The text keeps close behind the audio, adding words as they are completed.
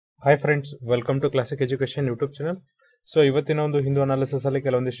Hi friends, welcome to classic education YouTube channel. So ಇವತ್ತಿನ ಒಂದು Hindu analysis ಅಲ್ಲಿ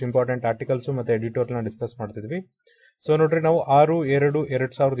ಕೆಲವೊಂದಿಷ್ಟು ಇಂಪಾರ್ಟೆಂಟ್ ಆರ್ಟಿಕಲ್ಸ್ ಮತ್ತೆ ಎಡಿಟೋರಿಯಲ್ ಡಿಸ್ಕಸ್ ಮಾಡ್ತಿದ್ವಿ. ಸೊ ನೋಡ್ರಿ, ನಾವು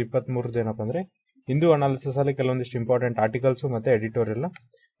 6/2/2023 ಏನಪ್ಪ ಅಂದ್ರೆ ಹಿಂದೂ ಅನಾಲಿಸಿಸ್ ಅಲ್ಲಿ ಕೆಲವೊಂದಿಷ್ಟು ಇಂಪಾರ್ಟೆಂಟ್ ಆರ್ಟಿಕಲ್ಸ್ ಮತ್ತೆ ಎಡಿಟೋರಿಯಲ್ ನ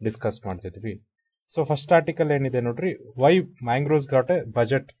ಡಿಸ್ಕಸ್ ಮಾಡ್ತಿದ್ವಿ. ಸೊ ಫಸ್ಟ್ ಆರ್ಟಿಕಲ್ ಏನಿದೆ ನೋಡ್ರಿ, Y mangroves got A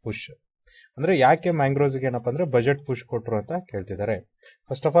budget push. ಅಂದ್ರೆ ಯಾಕೆ ಮ್ಯಾಂಗ್ರೋವ್ಸ್ ಏನಪ್ಪ ಅಂದ್ರೆ ಬಜೆಟ್ ಪುಷ್ ಕೊಟ್ರು ಅಂತ ಕೇಳ್ತಿದ್ದಾರೆ.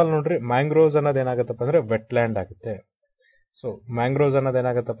 ಫಸ್ಟ್ ಆಫ್ ಆಲ್ ನೋಡ್ರಿ, ಮ್ಯಾಂಗ್ರೋವ್ಸ್ ಅನ್ನೋದು ಏನಾಗತ್ತಪ್ಪ ಅಂದ್ರೆ ವೆಟ್ಲ್ಯಾಂಡ್ ಆಗುತ್ತೆ. ಸೊ ಮ್ಯಾಂಗ್ರೋವ್ಸ್ ಅನ್ನೋದು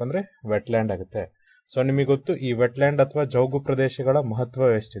ಏನಾಗತ್ತಪ್ಪ ಅಂದ್ರೆ ವೆಟ್ಲ್ಯಾಂಡ್ ಆಗುತ್ತೆ. ಸೊ ನಿಮಗೆ ಗೊತ್ತು ಈ ವೆಟ್ಲ್ಯಾಂಡ್ ಅಥವಾ ಜೌಗು ಪ್ರದೇಶಗಳ ಮಹತ್ವ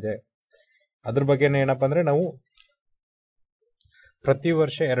ಎಷ್ಟಿದೆ, ಅದ್ರ ಬಗ್ಗೆ ಏನಪ್ಪಾ ಅಂದ್ರೆ ನಾವು ಪ್ರತಿ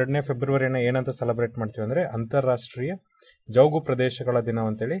ವರ್ಷ 2ನೇ ಫೆಬ್ರವರಿನ ಏನಂತ ಸೆಲೆಬ್ರೇಟ್ ಮಾಡ್ತೀವಿ ಅಂದ್ರೆ ಅಂತಾರಾಷ್ಟ್ರೀಯ ಜೌಗು ಪ್ರದೇಶಗಳ ದಿನ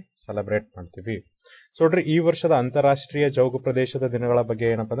ಅಂತೇಳಿ ಸೆಲೆಬ್ರೇಟ್ ಮಾಡ್ತೀವಿ. ಸೊ ನೋಡ್ರಿ, ಈ ವರ್ಷದ ಅಂತಾರಾಷ್ಟ್ರೀಯ ಜೌಗು ಪ್ರದೇಶದ ದಿನಗಳ ಬಗ್ಗೆ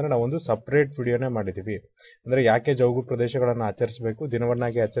ಏನಪ್ಪಾ ಅಂದ್ರೆ ನಾವೊಂದು ಸಪರೇಟ್ ವಿಡಿಯೋನೇ ಮಾಡಿದೀವಿ. ಅಂದ್ರೆ ಯಾಕೆ ಜೌಗು ಪ್ರದೇಶಗಳನ್ನ ಆಚರಿಸಬೇಕು,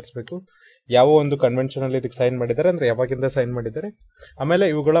 ದಿನವನ್ನಾಗಿ ಆಚರಿಸಬೇಕು, ಯಾವ ಒಂದು ಕನ್ವೆನ್ಷನ್ ಅಲ್ಲಿ ಇದಕ್ಕೆ ಸೈನ್ ಮಾಡಿದ್ದಾರೆ, ಅಂದ್ರೆ ಯಾವಾಗಿಂದ ಸೈನ್ ಮಾಡಿದ್ದಾರೆ, ಆಮೇಲೆ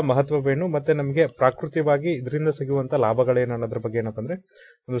ಇವುಗಳ ಮಹತ್ವವೇನು, ಮತ್ತೆ ನಮಗೆ ಪ್ರಾಕೃತಿಕವಾಗಿ ಇದರಿಂದ ಸಿಗುವಂತ ಲಾಭಗಳೇನು ಅನ್ನೋದ್ರ ಬಗ್ಗೆ ಏನಪ್ಪಾ ಅಂದ್ರೆ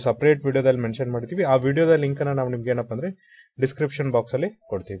ಒಂದು ಸಪರೇಟ್ ವಿಡಿಯೋದಲ್ಲಿ ಮೆನ್ಷನ್ ಮಾಡಿದೀವಿ. ಆ ವಿಡಿಯೋದ ಲಿಂಕ್ ಅನ್ನ ನಾವು ನಿಮ್ಗೆ ಏನಪ್ಪಾ ಅಂದ್ರೆ ಡಿಸ್ಕ್ರಿಪ್ಷನ್ ಬಾಕ್ಸ್ ಅಲ್ಲಿ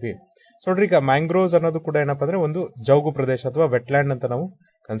ಕೊಡ್ತೀವಿ. ಸೊ ನೋಡ್ರಿ, ಈಗ ಮ್ಯಾಂಗ್ರೋವ್ಸ್ ಅನ್ನೋದು ಕೂಡ ಏನಪ್ಪಾ ಅಂದ್ರೆ ಒಂದು ಜೌಗು ಪ್ರದೇಶ ಅಥವಾ ವೆಟ್ಲ್ಯಾಂಡ್ ಅಂತ ನಾವು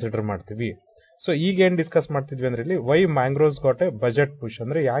ಕನ್ಸಿಡರ್ ಮಾಡ್ತೀವಿ. ಸೊ ಈಗ ಏನ್ ಡಿಸ್ಕಸ್ ಮಾಡ್ತಿದ್ವಿ ಅಂದ್ರೆ ಇಲ್ಲಿ Y mangroves got A budget push,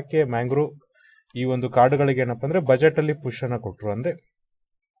 ಅಂದ್ರೆ ಯಾಕೆ ಮ್ಯಾಂಗ್ರೋವ್ ಈ ಒಂದು ಕಾಡುಗಳಿಗೆ ಏನಪ್ಪಾ ಅಂದ್ರೆ ಬಜೆಟ್ ಅಲ್ಲಿ ಪುಷ್ ಅನ್ನ ಕೊಟ್ರು, ಅಂದ್ರೆ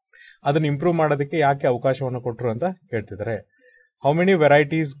ಅದನ್ನ ಇಂಪ್ರೂವ್ ಮಾಡೋದಕ್ಕೆ ಯಾಕೆ ಅವಕಾಶವನ್ನು ಕೊಟ್ರು ಅಂತ ಹೇಳ್ತಿದ್ದಾರೆ. How many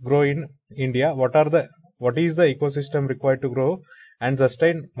varieties grow in India, what is the ecosystem required to grow and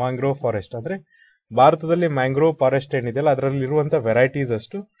sustain mangrove forest. ಅಂದ್ರೆ ಭಾರತದಲ್ಲಿ ಮ್ಯಾಂಗ್ರೋವ್ ಫಾರೆಸ್ಟ್ ಏನಿದೆಯಲ್ಲ ಅದರಲ್ಲಿ ಇರುವಂತ ವೆರೈಟೀಸ್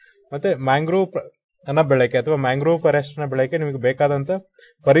ಅಷ್ಟು, ಮತ್ತೆ ಮ್ಯಾಂಗ್ರೋವ್ ಅನ್ನ ಬೆಳಕೆ ಅಥವಾ ಮ್ಯಾಂಗ್ರೋವ್ ಫಾರೆಸ್ಟ್ ನ ಬೆಳಕೆ ನಿಮಗೆ ಬೇಕಾದಂತ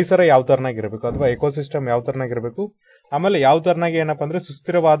ಪರಿಸರ ಯಾವ ತರನಾಗಿರ್ಬೇಕು ಅಥವಾ ಎಕೋಸಿಸ್ಟಮ್ ಯಾವ ತರನಾಗಿರ್ಬೇಕು, ಆಮೇಲೆ ಯಾವ ತರನಾಗಿ ಏನಪ್ಪಾ ಅಂದ್ರೆ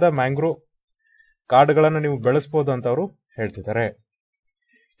ಸುಸ್ಥಿರವಾದ ಮ್ಯಾಂಗ್ರೋವ್ ಕಾಡುಗಳನ್ನ ನೀವು ಬೆಳೆಸಬಹುದು ಅಂತ ಅವರು ಹೇಳ್ತಿದ್ದಾರೆ.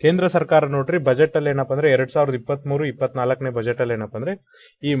 ಕೇಂದ್ರ ಸರ್ಕಾರ ನೋಡ್ರಿ ಬಜೆಟ್ ಅಲ್ಲಿ ಏನಪ್ಪಾ ಅಂದ್ರೆ 2023-24ನೇ ಬಜೆಟ್ ಅಲ್ಲಿ ಏನಪ್ಪಾ ಅಂದ್ರೆ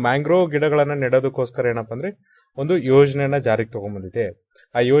ಈ ಮ್ಯಾಂಗ್ರೋವ್ ಗಿಡಗಳನ್ನ ನೆಡೋದಕ್ಕೋಸ್ಕರ ಏನಪ್ಪಾ ಅಂದ್ರೆ ಒಂದು ಯೋಜನೆಯನ್ನ ಜಾರಿಗೆ ತಗೊಂಡ್ಬಂದಿದೆ.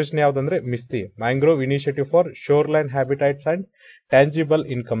 ಆ ಯೋಜನೆ ಯಾವ್ದಂದ್ರೆ Mistry, mangrove initiative for sure line ಹ್ಯಾಬಿಟೈಟ್ಸ್ and tangible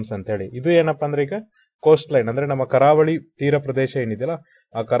incomes ಅಂತ ಹೇಳಿ. ಇದು ಏನಪ್ಪಾ ಅಂದ್ರೆ ಈಗ ಕೋಸ್ಟ್ ಲೈನ್ ಅಂದ್ರೆ ನಮ್ಮ ಕರಾವಳಿ ತೀರ ಪ್ರದೇಶ ಏನಿದೆಯಲ್ಲ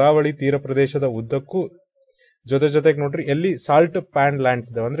ಆ ಕರಾವಳಿ ತೀರ ಪ್ರದೇಶದ ಉದ್ದಕ್ಕೂ ಜೊತೆಗೆ ನೋಡ್ರಿ ಎಲ್ಲಿ ಸಾಲ್ಟ್ ಪ್ಯಾನ್ ಲ್ಯಾಂಡ್ಸ್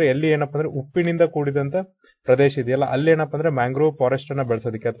ಇದಾವೆ, ಅಂದ್ರೆ ಎಲ್ಲಿ ಏನಪ್ಪಾ ಅಂದ್ರೆ ಉಪ್ಪಿನಿಂದ ಕೂಡಿದಂತ ಪ್ರದೇಶ ಇದೆಯಲ್ಲ ಅಲ್ಲಿ ಏನಪ್ಪಾ ಅಂದ್ರೆ ಮ್ಯಾಂಗ್ರೋವ್ ಫಾರೆಸ್ಟ್ ಅನ್ನ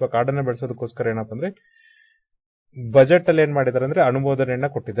ಬೆಳೆಸೋದಕ್ಕೆ ಅಥವಾ ಕಾಡನ್ನ ಬೆಳೆಸೋದಕ್ಕೋಸ್ಕರ ಏನಪ್ಪಾ ಅಂದ್ರೆ ಬಜೆಟ್ ಅಲ್ಲಿ ಏನ್ ಮಾಡಿದ್ದಾರೆ ಅಂದ್ರೆ ಅನುಮೋದನೆಯನ್ನ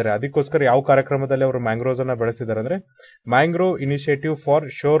ಕೊಟ್ಟಿದ್ದಾರೆ. ಅದಕ್ಕೋಸ್ಕರ ಯಾವ ಕಾರ್ಯಕ್ರಮದಲ್ಲಿ ಅವರು ಮ್ಯಾಂಗ್ರೋವ್ಸ್ ಅನ್ನ ಬೆಳೆಸಿದ್ದಾರೆ ಅಂದ್ರೆ mangrove initiative for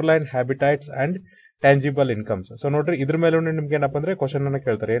sure line ಹ್ಯಾಬಿಟೈಟ್ಸ್ and tangible incomes. So ನೋಡ್ರಿ, ಇದ್ರ ಮೇಲೂ ನಿಮ್ಗೆ ಏನಪ್ಪಾ ಅಂದ್ರೆ ಕ್ವಶನ್ ಅನ್ನ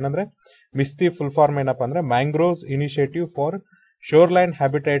ಕೇಳ್ತಾರೆ, ಏನಂದ್ರೆ ಮಿಸ್ತಿ ಫುಲ್ ಫಾರ್ಮ್ ಏನಪ್ಪಾ ಅಂದ್ರೆ mangroves initiative for sure line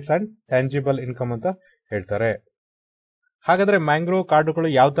ಹ್ಯಾಬಿಟೈಟ್ಸ್ and tangible income ಅಂತ ಹೇಳ್ತಾರೆ. ಹಾಗಾದ್ರೆ ಮ್ಯಾಂಗ್ರೋವ್ ಕಾಡುಗಳು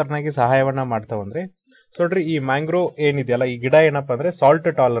ಯಾವ ತರನಾಗಿ ಸಹಾಯವನ್ನ ಮಾಡ್ತಾವಂದ್ರೆ, ಸೊ ನೋಡ್ರಿ ಈ ಮ್ಯಾಂಗ್ರೋವ್ ಏನಿದೆಯಲ್ಲ ಈ ಗಿಡ ಏನಪ್ಪಾ ಅಂದ್ರೆ ಸಾಲ್ಟ್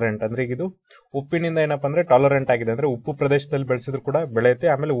ಟಾಲರೆಂಟ್, ಅಂದ್ರೆ ಇದು ಉಪ್ಪಿನಿಂದ ಏನಪ್ಪಾ ಅಂದ್ರೆ ಟಾಲರೆಂಟ್ ಆಗಿದೆ, ಅಂದ್ರೆ ಉಪ್ಪು ಪ್ರದೇಶದಲ್ಲಿ ಬೆಳೆಸಿದ್ರು ಕೂಡ ಬೆಳೆಯುತ್ತೆ,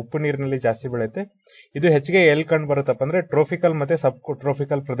 ಆಮೇಲೆ ಉಪ್ಪು ನೀರಿನಲ್ಲಿ ಜಾಸ್ತಿ ಬೆಳೆಯುತ್ತೆ. ಇದು ಹೆಚ್ಚಿಗೆ ಎಲ್ಲಿ ಕಂಡು ಬರುತ್ತಪ್ಪ ಅಂದ್ರೆ ಟ್ರೋಪಿಕಲ್ ಮತ್ತೆ ಸಬ್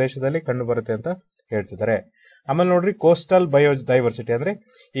ಟ್ರೋಪಿಕಲ್ ಪ್ರದೇಶದಲ್ಲಿ ಕಂಡು ಬರುತ್ತೆ ಅಂತ ಹೇಳ್ತಿದ್ದಾರೆ. ಆಮೇಲೆ ನೋಡ್ರಿ ಕೋಸ್ಟಲ್ ಬಯೋಡೈವರ್ಸಿಟಿ, ಅಂದ್ರೆ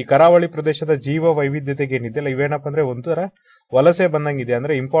ಈ ಕರಾವಳಿ ಪ್ರದೇಶದ ಜೀವ ವೈವಿಧ್ಯತೆಗೆ ಏನಿದೆಯಲ್ಲ ಇವೇನಪ್ಪ ಅಂದ್ರೆ ಒಂಥರ ವಲಸೆ ಬಂದಂಗಿದೆ,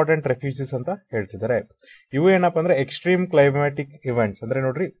 ಅಂದ್ರೆ ಇಂಪಾರ್ಟೆಂಟ್ ರೆಫ್ಯೂಜೀಸ್ ಅಂತ ಹೇಳ್ತಿದ್ದಾರೆ. ಇವು ಏನಪ್ಪಾ ಅಂದ್ರೆ ಎಕ್ಸ್ಟ್ರೀಮ್ ಕ್ಲೈಮ್ಯಾಟಿಕ್ ಇವೆಂಟ್ಸ್, ಅಂದ್ರೆ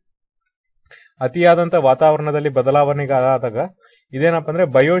ನೋಡ್ರಿ ಅತಿಯಾದಂತ ವಾತಾವರಣದಲ್ಲಿ ಬದಲಾವಣೆಗಳಾದಾಗ ಇದೇನಪ್ಪ ಅಂದ್ರೆ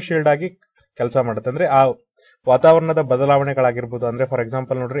ಬಯೋಶೀಲ್ಡ್ ಆಗಿ ಕೆಲಸ ಮಾಡುತ್ತೆ. ಅಂದ್ರೆ ಆ ವಾತಾವರಣದ ಬದಲಾವಣೆಗಳಾಗಿರ್ಬೋದು, ಅಂದ್ರೆ ಫಾರ್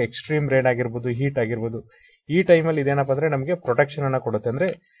ಎಕ್ಸಾಂಪಲ್ ನೋಡ್ರಿ ಎಕ್ಸ್ಟ್ರೀಮ್ ರೇನ್ ಆಗಿರ್ಬೋದು, ಹೀಟ್ ಆಗಿರ್ಬೋದು, ಈ ಟೈಮಲ್ಲಿ ಇದೇನಪ್ಪ ಅಂದ್ರೆ ನಮಗೆ ಪ್ರೊಟೆಕ್ಷನ್ ಅನ್ನ ಕೊಡುತ್ತೆ. ಅಂದ್ರೆ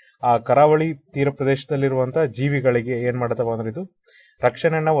ಆ ಕರಾವಳಿ ತೀರ ಪ್ರದೇಶದಲ್ಲಿರುವಂತಹ ಜೀವಿಗಳಿಗೆ ಏನ್ ಮಾಡತ್ತವ ಅಂದ್ರೆ ಇದು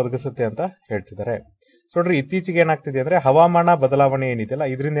ರಕ್ಷಣೆಯನ್ನ ಒದಗಿಸುತ್ತೆ ಅಂತ ಹೇಳ್ತಿದ್ದಾರೆ. ಸೊ ನೋಡ್ರಿ ಇತ್ತೀಚೆಗೆ ಏನಾಗ್ತಿದೆ ಅಂದ್ರೆ ಹವಾಮಾನ ಬದಲಾವಣೆ ಏನಿದೆಯಲ್ಲ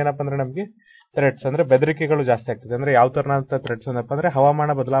ಇದರಿಂದ ಏನಪ್ಪಾ ಅಂದ್ರೆ ನಮಗೆ ಥ್ರೆಟ್ಸ್ ಅಂದ್ರೆ ಬೆದರಿಕೆಗಳು ಜಾಸ್ತಿ ಆಗ್ತಿದೆ. ಅಂದ್ರೆ ಯಾವ ತರನಾದ ಥ್ರೆಟ್ಸ್ ಏನಪ್ಪಾ ಅಂದ್ರೆ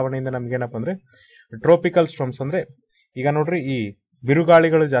ಹವಾಮಾನ ಬದಲಾವಣೆಯಿಂದ ನಮ್ಗೆ ಏನಪ್ಪಾ ಅಂದ್ರೆ ಟ್ರೋಪಿಕಲ್ ಸ್ಟ್ರೋಮ್ಸ್, ಅಂದ್ರೆ ಈಗ ನೋಡ್ರಿ ಈ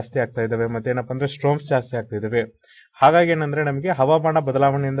ಬಿರುಗಾಳಿಗಳು ಜಾಸ್ತಿ ಆಗ್ತಾ ಇದಾವೆ, ಮತ್ತೆ ಏನಪ್ಪಾ ಅಂದ್ರೆ ಸ್ಟ್ರೋಮ್ಸ್ ಜಾಸ್ತಿ ಆಗ್ತಾ ಇದಾವೆ. ಹಾಗಾಗಿ ಏನಂದ್ರೆ ನಮಗೆ ಹವಾಮಾನ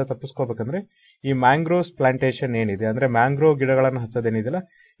ಬದಲಾವಣೆಯಿಂದ ತಪ್ಪಿಸ್ಕೋಬೇಕಂದ್ರೆ ಈ ಮ್ಯಾಂಗ್ರೋವ್ಸ್ ಪ್ಲಾಂಟೇಶನ್ ಏನಿದೆ ಅಂದ್ರೆ ಮ್ಯಾಂಗ್ರೋವ್ ಗಿಡಗಳನ್ನು ಹಚ್ಚೋದೇನಿದೆಯಲ್ಲ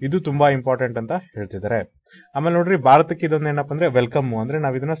ಇದು ತುಂಬಾ ಇಂಪಾರ್ಟೆಂಟ್ ಅಂತ ಹೇಳ್ತಿದ್ದಾರೆ. ಆಮೇಲೆ ನೋಡ್ರಿ ಭಾರತಕ್ಕೆ ಇದೊಂದು ಏನಪ್ಪಾ ಅಂದ್ರೆ ವೆಲ್ಕಮ್, ಅಂದ್ರೆ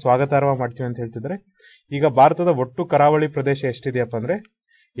ನಾವ್ ಇದನ್ನ ಸ್ವಾಗತಾರ್ಹ ಮಾಡ್ತೀವಿ ಅಂತ ಹೇಳ್ತಿದ್ದಾರೆ. ಈಗ ಭಾರತದ ಒಟ್ಟು ಕರಾವಳಿ ಪ್ರದೇಶ ಎಷ್ಟಿದೆಯಪ್ಪ ಅಂದ್ರೆ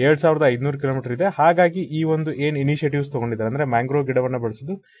 7500 ಕಿಲೋಮೀಟರ್ ಇದೆ. ಹಾಗಾಗಿ ಈ ಒಂದು ಏನ್ ಇನಿಷಿಯೇಟಿವ್ಸ್ ತಗೊಂಡಿದ್ದಾರೆ ಅಂದ್ರೆ ಮ್ಯಾಂಗ್ರೋವ್ ಗಿಡವನ್ನ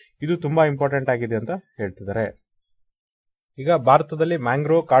ಬೆಳೆಸೋದು ಇದು ತುಂಬಾ ಇಂಪಾರ್ಟೆಂಟ್ ಆಗಿದೆ ಅಂತ ಹೇಳ್ತಿದ್ದಾರೆ. ಈಗ ಭಾರತದಲ್ಲಿ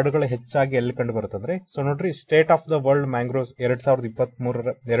ಮ್ಯಾಂಗ್ರೋವ್ ಕಾಡುಗಳು ಹೆಚ್ಚಾಗಿ ಎಲ್ಲಿ ಕಂಡು ಬರುತ್ತಂದ್ರೆ, ಸೊ ನೋಡ್ರಿ state of the world mangroves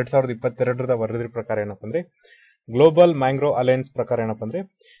 2022ರ ವರದಿ ಪ್ರಕಾರ ಏನಪ್ಪ ಅಂದ್ರೆ ಗ್ಲೋಬಲ್ ಮ್ಯಾಂಗ್ರೋವ್ ಅಲೈನ್ಸ್ ಪ್ರಕಾರ ಏನಪ್ಪ ಅಂದ್ರೆ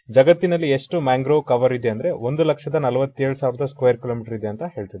ಜಗತ್ತಿನಲ್ಲಿ ಎಷ್ಟು ಮ್ಯಾಂಗ್ರೋವ್ ಕವರ್ ಇದೆ ಅಂದ್ರೆ 1,47,000 ಸ್ಕ್ವೇರ್ ಕಿಲೋಮೀಟರ್ ಇದೆ ಅಂತ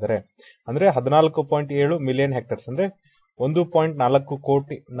ಹೇಳ್ತಿದ್ದಾರೆ. ಅಂದ್ರೆ 14.7 ಮಿಲಿಯನ್ ಹೆಕ್ಟರ್ಸ್, ಅಂದ್ರೆ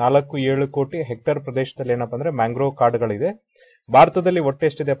 1.47 ಕೋಟಿ ಹೆಕ್ಟರ್ ಪ್ರದೇಶದಲ್ಲಿ ಏನಪ್ಪಾ ಅಂದ್ರೆ ಮ್ಯಾಂಗ್ರೋವ್ ಕಾಡುಗಳಿದೆ. ಭಾರತದಲ್ಲಿ ಒಟ್ಟು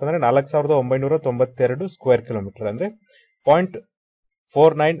ಎಷ್ಟಿದೆಪ್ಪ ಅಂದ್ರೆ 4,992 ಸ್ಕ್ವೇರ್ ಕಿಲೋಮೀಟರ್, ಅಂದ್ರೆ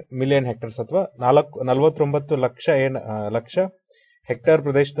 0.49 ಮಿಲಿಯನ್ ಹೆಕ್ಟರ್ಸ್ ಅಥವಾ 49 ಲಕ್ಷ ಹೆಕ್ಟೇರ್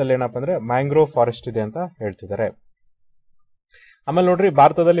ಪ್ರದೇಶದಲ್ಲಿ ಏನಪ್ಪಾ ಅಂದ್ರೆ ಮ್ಯಾಂಗ್ರೋವ್ ಫಾರೆಸ್ಟ್ ಇದೆ ಅಂತ ಹೇಳ್ತಿದ್ದಾರೆ. ಆಮೇಲೆ ನೋಡ್ರಿ,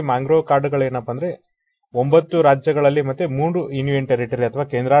 ಭಾರತದಲ್ಲಿ ಮ್ಯಾಂಗ್ರೋವ್ ಕಾಡುಗಳು ಏನಪ್ಪಾ ಅಂದ್ರೆ 9 ರಾಜ್ಯಗಳಲ್ಲಿ ಮತ್ತೆ 3 ಯೂನಿಯನ್ ಟೆರಿಟರಿ ಅಥವಾ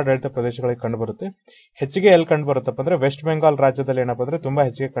ಕೇಂದ್ರಾಡಳಿತ ಪ್ರದೇಶಗಳಿಗೆ ಕಂಡು ಬರುತ್ತೆ. ಹೆಚ್ಚಿಗೆ ಎಲ್ಲಿ ಕಂಡು ಬರುತ್ತಪ್ಪ ಅಂದ್ರೆ ವೆಸ್ಟ್ ಬೆಂಗಾಲ್ ರಾಜ್ಯದಲ್ಲಿ ಏನಪ್ಪಾ ಅಂದ್ರೆ ತುಂಬಾ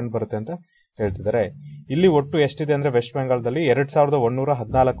ಹೆಚ್ಚಿಗೆ ಕಂಡು ಬರುತ್ತೆ ಅಂತ ಹೇಳ್ತಿದ್ದಾರೆ. ಇಲ್ಲಿ ಒಟ್ಟು ಎಷ್ಟಿದೆ ಅಂದ್ರೆ ವೆಸ್ಟ್ ಬೆಂಗಾಲ್ದಲ್ಲಿ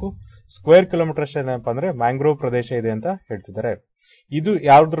 2114 ಸ್ಕ್ವೇರ್ ಕಿಲೋಮೀಟರ್ ಏನಪ್ಪಾ ಅಂದ್ರೆ ಮ್ಯಾಂಗ್ರೋವ್ ಪ್ರದೇಶ ಇದೆ ಅಂತ ಹೇಳ್ತಿದ್ದಾರೆ. ಇದು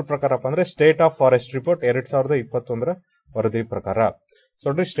ಯಾವ್ದ್ರ ಪ್ರಕಾರಪ್ಪ ಅಂದ್ರೆ ಸ್ಟೇಟ್ ಆಫ್ ಫಾರೆಸ್ಟ್ ರಿಪೋರ್ಟ್ 2021 ವರದಿ ಪ್ರಕಾರ. ಸೊ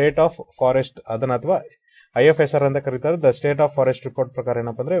ನೋಡ್ರಿ, ಸ್ಟೇಟ್ ಆಫ್ ಫಾರೆಸ್ಟ್ ಅದನ್ನ ಅಥವಾ IFSR ಅಂತ ಕರೀತಾರೆ. The state of forest report ಪ್ರಕಾರ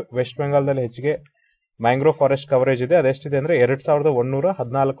ಏನಪ್ಪಾ ಅಂದ್ರೆ ವೆಸ್ಟ್ ಬೆಂಗಾಲ್ದಲ್ಲಿ ಹೆಚ್ಚಿಗೆ ಮ್ಯಾಂಗ್ರೋವ್ ಫಾರೆಸ್ಟ್ ಕವರೇಜ್ ಇದೆ. ಅದೆಷ್ಟಿದೆ ಅಂದ್ರೆ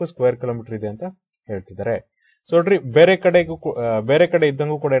 2114 ಸ್ಕ್ವೇರ್ ಕಿಲೋಮೀಟರ್ ಇದೆ ಅಂತ ಹೇಳ್ತಿದ್ದಾರೆ. ಸೊ ನೋಡ್ರಿ, ಬೇರೆ ಕಡೆ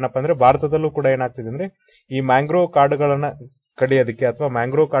ಇದ್ದಂಗೂ ಕೂಡ ಏನಪ್ಪಾ ಅಂದ್ರೆ ಭಾರತದಲ್ಲೂ ಕೂಡ ಏನಾಗ್ತಿದೆ ಅಂದ್ರೆ ಈ ಮ್ಯಾಂಗ್ರೋವ್ ಕಾಡುಗಳನ್ನ ಕಡಿಯೋದಕ್ಕೆ ಅಥವಾ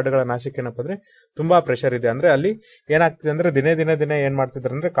ಮ್ಯಾಂಗ್ರೋವ್ ಕಾಡುಗಳ ನಾಶಕ್ಕೆ ಏನಪ್ಪಾ ಅಂದ್ರೆ ತುಂಬಾ ಪ್ರೆಷರ್ ಇದೆ. ಅಂದ್ರೆ ಅಲ್ಲಿ ಏನಾಗ್ತಿದೆ ಅಂದ್ರೆ ದಿನೇ ಏನ್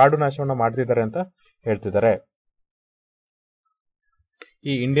ಮಾಡ್ತಿದ್ದಾರೆ ಅಂದ್ರೆ ಕಾಡು ನಾಶವನ್ನ ಮಾಡ್ತಿದ್ದಾರೆ ಅಂತ ಹೇಳ್ತಿದ್ದಾರೆ.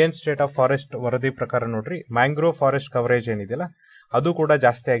 ಈ ಇಂಡಿಯನ್ ಸ್ಟೇಟ್ ಆಫ್ ಫಾರೆಸ್ಟ್ ವರದಿ ಪ್ರಕಾರ ನೋಡ್ರಿ, ಮ್ಯಾಂಗ್ರೋವ್ ಫಾರೆಸ್ಟ್ ಕವರೇಜ್ ಏನಿದೆಯಲ್ಲ ಅದು ಕೂಡ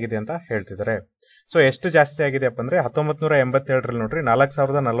ಜಾಸ್ತಿ ಆಗಿದೆ ಅಂತ ಹೇಳ್ತಿದ್ದಾರೆ. ಸೊ ಎಷ್ಟು ಜಾಸ್ತಿ ಆಗಿದೆಯಪ್ಪ ಅಂದ್ರೆ 1987 ನೋಡ್ರಿ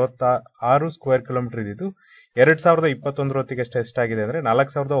 4046 ಸ್ಕ್ವೇರ್ ಕಿಲೋಮೀಟರ್ ಇದ್ದು 2021 ಹೊತ್ತಿಗೆ ಎಷ್ಟಾಗಿದೆ ಅಂದ್ರೆ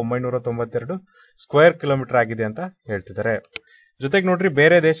 4992 ಸ್ಕ್ವೇರ್ ಕಿಲೋಮೀಟರ್ ಆಗಿದೆ ಅಂತ ಹೇಳ್ತಿದ್ದಾರೆ. ಜೊತೆಗೆ ನೋಡ್ರಿ,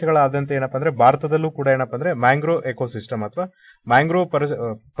 ಬೇರೆ ದೇಶಗಳಾದಂತೆ ಏನಪ್ಪಾ ಅಂದ್ರೆ ಭಾರತದಲ್ಲೂ ಕೂಡ ಏನಪ್ಪಾ ಅಂದ್ರೆ ಮ್ಯಾಂಗ್ರೋವ್ ಎಕೋಸಿಸ್ಟಮ್ ಅಥವಾ ಮ್ಯಾಂಗ್ರೋವ್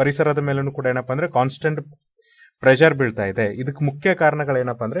ಪರಿಸರದ ಮೇಲೂ ಕೂಡ ಏನಪ್ಪಾ ಅಂದ್ರೆ ಕಾನ್ಸ್ಟೆಂಟ್ ಪ್ರೆಷರ್ ಬೀಳ್ತಾ ಇದೆ. ಇದಕ್ಕೆ ಮುಖ್ಯ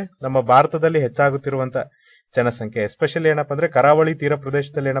ಕಾರಣಗಳೇನಪ್ಪಾ ಅಂದ್ರೆ ನಮ್ಮ ಭಾರತದಲ್ಲಿ ಹೆಚ್ಚಾಗುತ್ತಿರುವಂತ ಜನಸಂಖ್ಯೆ, ಎಸ್ಪೆಷಲಿ ಏನಪ್ಪಾ ಅಂದ್ರೆ ಕರಾವಳಿ ತೀರ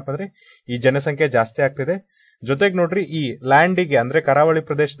ಪ್ರದೇಶದಲ್ಲಿ ಏನಪ್ಪಾ ಅಂದ್ರೆ ಈ ಜನಸಂಖ್ಯೆ ಜಾಸ್ತಿ ಆಗ್ತಿದೆ. ಜೊತೆಗೆ ನೋಡ್ರಿ, ಈ ಲ್ಯಾಂಡಿಗೆ ಅಂದ್ರೆ ಕರಾವಳಿ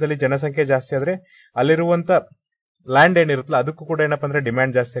ಪ್ರದೇಶದಲ್ಲಿ ಜನಸಂಖ್ಯೆ ಜಾಸ್ತಿ ಆದ್ರೆ ಅಲ್ಲಿರುವಂತ ಲ್ಯಾಂಡ್ ಏನಿರುತ್ತಲ್ಲ ಅದಕ್ಕೂ ಕೂಡ ಏನಪ್ಪಾ ಅಂದ್ರೆ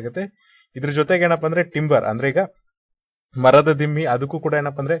ಡಿಮ್ಯಾಂಡ್ ಜಾಸ್ತಿ ಆಗುತ್ತೆ. ಇದ್ರ ಜೊತೆಗೆ ಏನಪ್ಪಾ ಅಂದ್ರೆ ಟಿಂಬರ್ ಅಂದ್ರೆ ಈಗ ಮರದ ದಿಮ್ಮಿ ಅದಕ್ಕೂ ಕೂಡ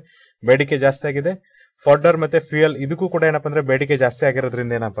ಏನಪ್ಪಾ ಅಂದ್ರೆ ಬೇಡಿಕೆ ಜಾಸ್ತಿ ಆಗಿದೆ. ಫಾಡರ್ ಮತ್ತೆ ಫ್ಯೂಯಲ್ ಇದಕ್ಕೂ ಕೂಡ ಏನಪ್ಪಾ ಅಂದ್ರೆ ಬೇಡಿಕೆ ಜಾಸ್ತಿ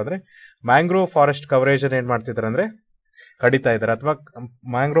ಆಗಿರೋದ್ರಿಂದ ಏನಪ್ಪಾ ಅಂದ್ರೆ ಮ್ಯಾಂಗ್ರೋವ್ ಫಾರೆಸ್ಟ್ ಕವರೇಜ್ ಏನ್ ಮಾಡ್ತಿದ್ದಾರೆ ಅಂದ್ರೆ ಕಡಿತಾ ಇದ್ದಾರೆ ಅಥವಾ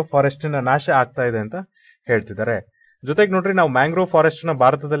ಮ್ಯಾಂಗ್ರೋವ್ ಫಾರೆಸ್ಟ್ ನಾಶ ಆಗ್ತಾ ಇದೆ ಅಂತ ಹೇಳ್ತಿದ್ದಾರೆ. ಜೊತೆಗೆ ನೋಡ್ರಿ, ನಾವು ಮ್ಯಾಂಗ್ರೋವ್ ಫಾರೆಸ್ಟ್ ನ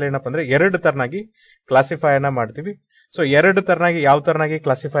ಭಾರತದಲ್ಲಿ ಏನಪ್ಪಾ ಅಂದ್ರೆ 2 ತರನಾಗಿ ಕ್ಲಾಸಿಫೈ ಅನ್ನ ಮಾಡ್ತೀವಿ. ಸೊ 2 ತರನಾಗಿ ಯಾವ ತರನಾಗಿ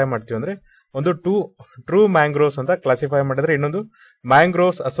ಕ್ಲಾಸಿಫೈ ಮಾಡ್ತೀವಿ ಅಂದ್ರೆ ಒಂದು ಟ್ರೂ ಮ್ಯಾಂಗ್ರೋವ್ಸ್ ಅಂತ ಕ್ಲಾಸಿಫೈ ಮಾಡಿದ್ರೆ ಇನ್ನೊಂದು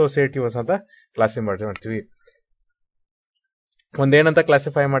ಮ್ಯಾಂಗ್ರೋವ್ಸ್ ಅಸೋಸಿಯೇಟಿವ್ಸ್ ಅಂತ ಕ್ಲಾಸಿಫೈ ಮಾಡ್ತೀವಿ. ಒಂದೇನಂತ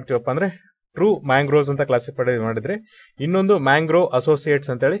ಕ್ಲಾಸಿಫೈ ಮಾಡ್ತೀವಪ್ಪ ಅಂದ್ರೆ ಟ್ರೂ ಮ್ಯಾಂಗ್ರೋವ್ಸ್ ಅಂತ ಕ್ಲಾಸಿಫೈ ಮಾಡಿದ್ರೆ ಇನ್ನೊಂದು ಮ್ಯಾಂಗ್ರೋವ್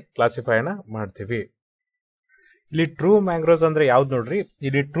ಅಸೋಸಿಯೇಟ್ಸ್ ಅಂತೇಳಿ ಕ್ಲಾಸಿಫೈ ಅನ್ನ ಮಾಡ್ತೀವಿ. ಇಲ್ಲಿ ಟ್ರೂ ಮ್ಯಾಂಗ್ರೋವ್ಸ್ ಅಂದ್ರೆ ಯಾವ್ದು ನೋಡ್ರಿ,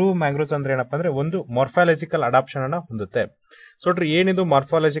 ಇಲ್ಲಿ ಟ್ರೂ ಮ್ಯಾಂಗ್ರೋವ್ಸ್ ಅಂದ್ರೆ ಏನಪ್ಪಾ ಅಂದ್ರೆ ಒಂದು ಮಾರ್ಫಾಲಜಿಕಲ್ ಅಡಾಪ್ಷನ್ ಅನ್ನ ಹೊಂದುತ್ತೆ. ಸೊ ನೋಡ್ರಿ, ಏನಿದು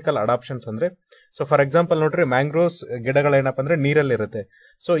ಮಾರ್ಫಾಲಜಿಕಲ್ ಅಡಾಪ್ಷನ್ಸ್ ಅಂದ್ರೆ, ಸೊ ಫಾರ್ ಎಕ್ಸಾಂಪಲ್ ನೋಡ್ರಿ, ಮ್ಯಾಂಗ್ರೋವ್ಸ್ ಗಿಡಗಳೇನಪ್ಪ ಅಂದ್ರೆ ನೀರಲ್ಲಿರುತ್ತೆ.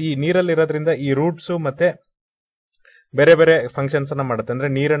 ಸೊ ಈ ನೀರಲ್ಲಿರೋದ್ರಿಂದ ಈ ರೂಟ್ಸ್ ಮತ್ತೆ ಬೇರೆ ಬೇರೆ ಫಂಕ್ಷನ್ಸ್ ಅನ್ನ ಮಾಡುತ್ತೆ, ಅಂದ್ರೆ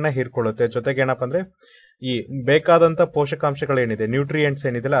ನೀರನ್ನ ಹೀರ್ಕೊಳ್ಳುತ್ತೆ. ಜೊತೆಗೆ ಏನಪ್ಪಾ ಅಂದ್ರೆ ಈ ಬೇಕಾದಂತ ಪೋಷಕಾಂಶಗಳೇನಿದೆ, ನ್ಯೂಟ್ರಿಯೆಂಟ್ಸ್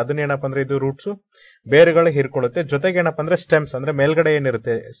ಏನಿದೆ ಅದನ್ನ ಏನಪ್ಪಾ ಅಂದ್ರೆ ಇದು ರೂಟ್ಸ್ ಬೇರುಗಳು ಹೀರ್ಕೊಳ್ಳುತ್ತೆ. ಜೊತೆಗೆ ಏನಪ್ಪಾ ಅಂದ್ರೆ ಸ್ಟೆಮ್ಸ್ ಅಂದ್ರೆ ಮೇಲ್ಗಡೆ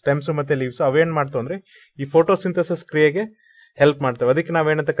ಏನಿರುತ್ತೆ ಸ್ಟೆಮ್ಸ್ ಮತ್ತೆ ಲೀವ್ಸ್ ಅವೇನ್ ಮಾಡ್ತಾವ ಅಂದ್ರೆ ಈ ಫೋಟೋಸಿಂಥಸಿಸ್ ಕ್ರಿಯೆಗೆ ಹೆಲ್ಪ್ ಮಾಡ್ತೇವೆ. ಅದಕ್ಕೆ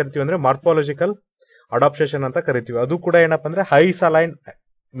ನಾವೇನಂತ ಕರಿತೀವಿ ಅಂದ್ರೆ ಮಾರ್ಫಾಲಜಿಕಲ್ ಅಡಾಪ್ಟೇಷನ್ ಅಂತ ಕರಿತೀವಿ. ಅದು ಕೂಡ ಏನಪ್ಪಾ ಅಂದ್ರೆ ಹೈ ಸಲೈನ್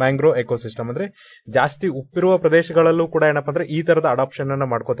ಮ್ಯಾಂಗ್ರೋವ್ ಎಕೋಸಿಸ್ಟಮ್ ಅಂದ್ರೆ ಜಾಸ್ತಿ ಉಪ್ಪಿರುವ ಪ್ರದೇಶಗಳಲ್ಲೂ ಕೂಡ ಏನಪ್ಪಾ ಅಂದ್ರೆ ಈ ತರದ ಅಡಾಪ್ಷನ್ ಅನ್ನ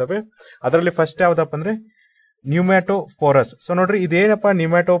ಮಾಡ್ಕೋತವೆ. ಅದರಲ್ಲಿ ಫಸ್ಟ್ ಯಾವ್ದಪ್ಪ ಅಂದ್ರೆ ನ್ಯೂಮ್ಯಾಟೋಫೋರಸ್. ಸೊ ನೋಡ್ರಿ, ಇದೇನಪ್ಪ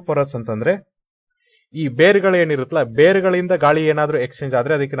ನ್ಯೂಮ್ಯಾಟೋಫೋರಸ್ ಅಂತಂದ್ರೆ ಈ ಬೇರುಗಳು ಏನಿರುತ್ತಲ್ಲ ಬೇರುಗಳಿಂದ ಗಾಳಿ ಏನಾದ್ರೂ ಎಕ್ಸ್ಚೇಂಜ್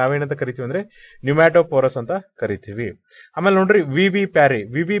ಆದ್ರೆ ಅದಕ್ಕೆ ನಾವೇನಂತ ಕರಿತೀವಿ ಅಂದ್ರೆ ನ್ಯೂಮ್ಯಾಟೋಫೋರಸ್ ಅಂತ ಕರಿತೀವಿ. ಆಮೇಲೆ ನೋಡ್ರಿ, ವಿವಿ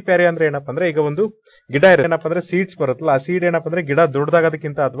ಪ್ಯಾರಿ ಅಂದ್ರೆ ಏನಪ್ಪಾ ಅಂದ್ರೆ ಈಗ ಒಂದು ಗಿಡ ಏನಪ್ಪಾ ಅಂದ್ರೆ ಸೀಡ್ಸ್ ಬರುತ್ತಲ್ಲ ಆ ಸೀಡ್ ಏನಪ್ಪಾ ಅಂದ್ರೆ ಗಿಡ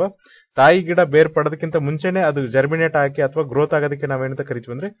ದೊಡ್ಡದಾಗೋದಕ್ಕಿಂತ ಅಥವಾ ತಾಯಿ ಗಿಡ ಬೇರ್ ಪಡೋದಕ್ಕಿಂತ ಮುಂಚೆನೆ ಅದು ಜರ್ಮಿನೇಟ್ ಆಗಿ ಅಥವಾ ಗ್ರೋತ್ ಆಗೋದಕ್ಕೆ ನಾವೇನಂತ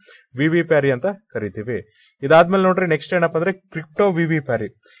ಕರಿತೀವಿ ಅಂದ್ರೆ ವಿವಿ ಪ್ಯಾರಿ ಅಂತ ಕರಿತೀವಿ. ಇದಾದ್ಮೇಲೆ ನೋಡ್ರಿ, ನೆಕ್ಸ್ಟ್ ಏನಪ್ಪಾ ಅಂದ್ರೆ ಕ್ರಿಪ್ಟೋ ವಿವಿ ಪ್ಯಾರಿ.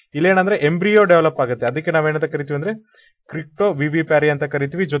 ಇಲ್ಲೇನಂದ್ರೆ ಎಂಬ್ರಿಯೋ ಡೆವಲಪ್ ಆಗುತ್ತೆ, ಅದಕ್ಕೆ ನಾವೇನಂತ ಕರಿತೀವಿ ಅಂದ್ರೆ ಕ್ರಿಪ್ಟೋ ವಿವಿ ಪ್ಯಾರಿ ಅಂತ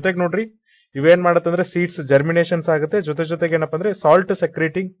ಕರಿತೀವಿ. ಜೊತೆಗೆ ನೋಡ್ರಿ, ಇವೇನ್ ಮಾಡತ್ತಂದ್ರೆ ಸೀಡ್ಸ್ ಜರ್ಮಿನೇಷನ್ಸ್ ಆಗುತ್ತೆ. ಜೊತೆಗೆ ಏನಪ್ಪಾ ಅಂದ್ರೆ ಸಾಲ್ಟ್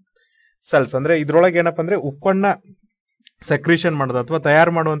ಸೆಕ್ರೇಟಿಂಗ್ ಸೆಲ್ಸ್ ಅಂದ್ರೆ ಇದ್ರೊಳಗೆ ಏನಪ್ಪಾ ಅಂದ್ರೆ ಉಪ್ಪನ್ನ ಸೆಕ್ರೀಷನ್ ಮಾಡೋದು ಅಥವಾ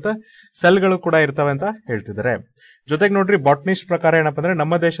ತಯಾರು ಮಾಡುವಂತ ಸೆಲ್ಗಳು ಕೂಡ ಇರ್ತವೆ ಅಂತ ಹೇಳ್ತಿದ್ದಾರೆ. ಜೊತೆಗೆ ನೋಡ್ರಿ, ಬಾಟ್ನಿಸ್ಟ್ ಪ್ರಕಾರ ಏನಪ್ಪಾ ಅಂದ್ರೆ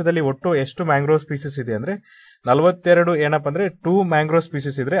ನಮ್ಮ ದೇಶದಲ್ಲಿ ಒಟ್ಟು ಎಷ್ಟು ಮ್ಯಾಂಗ್ರೋವ್ ಸ್ಪೀಸೀಸ್ ಇದೆ ಅಂದ್ರೆ 42 ಏನಪ್ಪಾ ಅಂದ್ರೆ ಟೂ ಮ್ಯಾಂಗ್ರೋವ್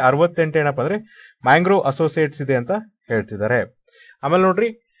ಸ್ಪೀಸೀಸ್ ಇದ್ರೆ 68 ಏನಪ್ಪಾ ಅಂದ್ರೆ ಮ್ಯಾಂಗ್ರೋವ್ ಅಸೋಸಿಯೇಟ್ಸ್ ಇದೆ ಅಂತ ಹೇಳ್ತಿದ್ದಾರೆ. ಆಮೇಲೆ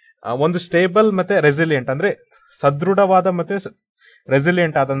ನೋಡ್ರಿ, ಒಂದು ಸ್ಟೇಬಲ್ ಮತ್ತೆ ರೆಸಿಲಿಯಂಟ್ ಅಂದ್ರೆ ಸದೃಢವಾದ ಮತ್ತೆ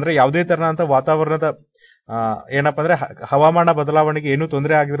ರೆಸಿಲಿಯಂಟ್ ಆದಂದ್ರೆ ಯಾವುದೇ ತರನಾದ ವಾತಾವರಣದ ಏನಪ್ಪಾ ಅಂದ್ರೆ ಹವಾಮಾನ ಬದಲಾವಣೆಗೆ ಏನು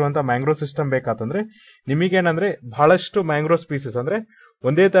ತೊಂದರೆ ಆಗಿರುವಂತ ಮ್ಯಾಂಗ್ರೋವ್ ಸಿಸ್ಟಮ್ ಬೇಕಾತಂದ್ರೆ ನಿಮಗೇನಂದ್ರೆ ಬಹಳಷ್ಟು ಮ್ಯಾಂಗ್ರೋವ್ ಸ್ಪೀಸೀಸ್ ಅಂದ್ರೆ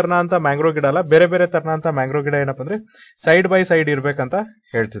ಒಂದೇ ತರನಾದ ಮ್ಯಾಂಗ್ರೋವ್ ಗಿಡ ಅಲ್ಲ, ಬೇರೆ ಬೇರೆ ತರನಾದ ಮ್ಯಾಂಗ್ರೋವ್ ಗಿಡ ಏನಪ್ಪಾ ಅಂದ್ರೆ ಸೈಡ್ ಬೈ ಸೈಡ್ ಇರ್ಬೇಕಂತ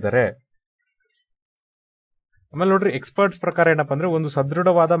ಹೇಳ್ತಿದ್ದಾರೆ. ಆಮೇಲೆ ನೋಡ್ರಿ, ಎಕ್ಸ್ಪರ್ಟ್ಸ್ ಪ್ರಕಾರ ಏನಪ್ಪಾ ಅಂದ್ರೆ ಒಂದು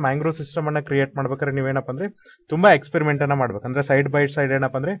ಸದೃಢವಾದ ಮ್ಯಾಂಗ್ರೋವ್ ಸಿಸ್ಟಮ್ ಅನ್ನ ಕ್ರಿಯೇಟ್ ಮಾಡ್ಬೇಕಾದ್ರೆ ನೀವೇನಪ್ಪಾ ಅಂದ್ರೆ ತುಂಬಾ ಎಕ್ಸ್ಪೆರಿಮೆಂಟ್ ಅನ್ನ ಮಾಡ್ಬೇಕಂದ್ರೆ ಸೈಡ್ ಬೈ ಸೈಡ್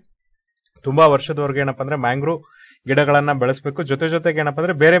ಏನಪ್ಪಾ ಅಂದ್ರೆ ತುಂಬಾ ವರ್ಷದವರೆಗೆ ಏನಪ್ಪಾ ಅಂದ್ರೆ ಮ್ಯಾಂಗ್ರೋವ್ ಗಿಡಗಳನ್ನ ಬೆಳೆಸಬೇಕು. ಜೊತೆಗೆ ಏನಪ್ಪಾ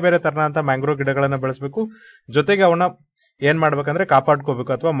ಅಂದ್ರೆ ಬೇರೆ ಬೇರೆ ತರನಾದ ಮ್ಯಾಂಗ್ರೋವ್ ಗಿಡಗಳನ್ನ ಬೆಳೆಸಬೇಕು. ಜೊತೆಗೆ ಅವನ್ನ ಏನ್ ಮಾಡ್ಬೇಕಂದ್ರೆ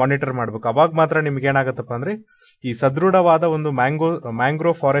ಕಾಪಾಡ್ಕೋಬೇಕು ಅಥವಾ ಮಾನಿಟರ್ ಮಾಡ್ಬೇಕು. ಅವಾಗ ಮಾತ್ರ ನಿಮ್ಗೆ ಏನಾಗತ್ತಪ್ಪ ಅಂದ್ರೆ ಈ ಸದೃಢವಾದ ಒಂದು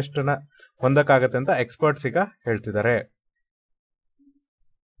ಮ್ಯಾಂಗ್ರೋವ್ ಫಾರೆಸ್ಟ್ ನ ಹೊಂದಕ್ಕಾಗತ್ತೆ ಅಂತ ಎಕ್ಸ್ಪರ್ಟ್ಸ್ ಈಗ ಹೇಳ್ತಿದ್ದಾರೆ.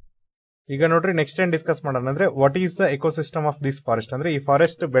 ಈಗ ನೋಡ್ರಿ ನೆಕ್ಸ್ಟ್ ಏನ್ ಡಿಸ್ಕಸ್ ಮಾಡೋಣ ಅಂದ್ರೆ what is the ecosystem of this forest ಅಂದ್ರೆ ಈ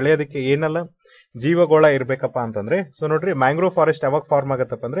ಫಾರೆಸ್ಟ್ ಬೆಳೆಯೋದಕ್ಕೆ ಏನೆಲ್ಲ ಜೀವಗೋಳ ಇರ್ಬೇಕಪ್ಪ ಅಂತಂದ್ರೆ ಸೊ ನೋಡ್ರಿ ಮ್ಯಾಂಗ್ರೋವ್ ಫಾರೆಸ್ಟ್ ಯಾವಾಗ ಫಾರ್ಮ್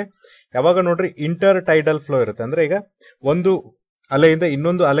ಆಗತ್ತಪ್ಪ ಅಂದ್ರೆ ಯಾವಾಗ ನೋಡ್ರಿ ಇಂಟರ್ ಟೈಡಲ್ ಫ್ಲೋ ಇರುತ್ತೆ ಅಂದ್ರೆ ಈಗ ಒಂದು ಅಲೆಯಿಂದ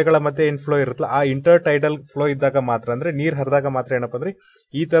ಇನ್ನೊಂದು ಅಲೆಗಳ ಮಧ್ಯೆ ಏನ್ ಫ್ಲೋ ಇರುತ್ತಲ್ಲ ಆ ಇಂಟರ್ ಟೈಡಲ್ ಫ್ಲೋ ಇದ್ದಾಗ ಮಾತ್ರ ಅಂದ್ರೆ ನೀರ್ ಹರಿದಾಗ ಮಾತ್ರ ಏನಪ್ಪ ಅಂದ್ರೆ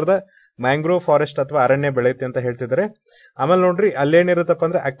ಈ ತರದ ಮ್ಯಾಂಗ್ರೋವ್ ಫಾರೆಸ್ಟ್ ಅಥವಾ ಅರಣ್ಯ ಬೆಳೆಯುತ್ತೆ ಅಂತ ಹೇಳ್ತಿದ್ದಾರೆ. ಆಮೇಲೆ ನೋಡ್ರಿ ಅಲ್ಲೇನಿರುತ್ತಪ್ಪ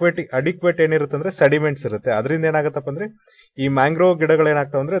ಅಂದ್ರೆ ಅಡಿಕ್ವೇಟ್ ಏನಿರುತ್ತೆ ಅಂದ್ರೆ ಸೆಡಿಮೆಂಟ್ಸ್ ಇರುತ್ತೆ. ಅದರಿಂದ ಏನಾಗತ್ತಪ್ಪ ಅಂದ್ರೆ ಈ ಮ್ಯಾಂಗ್ರೋವ್ ಗಿಡಗಳು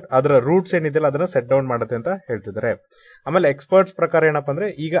ಏನಾಗ್ತಾವ ಅಂದ್ರೆ ಅದರ ರೂಟ್ಸ್ ಏನಿದೆಯಲ್ಲ ಅದನ್ನ ಸೆಟ್ ಡೌನ್ ಮಾಡುತ್ತೆ ಅಂತ ಹೇಳ್ತಿದ್ದಾರೆ. ಆಮೇಲೆ ಎಕ್ಸ್ಪರ್ಟ್ಸ್ ಪ್ರಕಾರ ಏನಪ್ಪ ಅಂದ್ರೆ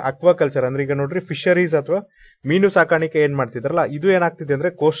ಈಗ ಅಕ್ವಾಕಲ್ಚರ್ ಅಂದ್ರೆ ಈಗ ನೋಡ್ರಿ ಫಿಶರೀಸ್ ಅಥವಾ ಮೀನು ಸಾಕಾಣಿಕೆ ಏನ್ ಮಾಡ್ತಿದಾರಲ್ಲ ಇದು ಏನಾಗ್ತಿದೆ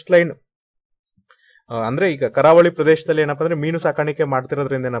ಅಂದ್ರೆ ಕೋಸ್ಟ್ ಲೈನ್ ಅಂದ್ರೆ ಈಗ ಕರಾವಳಿ ಪ್ರದೇಶದಲ್ಲಿ ಏನಪ್ಪ ಅಂದ್ರೆ ಮೀನು ಸಾಕಾಣಿಕೆ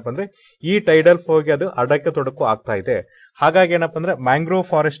ಮಾಡ್ತಿರೋದ್ರಿಂದ ಏನಪ್ಪ ಅಂದ್ರೆ ಈ ಟೈಡಲ್ ಫ್ಲೋಗೆ ಅದು ಅಡಕ್ಕೆ ತೊಡಕು ಆಗ್ತಾ ಇದೆ. ಹಾಗಾಗಿ ಏನಪ್ಪ ಅಂದ್ರೆ ಮ್ಯಾಂಗ್ರೋವ್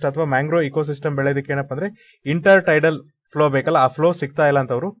ಫಾರೆಸ್ಟ್ ಅಥವಾ ಮ್ಯಾಂಗ್ರೋವ್ ಇಕೋಸಿಸ್ಟಮ್ ಬೆಳೆಯೋದಕ್ಕೆ ಏನಪ್ಪ ಅಂದ್ರೆ ಇಂಟರ್ ಟೈಡಲ್ ಫ್ಲೋ ಬೇಕಲ್ಲ ಆ ಫ್ಲೋ ಸಿಗ್ತಾ ಇಲ್ಲ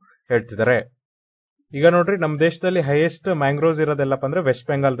ಅಂತ ಅವರು ಹೇಳ್ತಿದ್ದಾರೆ. ಈಗ ನೋಡ್ರಿ ನಮ್ಮ ದೇಶದಲ್ಲಿ ಹೈಯೆಸ್ಟ್ ಮ್ಯಾಂಗ್ರೋವ್ಸ್ ಇರೋದೆಲ್ಲಪ್ಪ ಅಂದ್ರೆ ವೆಸ್ಟ್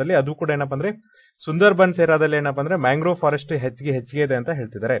ಬೆಂಗಾಲ್ದಲ್ಲಿ, ಅದು ಕೂಡ ಏನಪ್ಪ ಅಂದ್ರೆ ಸುಂದರ್ಬನ್ಸ್ ಏರಿಯಾದಲ್ಲಿ ಏನಪ್ಪ ಅಂದ್ರೆ ಮ್ಯಾಂಗ್ರೋವ್ ಫಾರೆಸ್ಟ್ ಹೆಚ್ಚಿಗೆ ಇದೆ ಅಂತ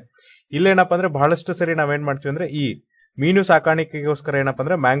ಹೇಳ್ತಿದ್ದಾರೆ. ಇಲ್ಲೇನಪ್ಪ ಅಂದ್ರೆ ಬಹಳಷ್ಟು ಸರಿ ನಾವೇನ್ ಮಾಡ್ತೀವಿ ಅಂದ್ರೆ ಈ ಮೀನು ಸಾಕಾಣಿಕೆಗೋಸ್ಕರ ಏನಪ್ಪ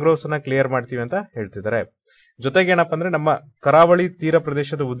ಅಂದ್ರೆ ಮ್ಯಾಂಗ್ರೋವ್ಸ್ ನ ಕ್ಲಿಯರ್ ಮಾಡ್ತೀವಿ ಅಂತ ಹೇಳ್ತಿದ್ದಾರೆ. ಜೊತೆಗೆ ಏನಪ್ಪ ಅಂದ್ರೆ ನಮ್ಮ ಕರಾವಳಿ ತೀರ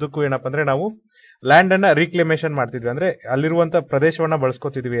ಪ್ರದೇಶದ ಉದ್ದಕ್ಕೂ ಏನಪ್ಪ ಅಂದ್ರೆ ನಾವು ಲ್ಯಾಂಡ್ ಅನ್ನ ರೀಕ್ಲೇಮೇಷನ್ ಮಾಡ್ತಿದ್ವಿ, ಅಂದ್ರೆ ಅಲ್ಲಿರುವಂತ ಪ್ರದೇಶವನ್ನ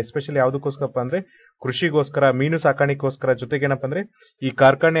ಬಳಸ್ಕೊತಿದ್ವಿ. ಎಸ್ಪೆಷಲಿ ಯಾವ್ದಕ್ಕೋಸ್ಕರಪ್ಪ ಅಂದ್ರೆ ಕೃಷಿಗೋಸ್ಕರ, ಮೀನು ಸಾಕಾಣಿಕೆಗೋಸ್ಕರ, ಜೊತೆಗೆ ಏನಪ್ಪ ಅಂದ್ರೆ ಈ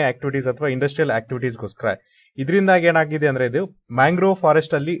ಕಾರ್ಖಾನೆ ಆಕ್ಟಿವಿಟೀಸ್ ಅಥವಾ ಇಂಡಸ್ಟ್ರಿಯಲ್ ಆಕ್ಟಿವಿಟೀಸ್ಗೋಸ್ಕರ. ಇದರಿಂದಾಗಿ ಏನಾಗಿದೆ ಅಂದ್ರೆ ಇದು ಮ್ಯಾಂಗ್ರೋವ್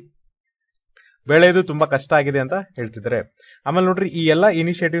ಫಾರೆಸ್ಟ್ ಅಲ್ಲಿ ಬೆಳೆಯೋದು ತುಂಬಾ ಕಷ್ಟ ಆಗಿದೆ ಅಂತ ಹೇಳ್ತಿದ್ದಾರೆ. ಆಮೇಲೆ ನೋಡ್ರಿ ಈ ಎಲ್ಲಾ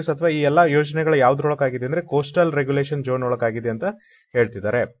ಇನಿಷಿಯೇಟಿವ್ಸ್ ಅಥವಾ ಈ ಎಲ್ಲಾ ಯೋಜನೆಗಳು ಯಾವ್ದ್ರೊಳಗಾಗಿದೆ ಅಂದ್ರೆ ಕೋಸ್ಟಲ್ ರೆಗ್ಯುಲೇಷನ್ ಝೋನ್ ಒಳಗಾಗಿದೆ ಅಂತ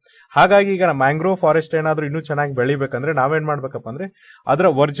ಹೇಳ್ತಿದ್ದಾರೆ. ಹಾಗಾಗಿ ಈಗ ಮ್ಯಾಂಗ್ರೋವ್ ಫಾರೆಸ್ಟ್ ಏನಾದ್ರೂ ಇನ್ನೂ ಚೆನ್ನಾಗಿ ಬೆಳಿಬೇಕಂದ್ರೆ ನಾವೇನ್ ಮಾಡ್ಬೇಕಪ್ಪ ಅಂದ್ರೆ ಅದರ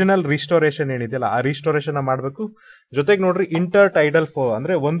ಒರಿಜಿನಲ್ ರಿಸ್ಟೋರೇಷನ್ ಏನಿದೆಯಲ್ಲ ಆ ರಿಸ್ಟೋರೇಷನ್ ಮಾಡಬೇಕು. ಜೊತೆಗೆ ನೋಡ್ರಿ ಇಂಟರ್ ಟೈಡಲ್ ಫ್ಲೋ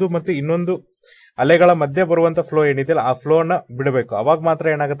ಅಂದ್ರೆ ಒಂದು ಮತ್ತೆ ಇನ್ನೊಂದು ಅಲೆಗಳ ಮಧ್ಯೆ ಬರುವಂತ ಫ್ಲೋ ಏನಿದೆಯಲ್ಲ ಆ ಫ್ಲೋ ನ ಬಿಡಬೇಕು. ಅವಾಗ ಮಾತ್ರ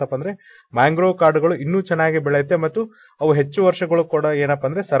ಏನಾಗತ್ತಪ್ಪ ಅಂದ್ರೆ ಮ್ಯಾಂಗ್ರೋವ್ ಕಾಡುಗಳು ಇನ್ನೂ ಚೆನ್ನಾಗಿ ಬೆಳೆಯುತ್ತೆ ಮತ್ತು ಅವು ಹೆಚ್ಚು ವರ್ಷಗಳು ಕೂಡ ಏನಪ್ಪ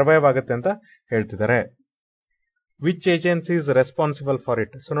ಅಂದ್ರೆ ಸರ್ವೈವ್ ಆಗುತ್ತೆ ಅಂತ ಹೇಳ್ತಿದ್ದಾರೆ. Which agency is responsible for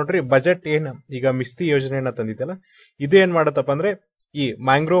it? So ನೋಡ್ರಿ ಬಜೆಟ್ ಏನ್ ಈಗ ಮಿಸ್ತಿ ಯೋಜನೆಯನ್ನ ತಂದಿದ್ದಲ್ಲ ಇದು ಏನ್ ಮಾಡತ್ತಪ್ಪ ಅಂದ್ರೆ ಈ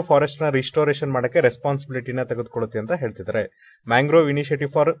ಮ್ಯಾಂಗ್ರೋವ್ ಫಾರೆಸ್ಟ್ ನ ರಿಸ್ಟೋರೇಷನ್ ಮಾಡಕ್ಕೆ ರೆಸ್ಪಾನ್ಸಿಬಿಲಿಟಿನ ತೆಗೆದುಕೊಳ್ಳುತ್ತೆ ಅಂತ ಹೇಳ್ತಿದ್ದಾರೆ. Mangrove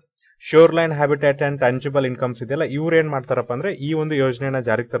initiative for sure line habitat and tangible incomes ಇದೆಯಲ್ಲ ಇವ್ರು ಏನ್ ಮಾಡ್ತಾರಪ್ಪ ಅಂದ್ರೆ ಈ ಒಂದು ಯೋಜನೆಯನ್ನ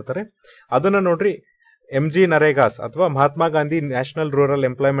ಜಾರಿಗೆ ತರ್ತಾರೆ. ಅದನ್ನ ನೋಡ್ರಿ MG ನರೇಗಾಸ್ ಅಥವಾ Mahatma Gandhi national rural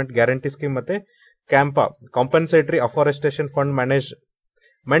employment guarantee scheme ಮತ್ತೆ CAMPA compensatory afforestation fund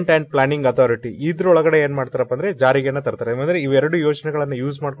management and planning authority ಇದ್ರೊಳಗಡೆ ಏನ್ ಮಾಡ್ತಾರಪ್ಪ ಅಂದ್ರೆ ಜಾರಿಗೆನ ತರ್ತಾರೆ. ಅಂದ್ರೆ ಇವೆರಡು ಯೋಜನೆಗಳನ್ನ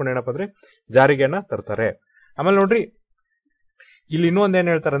ಯೂಸ್ ಮಾಡ್ಕೊಂಡು ಏನಪ್ಪ ಅಂದ್ರೆ ಜಾರಿಗೆನ ತರ್ತಾರೆ. ಆಮೇಲೆ ನೋಡ್ರಿ ಇಲ್ಲಿ ಇನ್ನೊಂದ್ ಏನ್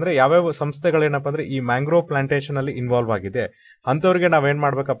ಹೇಳ್ತಾರೆ ಅಂದ್ರೆ ಯಾವ್ಯಾವ ಸಂಸ್ಥೆಗಳೇನಪ್ಪ ಅಂದ್ರೆ ಈ ಮ್ಯಾಂಗ್ರೋವ್ ಪ್ಲಾಂಟೇಶನ್ ಅಲ್ಲಿ ಇನ್ವಾಲ್ವ್ ಆಗಿದೆ ಅಂತವ್ರಿಗೆ ನಾವೇನ್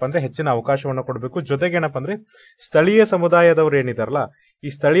ಮಾಡ್ಬೇಕಪ್ಪ ಅಂದ್ರೆ ಹೆಚ್ಚಿನ ಅವಕಾಶವನ್ನ ಕೊಡಬೇಕು. ಜೊತೆಗೆ ಏನಪ್ಪ ಅಂದ್ರೆ ಸ್ಥಳೀಯ ಸಮುದಾಯದವ್ರು ಏನಿದಾರಲ್ಲ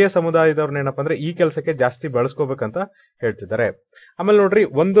ಈ ಸ್ಥಳೀಯ ಸಮುದಾಯದವ್ರನ್ನ ಏನಪ್ಪ ಅಂದ್ರೆ ಈ ಕೆಲಸಕ್ಕೆ ಜಾಸ್ತಿ ಬಳಸ್ಕೋಬೇಕಂತ ಹೇಳ್ತಿದ್ದಾರೆ. ಆಮೇಲೆ ನೋಡ್ರಿ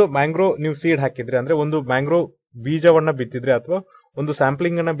ಒಂದು ಮ್ಯಾಂಗ್ರೋವ್ ನೀವು ಸೀಡ್ ಹಾಕಿದ್ರಿ ಅಂದ್ರೆ ಒಂದು ಮ್ಯಾಂಗ್ರೋವ್ ಬೀಜವನ್ನ ಬಿತ್ತಿದ್ರೆ ಅಥವಾ ಒಂದು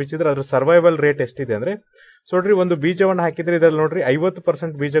ಸ್ಯಾಂಪ್ಲಿಂಗ್ ಅನ್ನ ಬಿಚ್ಚಿದ್ರೆ ಅದ್ರ ಸರ್ವೈವಲ್ ರೇಟ್ ಎಷ್ಟಿದೆ ಅಂದ್ರೆ ಸೊ ನೋಡ್ರಿ ಒಂದು ಬೀಜವನ್ನ ಹಾಕಿದ್ರೆ ಇದ್ರಲ್ಲಿ ನೋಡ್ರಿ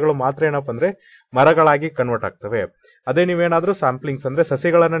 50% ಬೀಜಗಳು ಮಾತ್ರ ಏನಪ್ಪ ಅಂದ್ರೆ ಮರಗಳಾಗಿ ಕನ್ವರ್ಟ್ ಆಗ್ತವೆ. ಅದೇ ನೀವೇನಾದ್ರೂ ಸ್ಯಾಂಪ್ಲಿಂಗ್ಸ್ ಅಂದ್ರೆ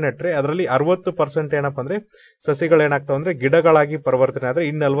ಸಸಿಗಳನ್ನ ನೆಟ್ರೆ ಅದರಲ್ಲಿ 60% ಏನಪ್ಪ ಅಂದ್ರೆ ಸಸಿಗಳು ಏನಾಗ್ತಾವ ಅಂದ್ರೆ ಗಿಡಗಳಾಗಿ ಪರಿವರ್ತನೆ ಆದ್ರೆ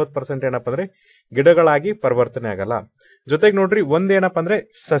ಇನ್ನು 40% ಏನಪ್ಪ ಅಂದ್ರೆ ಗಿಡಗಳಾಗಿ ಪರಿವರ್ತನೆ ಆಗಲ್ಲ. ಜೊತೆಗೆ ನೋಡ್ರಿ ಒಂದೇನಪ್ಪ ಅಂದ್ರೆ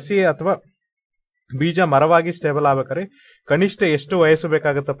ಸಸಿ ಅಥವಾ ಬೀಜ ಮರವಾಗಿ ಸ್ಟೇಬಲ್ ಆಗ್ಬೇಕಾದ್ರೆ ಕನಿಷ್ಠ ಎಷ್ಟು ವಯಸ್ಸು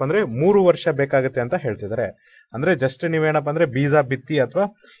ಬೇಕಾಗತ್ತಪ್ಪ ಅಂದ್ರೆ 3 ವರ್ಷ ಬೇಕಾಗುತ್ತೆ ಅಂತ ಹೇಳ್ತಿದ್ದಾರೆ. ಅಂದ್ರೆ ಜಸ್ಟ್ ನೀವೇನಪ್ಪ ಅಂದ್ರೆ ಬೀಜ ಬಿತ್ತಿ ಅಥವಾ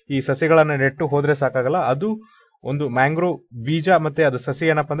ಈ ಸಸಿಗಳನ್ನ ನೆಟ್ಟು ಹೋದ್ರೆ ಸಾಕಾಗಲ್ಲ, ಅದು ಒಂದು ಮ್ಯಾಂಗ್ರೋವ್ ಬೀಜ ಮತ್ತೆ ಅದು ಸಸಿ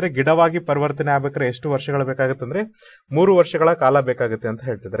ಏನಪ್ಪ ಅಂದ್ರೆ ಗಿಡವಾಗಿ ಪರಿವರ್ತನೆ ಆಗ್ಬೇಕಾದ್ರೆ ಎಷ್ಟು ವರ್ಷಗಳು ಬೇಕಾಗುತ್ತೆ ಅಂದ್ರೆ 3 ವರ್ಷಗಳ ಕಾಲ ಬೇಕಾಗುತ್ತೆ ಅಂತ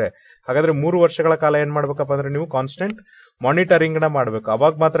ಹೇಳ್ತಿದ್ದಾರೆ. ಹಾಗಾದ್ರೆ 3 ವರ್ಷಗಳ ಕಾಲ ಏನ್ ಮಾಡ್ಬೇಕಪ್ಪ ಅಂದ್ರೆ ನೀವು ಕಾನ್ಸ್ಟೆಂಟ್ ಮಾನಿಟರಿಂಗ್ ನ ಮಾಡ್ಬೇಕು.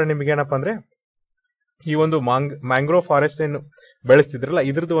 ಅವಾಗ ಮಾತ್ರ ನಿಮ್ಗೆ ಏನಪ್ಪ ಅಂದ್ರೆ ಈ ಒಂದು ಮ್ಯಾಂಗ್ರೋವ್ ಫಾರೆಸ್ಟ್ ಏನು ಬೆಳೆಸ್ತಿದ್ರಲ್ಲ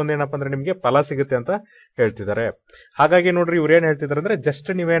ಇದ್ರದ್ದು ಒಂದೇನಪ್ಪ ಅಂದ್ರೆ ನಿಮ್ಗೆ ಫಲ ಸಿಗುತ್ತೆ ಅಂತ ಹೇಳ್ತಿದ್ದಾರೆ. ಹಾಗಾಗಿ ನೋಡ್ರಿ ಇವ್ರು ಏನ್ ಹೇಳ್ತಿದಾರೆ ಅಂದ್ರೆ ಜಸ್ಟ್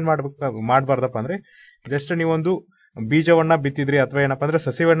ನೀವೇನ್ ಮಾಡ್ಬಾರ್ದಪ್ಪ ಅಂದ್ರೆ ಜಸ್ಟ್ ನೀವೊಂದು ಬೀಜವನ್ನ ಬಿತ್ತಿದ್ರಿ ಅಥವಾ ಏನಪ್ಪ ಅಂದ್ರೆ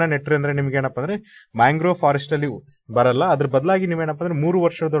ಸಸಿವನ್ನ ನೆಟ್ರಿ ಅಂದ್ರೆ ನಿಮ್ಗೆ ಏನಪ್ಪ ಅಂದ್ರೆ ಮ್ಯಾಂಗ್ರೋವ್ ಫಾರೆಸ್ಟ್ ಅಲ್ಲಿ ಬರಲ್ಲ. ಅದ್ರ ಬದಲಾಗಿ ನೀವೇನಪ್ಪ ಅಂದ್ರೆ 3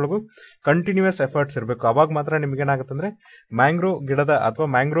 ವರ್ಷದೊಳಗೂ ಕಂಟಿನ್ಯೂಸ್ ಎಫರ್ಟ್ಸ್ ಇರಬೇಕು. ಅವಾಗ ಮಾತ್ರ ನಿಮ್ಗೆ ಏನಾಗುತ್ತೆ ಅಂದ್ರೆ ಮ್ಯಾಂಗ್ರೋವ್ ಗಿಡದ ಅಥವಾ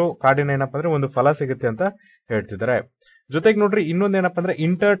ಮ್ಯಾಂಗ್ರೋವ್ ಕಾಡಿನ ಏನಪ್ಪ ಅಂದ್ರೆ ಒಂದು ಫಲ ಸಿಗುತ್ತೆ ಅಂತ ಹೇಳ್ತಿದ್ದಾರೆ. ಜೊತೆಗೆ ನೋಡ್ರಿ ಇನ್ನೊಂದೇನಪ್ಪ ಅಂದ್ರೆ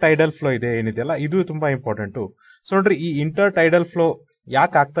ಇಂಟರ್ ಟೈಡಲ್ ಫ್ಲೋ ಇದೆ ಏನಿದೆಯಲ್ಲ ಇದು ತುಂಬಾ ಇಂಪಾರ್ಟೆಂಟ್. ಸೊ ನೋಡ್ರಿ ಈ ಇಂಟರ್ ಟೈಡಲ್ ಫ್ಲೋ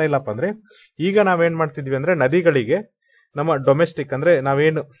ಯಾಕೆ ಆಗ್ತಾ ಇಲ್ಲಪ್ಪ ಅಂದ್ರೆ ಈಗ ನಾವೇನ್ ಮಾಡ್ತಿದ್ವಿ ಅಂದ್ರೆ ನದಿಗಳಿಗೆ ನಮ್ಮ ಡೊಮೆಸ್ಟಿಕ್ ಅಂದ್ರೆ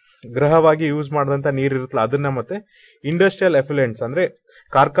ನಾವೇನು ಗೃಹವಾಗಿ ಯೂಸ್ ಮಾಡಿದಂತ ನೀರ್ ಇರುತ್ತಲ್ಲ ಅದನ್ನ ಮತ್ತೆ ಇಂಡಸ್ಟ್ರಿಯಲ್ ಎಫ್ಲುಯೆಂಟ್ಸ್ ಅಂದ್ರೆ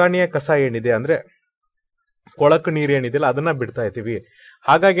ಕಾರ್ಖಾನೆಯ ಕಸ ಏನಿದೆ ಅಂದ್ರೆ ಕೊಳಕು ನೀರು ಏನಿದೆಯಲ್ಲ ಅದನ್ನ ಬಿಡ್ತಾ ಇದ್ದೀವಿ.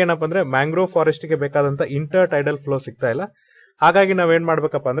 ಹಾಗಾಗಿ ಏನಪ್ಪ ಅಂದ್ರೆ ಮ್ಯಾಂಗ್ರೋವ್ ಫಾರೆಸ್ಟ್ ಗೆ ಬೇಕಾದಂತ ಇಂಟರ್ ಟೈಡಲ್ ಫ್ಲೋ ಸಿಗ್ತಾ ಇಲ್ಲ. ಹಾಗಾಗಿ ನಾವೇನ್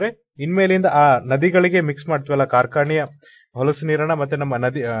ಮಾಡ್ಬೇಕಪ್ಪ ಅಂದ್ರೆ ಇನ್ಮೇಲಿಂದ ಆ ನದಿಗಳಿಗೆ ಮಿಕ್ಸ್ ಮಾಡ್ತೀವಲ್ಲ ಕಾರ್ಖಾನೆಯ ಹೊಲಸು ನೀರನ್ನ ಮತ್ತೆ ನಮ್ಮ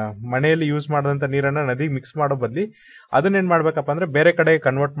ನದಿ ಮನೆಯಲ್ಲಿ ಯೂಸ್ ಮಾಡಿದಂತ ನೀರನ್ನ ನದಿಗೆ ಮಿಕ್ಸ್ ಮಾಡೋ ಬದ್ಲಿ ಅದನ್ನೇನ್ ಮಾಡ್ಬೇಕಪ್ಪ ಅಂದ್ರೆ ಬೇರೆ ಕಡೆ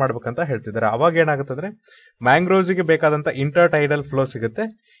ಕನ್ವರ್ಟ್ ಮಾಡ್ಬೇಕಂತ ಹೇಳ್ತಿದ್ದಾರೆ. ಅವಾಗ ಏನಾಗುತ್ತೆ ಅಂದ್ರೆ ಮ್ಯಾಂಗ್ರೋವ್ಸ್ ಗೆ ಬೇಕಾದಂತ ಇಂಟರ್ ಟೈಡಲ್ ಫ್ಲೋ ಸಿಗುತ್ತೆ.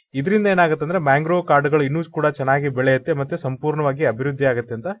 ಇದರಿಂದ ಏನಾಗುತ್ತೆ ಅಂದ್ರೆ ಮ್ಯಾಂಗ್ರೋವ್ ಕಾಡುಗಳು ಇನ್ನೂ ಕೂಡ ಚೆನ್ನಾಗಿ ಬೆಳೆಯುತ್ತೆ ಮತ್ತೆ ಸಂಪೂರ್ಣವಾಗಿ ಅಭಿವೃದ್ಧಿ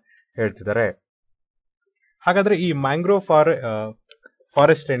ಆಗುತ್ತೆ ಅಂತ ಹೇಳ್ತಿದ್ದಾರೆ. ಹಾಗಾದ್ರೆ ಈ ಮ್ಯಾಂಗ್ರೋವ್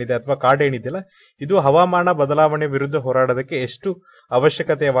ಫಾರೆಸ್ಟ್ ಏನಿದೆ ಅಥವಾ ಕಾಡು ಏನಿದೆಯಲ್ಲ, ಇದು ಹವಾಮಾನ ಬದಲಾವಣೆ ವಿರುದ್ಧ ಹೋರಾಡೋದಕ್ಕೆ ಎಷ್ಟು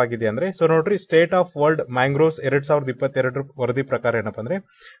ಅವಶ್ಯಕತೆಯಾಗಿದೆ ಅಂದ್ರೆ, ಸೊ ನೋಡ್ರಿ, ಸ್ಟೇಟ್ ಆಫ್ ವರ್ಲ್ಡ್ ಮ್ಯಾಂಗ್ರೋವ್ಸ್ 2022 ವರದಿ ಪ್ರಕಾರ ಏನಪ್ಪಾ ಅಂದ್ರೆ,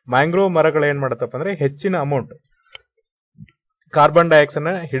 ಮ್ಯಾಂಗ್ರೋವ್ ಮರಗಳು ಏನ್ ಮಾಡತ್ತಪ್ಪ ಅಂದ್ರೆ ಹೆಚ್ಚಿನ ಅಮೌಂಟ್ ಕಾರ್ಬನ್ ಡೈಆಕ್ಸೈಡ್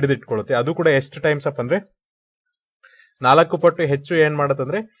ನ ಹಿಡಿದಿಟ್ಕೊಳ್ಳುತ್ತೆ. ಅದು ಕೂಡ ಎಷ್ಟು ಟೈಮ್ಸ್ ಅಪ್ ಅಂದ್ರೆ 4 ಪಟ್ಟು ಹೆಚ್ಚು ಏನ್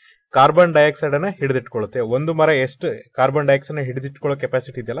ಮಾಡತ್ತಂದ್ರೆ ಕಾರ್ಬನ್ ಡೈಆಕ್ಸೈಡ್ ಅನ್ನ ಹಿಡಿದಿಟ್ಕೊಳ್ಳುತ್ತೆ. ಒಂದು ಮರ ಎಷ್ಟು ಕಾರ್ಬನ್ ಡೈಆಕ್ಸೈಡ್ ನ ಹಿಡಿದಿಟ್ಕೊಳ್ಳೋ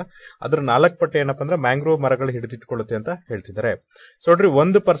ಕೆಪಾಸಿಟಿ ಇದೆಯಲ್ಲ, ಅದ್ರ 4 ಪಟ್ಟು ಏನಪ್ಪಾ ಅಂದ್ರೆ ಮ್ಯಾಂಗ್ರೋವ್ ಮರಗಳು ಹಿಡಿದಿಟ್ಕೊಳ್ಳುತ್ತೆ ಅಂತ ಹೇಳ್ತಿದ್ದಾರೆ. ಸೊ ನೋಡ್ರಿ,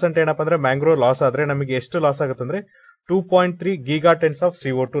 1% ಏನಪ್ಪಾ ಅಂದ್ರೆ ಮ್ಯಾಂಗ್ರೋವ್ ಲಾಸ್ ಆದ್ರೆ ನಮಗೆ ಎಷ್ಟು ಲಾಸ್ ಆಗುತ್ತೆ ಅಂದ್ರೆ 2.3 ಗಿಗಾಟನ್ಸ್ ಆಫ್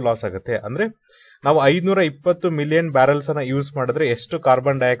CO2 ಲಾಸ್ ಆಗುತ್ತೆ. ಅಂದ್ರೆ ನಾವು 520 ಮಿಲಿಯನ್ ಬ್ಯಾರಲ್ಸ್ ಅನ್ನ ಯೂಸ್ ಮಾಡಿದ್ರೆ ಎಷ್ಟು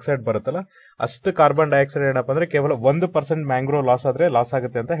ಕಾರ್ಬನ್ ಡೈಆಕ್ಸೈಡ್ ಬರುತ್ತಲ್ಲ, ಅಷ್ಟು ಕಾರ್ಬನ್ ಡೈಆಕ್ಸೈಡ್ ಏನಪ್ಪಾ ಅಂದ್ರೆ ಕೇವಲ 1% ಮ್ಯಾಂಗ್ರೋವ್ ಲಾಸ್ ಆದ್ರೆ ಲಾಸ್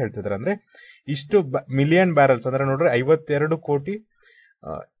ಆಗುತ್ತೆ ಅಂತ ಹೇಳ್ತಿದ್ದಾರೆ. ಅಂದ್ರೆ ಇಷ್ಟು ಮಿಲಿಯನ್ ಬ್ಯಾರಲ್ಸ್ ಅಂದ್ರೆ ನೋಡ್ರಿ 52 ಕೋಟಿ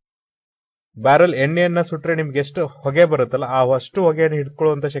ಬ್ಯಾರಲ್ ಎಣ್ಣೆಯನ್ನ ಸುಟ್ರೆ ನಿಮ್ಗೆ ಎಷ್ಟು ಹೊಗೆ ಬರುತ್ತಲ್ಲ, ಆ ಅಷ್ಟು ಹೊಗೆಯನ್ನು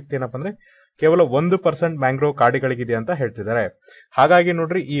ಹಿಡ್ಕೊಳ್ಳುವಂತ ಶಕ್ತಿ ಏನಪ್ಪಾ ಅಂದ್ರೆ ಕೇವಲ 1% ಮ್ಯಾಂಗ್ರೋವ್ ಕಾಡುಗಳಿಗಿದೆ ಅಂತ ಹೇಳ್ತಿದ್ದಾರೆ. ಹಾಗಾಗಿ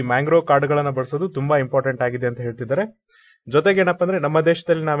ನೋಡ್ರಿ, ಈ ಮ್ಯಾಂಗ್ರೋವ್ ಕಾಡುಗಳನ್ನ ಬಳಸೋದು ತುಂಬಾ ಇಂಪಾರ್ಟೆಂಟ್ ಆಗಿದೆ ಅಂತ ಹೇಳ್ತಿದ್ದಾರೆ. ಜೊತೆಗೆ ಏನಪ್ಪಾ ಅಂದ್ರೆ ನಮ್ಮ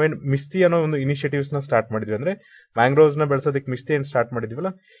ದೇಶದಲ್ಲಿ ನಾವೇನ್ ಮಿಸ್ತಿ ಅನ್ನೋ ಒಂದು ಇನಿಷಿಯೇಟಿವ್ಸ್ ನ ಸ್ಟಾರ್ಟ್ ಮಾಡಿದ್ವಿ, ಅಂದ್ರೆ ಮ್ಯಾಂಗ್ರೋವ್ಸ್ ನ ಬೆಳೆಸೋದಕ್ಕೆ ಮಿಸ್ತಿ ಏನ್ ಸ್ಟಾರ್ಟ್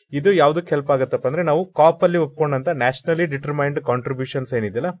ಮಾಡಿದ್ವಲ್ಲ, ಇದು ಯಾವ್ದಕ್ಕೆ ಹೆಲ್ಪ್ ಆಗತ್ತಪ್ಪ ಅಂದ್ರೆ ನಾವು ಕಾಪ್ ಅಲ್ಲಿ ಒಪ್ಕೊಂಡಂತ ನ್ಯಾಷನಲಿ ಡಿಟರ್ಮೈನ್ಡ್ ಕಾಂಟ್ರಿಬ್ಯೂಷನ್ಸ್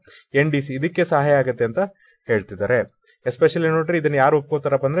ಏನಿದೆಯಲ್ಲ NDC, ಇದಕ್ಕೆ ಸಹಾಯ ಆಗುತ್ತೆ ಅಂತ ಹೇಳ್ತಿದ್ದಾರೆ. ಎಸ್ಪೆಷಲಿ ನೋಡ್ರಿ, ಇದನ್ನ ಯಾರು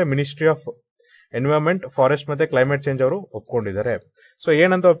ಒಪ್ಕೋತಾರಪ್ಪ ಅಂದ್ರೆ ಮಿನಿಸ್ಟ್ರಿ ಆಫ್ ಎನ್ವಿರಾನ್ಮೆಂಟ್, ಫಾರೆಸ್ಟ್ ಮತ್ತೆ ಕ್ಲೈಮೇಟ್ ಚೇಂಜ್ ಅವರು ಒಪ್ಕೊಂಡಿದ್ದಾರೆ. ಸೊ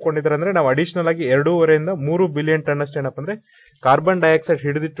ಏನಂತ ಒಪ್ಕೊಂಡಿದ್ದಾರೆ ಅಂದ್ರೆ, ನಾವು ಅಡಿಷನಲ್ ಆಗಿ 2.5 ರಿಂದ 3 ಬಿಲಿಯನ್ ಟನ್ ಅಷ್ಟು ಏನಪ್ಪಾ ಅಂದ್ರೆ ಕಾರ್ಬನ್ ಡೈಆಕ್ಸೈಡ್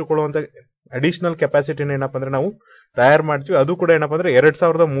ಹಿಡಿದಿಟ್ಟುಕೊಳ್ಳುವಂತ ಅಡಿಷನಲ್ ಕೆಪಾಸಿಟಿನ ಏನಪ್ಪಾ ಅಂದ್ರೆ ನಾವು ತಯಾರು ಮಾಡ್ತೀವಿ. ಅದು ಕೂಡ ಏನಪ್ಪಾ ಅಂದ್ರೆ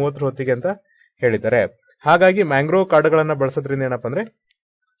 2030 ಹೊತ್ತಿಗೆ ಅಂತ ಹೇಳಿದ್ದಾರೆ. ಹಾಗಾಗಿ ಮ್ಯಾಂಗ್ರೋವ್ ಕಾಡುಗಳನ್ನ ಬಳಸೋದ್ರಿಂದ ಏನಪ್ಪಾ ಅಂದ್ರೆ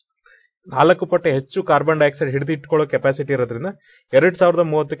 4 ಪಟ್ಟು ಹೆಚ್ಚು ಕಾರ್ಬನ್ ಡೈಆಕ್ಸೈಡ್ ಹಿಡಿದಿಟ್ಕೊಳ್ಳೋ ಕೆಪಾಸಿಟಿ ಇರೋದ್ರಿಂದ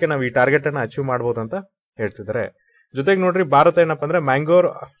 2030ಕ್ಕೆ ನಾವು ಈ ಟಾರ್ಗೆಟ್ ಅನ್ನ ಅಚೀವ್ ಮಾಡಬಹುದು ಅಂತ ಹೇಳ್ತಿದ್ದಾರೆ. ಜೊತೆಗೆ ನೋಡ್ರಿ, ಭಾರತ ಏನಪ್ಪಾ ಅಂದ್ರೆ ಮ್ಯಾಂಗ್ರೋವ್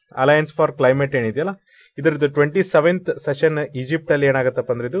ಅಲಯನ್ಸ್ ಫಾರ್ ಕ್ಲೈಮೇಟ್ ಏನಿದೆಯಲ್ಲ, ಇದರದ್ದು 27th ಸೆಷನ್ ಈಜಿಪ್ಟ್ ಅಲ್ಲಿ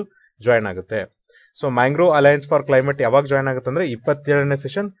ಏನಾಗತ್ತಪ್ಪ ಅಂದ್ರೆ ಇದು ಜಾಯ್ನ್ ಆಗುತ್ತೆ. So mangrove alliance for climate ಯಾವಾಗ ಜಾಯ್ನ್ ಆಗುತ್ತೆ ಅಂದ್ರೆ 27ನೇ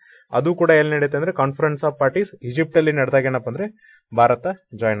ಸೆಷನ್. ಅದು ಕೂಡ ಎಲ್ಲಿ ನಡೆಯುತ್ತೆ ಅಂದ್ರೆ ಕಾನ್ಫರೆನ್ಸ್ ಆಫ್ ಪಾರ್ಟೀಸ್ ಈಜಿಪ್ಟ್ ಅಲ್ಲಿ ನಡೆದಾಗ ಏನಪ್ಪಾ ಅಂದ್ರೆ ಭಾರತ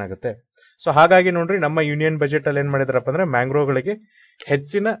ಜಾಯ್ನ್ ಆಗುತ್ತೆ. ಸೊ ಹಾಗಾಗಿ ನೋಡ್ರಿ, ನಮ್ಮ ಯೂನಿಯನ್ ಬಜೆಟ್ ಅಲ್ಲಿ ಏನ್ ಮಾಡಿದಾರಪ್ಪ ಅಂದ್ರೆ ಮ್ಯಾಂಗ್ರೋವ್ ಗಳಿಗೆ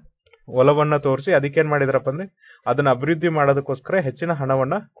ಹೆಚ್ಚಿನ ಒಲವನ್ನ ತೋರಿಸಿ ಅದಕ್ಕೆ ಏನ್ ಮಾಡಿದಾರಪ್ಪ ಅಂದ್ರೆ ಅದನ್ನ ಅಭಿವೃದ್ಧಿ ಮಾಡೋದಕ್ಕೋಸ್ಕರ ಹೆಚ್ಚಿನ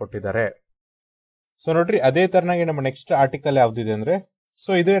ಹಣವನ್ನ ಕೊಟ್ಟಿದ್ದಾರೆ. ಸೊ ನೋಡ್ರಿ, ಅದೇ ತರನಾಗಿ ನಮ್ಮ ನೆಕ್ಸ್ಟ್ ಆರ್ಟಿಕಲ್ ಯಾವ್ದಿದೆ ಅಂದ್ರೆ, ಸೊ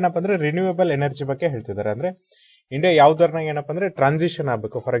ಇದು ಏನಪ್ಪಾ ಅಂದ್ರೆ ರಿನ್ಯೂವೇಬಲ್ ಎನರ್ಜಿ ಬಗ್ಗೆ ಹೇಳ್ತಿದ್ದಾರೆ. ಅಂದ್ರೆ ಇಂಡಿಯಾ ಯಾವ ತರನಾಗಿ ಏನಪ್ಪಾ ಅಂದ್ರೆ ಟ್ರಾನ್ಸಿಷನ್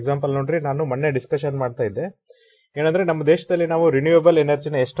ಆಗಬೇಕು. ಫಾರ್ ಎಕ್ಸಾಂಪಲ್ ನೋಡ್ರಿ, ನಾನು ಮೊನ್ನೆ ಡಿಸ್ಕಷನ್ ಮಾಡ್ತಾ ಇದ್ದೆ, ಏನಂದ್ರೆ ನಮ್ಮ ದೇಶದಲ್ಲಿ ನಾವು ರಿನ್ಯೂವೇಬಲ್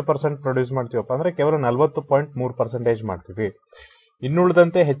ಎನರ್ಜಿನ ಎಷ್ಟು % ಪ್ರೊಡ್ಯೂಸ್ ಮಾಡ್ತೀವಪ್ಪ ಅಂದ್ರೆ ಕೇವಲ 40.3% ಮಾಡ್ತೀವಿ.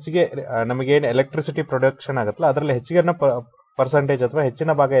 ಇನ್ನುಳಿದಂತೆ ಹೆಚ್ಚಿಗೆ ನಮಗೇನು ಎಲೆಕ್ಟ್ರಿಸಿಟಿ ಪ್ರೊಡಕ್ಷನ್ ಆಗುತ್ತಲ್ಲ, ಅದರಲ್ಲಿ ಹೆಚ್ಚಿಗೆ ಪರ್ಸೆಂಟೇಜ್ ಅಥವಾ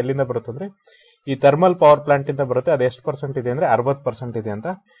ಹೆಚ್ಚಿನ ಭಾಗ ಎಲ್ಲಿಂದ ಬರುತ್ತೆ ಅಂದ್ರೆ ಈ ಥರ್ಮಲ್ ಪವರ್ ಪ್ಲಾಂಟ್ ಇಂದ ಬರುತ್ತೆ. ಅದು ಎಷ್ಟು % ಇದೆ ಅಂದ್ರೆ 60% ಇದೆ ಅಂತ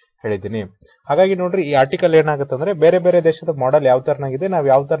ಹೇಳಿದ್ದೀನಿ. ಹಾಗಾಗಿ ನೋಡ್ರಿ, ಈ ಆರ್ಟಿಕಲ್ ಏನಾಗುತ್ತೆ ಅಂದ್ರೆ ಬೇರೆ ಬೇರೆ ದೇಶದ ಮಾಡೆಲ್ ಯಾವ ತರನಾಗಿದೆ, ನಾವು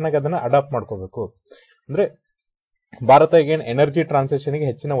ಯಾವ ತರನಾಗಿ ಅದನ್ನ ಅಡಾಪ್ಟ್ ಮಾಡ್ಕೋಬೇಕು. ಅಂದ್ರೆ ಭಾರತ ಈಗ ಎನರ್ಜಿ ಟ್ರಾನ್ಸಿಷನ್ ಗೆ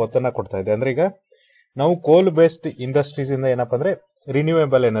ಹೆಚ್ಚಿನ ಒತ್ತನ್ನ ಕೊಡ್ತಾ ಇದೆ. ಅಂದ್ರೆ ಈಗ ನಾವು ಕೋಲ್ ಬೇಸ್ಡ್ ಇಂಡಸ್ಟ್ರೀಸ್ ಇಂದ ಏನಪ್ಪಾ ಅಂದ್ರೆ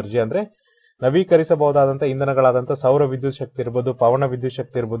ರಿನ್ಯೂವೇಬಲ್ ಎನರ್ಜಿ ಅಂದ್ರೆ ನವೀಕರಿಸಬಹುದಾದಂತಹ ಇಂಧನಗಳಾದಂತಹ ಸೌರ ವಿದ್ಯುತ್ ಶಕ್ತಿ ಇರ್ಬೋದು, ಪವನ ವಿದ್ಯುತ್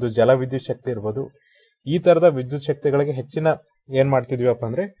ಶಕ್ತಿ ಇರ್ಬೋದು, ಜಲ ವಿದ್ಯುತ್ ಶಕ್ತಿ ಇರ್ಬೋದು, ಈ ತರದ ವಿದ್ಯುತ್ ಶಕ್ತಿಗಳಿಗೆ ಹೆಚ್ಚಿನ ಏನ್ ಮಾಡ್ತಿದ್ವಿಪ್ಪ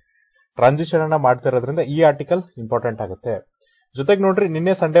ಅಂದ್ರೆ ಟ್ರಾನ್ಸಿಷನ್ ಅನ್ನ ಮಾಡ್ತಾ ಇರೋದ್ರಿಂದ ಈ ಆರ್ಟಿಕಲ್ ಇಂಪಾರ್ಟೆಂಟ್ ಆಗುತ್ತೆ. ಜೊತೆಗೆ ನೋಡ್ರಿ,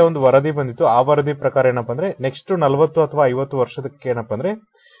 ನಿನ್ನೆ ಸಂಡೇ ಒಂದು ವರದಿ ಬಂದಿತ್ತು. ಆ ವರದಿ ಪ್ರಕಾರ ಏನಪ್ಪಾ ಅಂದ್ರೆ ನೆಕ್ಸ್ಟ್ 40 ಅಥವಾ 50 ವರ್ಷದಕ್ಕೆ ಏನಪ್ಪಾ ಅಂದ್ರೆ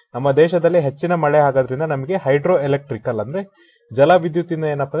ನಮ್ಮ ದೇಶದಲ್ಲಿ ಹೆಚ್ಚಿನ ಮಳೆ ಆಗೋದ್ರಿಂದ ನಮಗೆ ಹೈಡ್ರೋ ಎಲೆಕ್ಟ್ರಿಕಲ್ ಅಂದ್ರೆ ಜಲ ವಿದ್ಯುತ್ ಇಂದ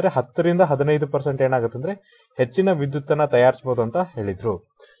ಏನಪ್ಪಾ ಅಂದ್ರೆ 10 ರಿಂದ 15% ಏನಾಗುತ್ತೆ ಅಂದ್ರೆ ಹೆಚ್ಚಿನ ವಿದ್ಯುತ್ ಅನ್ನ ತಯಾರಿಸಬಹುದು ಅಂತ ಹೇಳಿದ್ರು.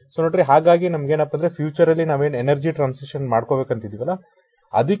 ಸೊ ನೋಡ್ರಿ, ಹಾಗಾಗಿ ನಮ್ಗೆ ಏನಪ್ಪಾ ಅಂದ್ರೆ ಫ್ಯೂಚರ್ ಅಲ್ಲಿ ನಾವೇನ್ ಎನರ್ಜಿ ಟ್ರಾನ್ಸಿಷನ್ ಮಾಡ್ಕೋಬೇಕಂತಿದೀವಲ್ಲ,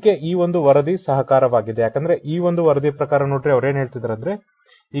 ಅದಕ್ಕೆ ಈ ಒಂದು ವರದಿ ಸಹಕಾರವಾಗಿದೆ. ಯಾಕಂದ್ರೆ ಈ ಒಂದು ವರದಿ ಪ್ರಕಾರ ನೋಡ್ರಿ, ಅವ್ರೇನ್ ಹೇಳ್ತಿದಾರೆ ಅಂದ್ರೆ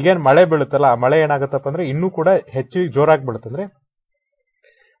ಈಗೇನ್ ಮಳೆ ಬೀಳುತ್ತಲ್ಲ, ಆ ಮಳೆ ಏನಾಗತ್ತಪ್ಪ ಅಂದ್ರೆ ಇನ್ನೂ ಕೂಡ ಹೆಚ್ಚು ಜೋರಾಗಿ ಬೀಳುತ್ತಂದ್ರೆ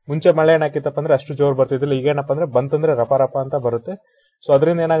ಮುಂಚೆ ಮಳೆ ಏನಾಕಿತ್ತಪ್ಪ ಅಂದ್ರೆ ಅಷ್ಟು ಜೋರ್ ಬರ್ತಿದ್ದಿಲ್ಲ. ಈಗೇನಪ್ಪ ಅಂದ್ರೆ ಬಂತಂದ್ರೆ ರಪ ರಪ ಅಂತ ಬರುತ್ತೆ. ಸೊ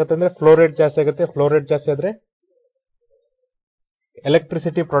ಅದರಿಂದ ಏನಾಗುತ್ತೆ ಅಂದ್ರೆ ಫ್ಲೋ ರೇಟ್ ಜಾಸ್ತಿ ಆಗುತ್ತೆ. ಫ್ಲೋ ರೇಟ್ ಜಾಸ್ತಿ ಆದ್ರೆ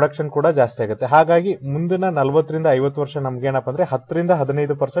ಎಲೆಕ್ಟ್ರಿಸಿಟಿ ಪ್ರೊಡಕ್ಷನ್ ಕೂಡ ಜಾಸ್ತಿ ಆಗುತ್ತೆ. ಹಾಗಾಗಿ ಮುಂದಿನ 40 ರಿಂದ 50 ವರ್ಷ ನಮ್ಗೆ ಏನಪ್ಪ ಅಂದ್ರೆ 10 ರಿಂದ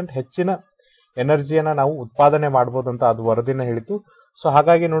 15% ಹೆಚ್ಚಿನ ಎನರ್ಜಿಯನ್ನ ನಾವು ಉತ್ಪಾದನೆ ಮಾಡಬಹುದು ಅಂತ ಅದು ವರದಿನ ಹೇಳಿತು. ಸೊ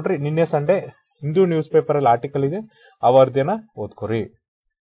ಹಾಗಾಗಿ ನೋಡ್ರಿ, ನಿನ್ನೆ ಸಂಡೇ ಹಿಂದೂ ನ್ಯೂಸ್ ಪೇಪರ್ ಅಲ್ಲಿ ಆರ್ಟಿಕಲ್ ಇದೆ, ಆ ವರದಿಯನ್ನ ಓದ್ಕೊರಿ.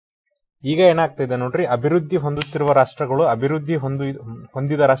 ಈಗ ಏನಾಗ್ತಿದೆ ನೋಡ್ರಿ, ಅಭಿವೃದ್ಧಿ ಹೊಂದುತ್ತಿರುವ ರಾಷ್ಟ್ರಗಳು,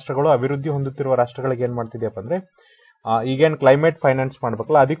 ಹೊಂದಿದ ರಾಷ್ಟ್ರಗಳು ಅಭಿವೃದ್ಧಿ ಹೊಂದುತ್ತಿರುವ ರಾಷ್ಟ್ರಗಳಿಗೆ ಏನ್ ಮಾಡ್ತಿದ್ಯಪ್ಪ ಅಂದ್ರೆ ಈಗೇನ್ ಕ್ಲೈಮೇಟ್ ಫೈನಾನ್ಸ್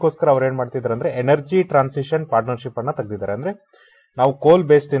ಮಾಡ್ಬೇಕಲ್ಲ, ಅದಕ್ಕೋಸ್ಕರ ಅವ್ರು ಏನ್ ಮಾಡ್ತಿದಾರೆ ಅಂದ್ರೆ ಎನರ್ಜಿ ಟ್ರಾನ್ಸಿಷನ್ ಪಾರ್ಟ್ನರ್ಶಿಪ್ ಅನ್ನ ತೆಗೆದಿದ್ದಾರೆ. ಅಂದ್ರೆ ನಾವು ಕೋಲ್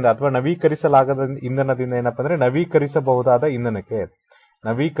ಬೇಸ್ಡ್ ಇಂದ ಅಥವಾ ನವೀಕರಿಸಲಾಗದ ಇಂಧನದಿಂದ ಏನಪ್ಪಾ ಅಂದ್ರೆ ನವೀಕರಿಸಬಹುದಾದ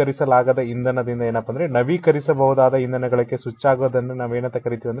ಇಂಧನದಿಂದ ಏನಪ್ಪಾ ಅಂದ್ರೆ ನವೀಕರಿಸಬಹುದಾದ ಇಂಧನಗಳಿಗೆ ಸ್ವಿಚ್ ಆಗೋದನ್ನ ನಾವೇನಂತ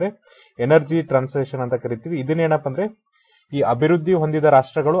ಕರಿತೀವಿ ಅಂದ್ರೆ ಎನರ್ಜಿ ಟ್ರಾನ್ಸಿಷನ್ ಅಂತ ಕರಿತೀವಿ. ಇದನ್ನೇನಪ್ಪ ಅಂದ್ರೆ ಈ ಅಭಿವೃದ್ಧಿ ಹೊಂದಿದ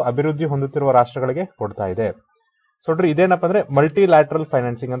ರಾಷ್ಟ್ರಗಳು ಅಭಿವೃದ್ಧಿ ಹೊಂದುತ್ತಿರುವ ರಾಷ್ಟ್ರಗಳಿಗೆ ಕೊಡ್ತಾ ಇದೆ. ಸೊ ನೋಡ್ರಿ, ಇದೇನಪ್ಪ ಅಂದ್ರೆ ಮಲ್ಟಿ ಲ್ಯಾಟ್ರಲ್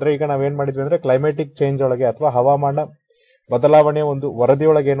ಫೈನಾನ್ಸಿಂಗ್. ಅಂದ್ರೆ ಈಗ ನಾವೇನ್ ಮಾಡಿದ್ವಿ ಅಂದ್ರೆ ಕ್ಲೈಮೇಟಿಕ್ ಚೇಂಜ್ ಒಳಗೆ ಅಥವಾ ಹವಾಮಾನ ಬದಲಾವಣೆಯ ಒಂದು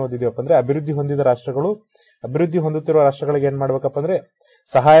ವರದಿಯೊಳಗೆ ಏನ್ ಓದಿದೀವಪ್ಪ ಅಂದ್ರೆ ಅಭಿವೃದ್ಧಿ ಹೊಂದುತ್ತಿರುವ ರಾಷ್ಟ್ರಗಳಿಗೆ ಏನ್ ಮಾಡ್ಬೇಕಪ್ಪ ಅಂದ್ರೆ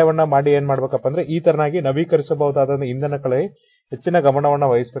ಸಹಾಯವನ್ನ ಮಾಡಿ ಏನ್ ಮಾಡ್ಬೇಕಪ್ಪ ಅಂದ್ರೆ ಈ ತರನಾಗಿ ನವೀಕರಿಸಬಹುದಾದ ಇಂಧನಗಳ ಹೆಚ್ಚಿನ ಗಮನವನ್ನ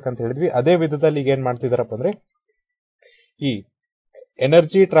ವಹಿಸಬೇಕಂತ ಹೇಳಿದ್ವಿ. ಅದೇ ವಿಧದಲ್ಲಿ ಈಗ ಏನ್ ಮಾಡ್ತಿದಾರಪ್ಪ ಅಂದ್ರೆ ಈ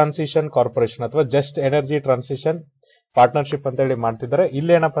ಎನರ್ಜಿ ಟ್ರಾನ್ಸಿಷನ್ ಕಾರ್ಪೊರೇಷನ್ ಅಥವಾ ಜಸ್ಟ್ ಎನರ್ಜಿ ಟ್ರಾನ್ಸಿಷನ್ ಪಾರ್ಟ್ನರ್ಶಿಪ್ ಅಂತ ಹೇಳಿ ಮಾಡ್ತಿದ್ದಾರೆ.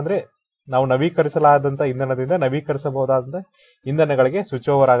 ಇಲ್ಲಿ ಏನಪ್ಪ ಅಂದ್ರೆ ನಾವು ನವೀಕರಿಸಲಾದಂತ ಇಂಧನದಿಂದ ನವೀಕರಿಸಬಹುದಾದಂತ ಇಂಧನಗಳಿಗೆ ಸ್ವಿಚ್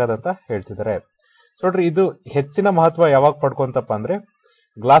ಓವರ್ ಆಗದಂತ ಹೇಳ್ತಿದ್ದಾರೆ. ಸೊ ನೋಡ್ರಿ, ಇದು ಹೆಚ್ಚಿನ ಮಹತ್ವ ಯಾವಾಗ ಪಡ್ಕೊಂತಪ್ಪ ಅಂದ್ರೆ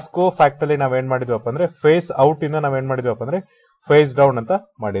ಗ್ಲಾಸ್ಗೋ ಫ್ಯಾಕ್ಟ್ ಅಲ್ಲಿ ನಾವೇನ್ ಮಾಡಿದ್ವಪ್ಪ ಅಂದ್ರೆ ಫೇಸ್ ಔಟ್ ಇಂದ ನಾವೇನ್ ಮಾಡಿದ್ವಪ್ಪ ಅಂದ್ರೆ ಫೇಸ್ ಡೌನ್ ಅಂತ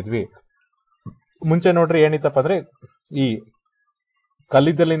ಮಾಡಿದ್ವಿ. ಮುಂಚೆ ನೋಡ್ರಿ ಏನಿತ್ತಪ್ಪ ಅಂದ್ರೆ ಈ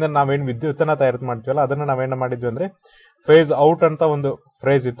ಕಲ್ಲಿದ್ದಲಿಂದ ನಾವೇನ್ ವಿದ್ಯುತ್ತನ್ನ ತಯಾರು ಮಾಡ್ತೀವಲ್ಲ ಅದನ್ನ ನಾವೇನ್ ಮಾಡಿದ್ವಿ ಅಂದ್ರೆ ಫೇಸ್ ಔಟ್ ಅಂತ ಒಂದು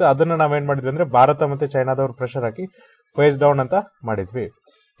ಫ್ರೇಸ್ ಇತ್ತು. ಅದನ್ನ ನಾವೇನ್ ಮಾಡಿದ್ವಿ ಅಂದ್ರೆ ಭಾರತ ಮತ್ತೆ ಚೈನಾದವ್ರು ಪ್ರೆಷರ್ ಹಾಕಿ ಫೇಸ್ ಡೌನ್ ಅಂತ ಮಾಡಿದ್ವಿ.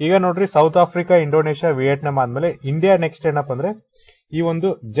 ಈಗ ನೋಡ್ರಿ, ಸೌತ್ ಆಫ್ರಿಕಾ, ಇಂಡೋನೇಷ್ಯಾ, ವಿಯೆಟ್ನಾಂ ಆದ್ಮೇಲೆ ಇಂಡಿಯಾ ನೆಕ್ಸ್ಟ್ ಏನಪ್ಪ ಅಂದ್ರೆ ಈ ಒಂದು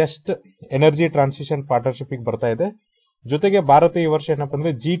ಜಸ್ಟ್ ಎನರ್ಜಿ ಟ್ರಾನ್ಸಿಷನ್ ಪಾರ್ಟ್ನರ್ಶಿಪ್ ಬರ್ತಾ ಇದೆ. ಜೊತೆಗೆ ಭಾರತ ಈ ವರ್ಷ ಏನಪ್ಪ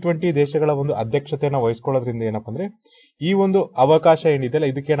ಅಂದ್ರೆ G20 ದೇಶಗಳ ಒಂದು ಅಧ್ಯಕ್ಷತೆಯನ್ನು ವಹಿಸ್ಕೊಳ್ಳೋದ್ರಿಂದ ಏನಪ್ಪ ಅಂದ್ರೆ ಈ ಒಂದು ಅವಕಾಶ ಏನಿದೆಯಲ್ಲ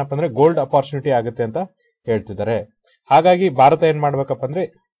ಇದಕ್ಕೆ ಏನಪ್ಪ ಅಂದ್ರೆ ಗೋಲ್ಡ್ ಅಪಾರ್ಚುನಿಟಿ ಆಗುತ್ತೆ ಅಂತ ಹೇಳ್ತಿದ್ದಾರೆ. ಹಾಗಾಗಿ ಭಾರತ ಏನ್ ಮಾಡ್ಬೇಕಪ್ಪ ಅಂದ್ರೆ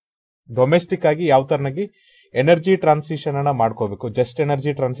ಡೊಮೆಸ್ಟಿಕ್ ಆಗಿ ಯಾವ ತರನಾಗಿ ಎನರ್ಜಿ ಟ್ರಾನ್ಸಿಷನ್ ಅನ್ನ ಮಾಡ್ಕೋಬೇಕು, ಜಸ್ಟ್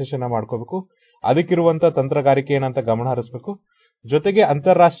ಎನರ್ಜಿ ಟ್ರಾನ್ಸಿಷನ್ ಮಾಡ್ಕೋಬೇಕು, ಅದಕ್ಕಿರುವಂತ ತಂತ್ರಗಾರಿಕೆ ಏನಂತ ಗಮನ ಹರಿಸಬೇಕು. ಜೊತೆಗೆ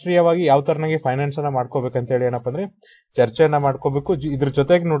ಅಂತಾರಾಷ್ಟ್ರೀಯವಾಗಿ ಯಾವ ತರನಾಗಿ ಫೈನಾನ್ಸ್ ಅನ್ನ ಮಾಡ್ಕೋಬೇಕಂತ ಹೇಳಿ ಏನಪ್ಪ ಅಂದ್ರೆ ಚರ್ಚೆಯನ್ನ ಮಾಡ್ಕೋಬೇಕು. ಇದ್ರ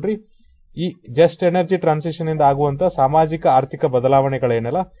ಜೊತೆಗೆ ನೋಡ್ರಿ, ಈ ಜಸ್ಟ್ ಎನರ್ಜಿ ಟ್ರಾನ್ಸಿಷನ್ ಇಂದ ಆಗುವಂತ ಸಾಮಾಜಿಕ ಆರ್ಥಿಕ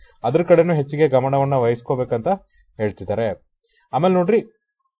ಬದಲಾವಣೆಗಳೇನಲ್ಲ ಅದ್ರ ಕಡೆನೂ ಹೆಚ್ಚಿಗೆ ಗಮನವನ್ನ ವಹಿಸ್ಕೋಬೇಕಂತ ಹೇಳ್ತಿದ್ದಾರೆ. ಆಮೇಲೆ ನೋಡ್ರಿ,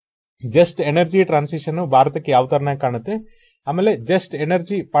 ಜಸ್ಟ್ ಎನರ್ಜಿ ಟ್ರಾನ್ಸಿಷನ್ ಭಾರತಕ್ಕೆ ಯಾವ ತರನಾಗಿ ಕಾಣುತ್ತೆ, ಆಮೇಲೆ ಜಸ್ಟ್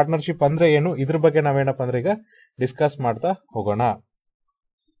ಎನರ್ಜಿ ಪಾರ್ಟ್ನರ್ಶಿಪ್ ಅಂದ್ರೆ ಏನು, ಇದ್ರ ಬಗ್ಗೆ ನಾವೇನಪ್ಪ ಅಂದ್ರೆ ಈಗ ಡಿಸ್ಕಸ್ ಮಾಡ್ತಾ ಹೋಗೋಣ.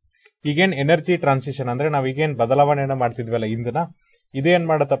 ಈಗೇನ್ ಎನರ್ಜಿ ಟ್ರಾನ್ಸಿಷನ್ ಅಂದ್ರೆ ನಾವ್ ಈಗೇನ್ ಬದಲಾವಣೆಯನ್ನ ಮಾಡ್ತಿದ್ವಲ್ಲ ಇಂಧನ, ಇದೇನ್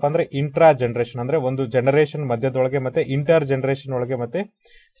ಮಾಡತ್ತಪ್ಪ ಅಂದ್ರೆ ಇಂಟ್ರಾ ಜನರೇಷನ್ ಅಂದ್ರೆ ಒಂದು ಜನರೇಷನ್ ಮಧ್ಯದೊಳಗೆ ಮತ್ತೆ ಇಂಟರ್ ಜನರೇಷನ್ ಒಳಗೆ ಮತ್ತೆ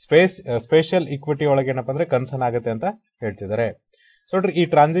ಸ್ಪೇಷಿಯಲ್ ಇಕ್ವಿಟಿ ಒಳಗೆ ಏನಪ್ಪ ಅಂದ್ರೆ ಕನ್ಸರ್ನ್ ಆಗುತ್ತೆ ಅಂತ ಹೇಳ್ತಿದ್ದಾರೆ. ಸೊ ನೋಡ್ರಿ, ಈ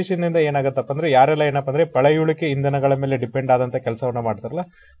ಟ್ರಾನ್ಸಿಷನ್ ಇಂದ ಏನಾಗತ್ತಪ್ಪ ಅಂದ್ರೆ ಯಾರೆಲ್ಲ ಏನಪ್ಪ ಅಂದ್ರೆ ಪಳೆಯುಳಿಕೆ ಇಂಧನಗಳ ಮೇಲೆ ಡಿಪೆಂಡ್ ಆದಂತ ಕೆಲಸವನ್ನ ಮಾಡ್ತಾರಲ್ಲ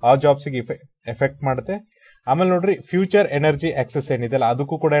ಆ ಜಾಬ್ಸ್ ಗೆ ಎಫೆಕ್ಟ್ ಮಾಡುತ್ತೆ. ಆಮೇಲೆ ನೋಡ್ರಿ, ಫ್ಯೂಚರ್ ಎನರ್ಜಿ ಆಕ್ಸೆಸ್ ಏನಿದೆಯಲ್ಲ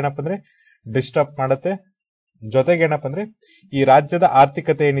ಅದಕ್ಕೂ ಕೂಡ ಏನಪ್ಪ ಅಂದ್ರೆ ಡಿಸ್ಟರ್ಬ್ ಮಾಡುತ್ತೆ. ಜೊತೆಗೆ ಏನಪ್ಪ ಅಂದ್ರೆ ಈ ರಾಜ್ಯದ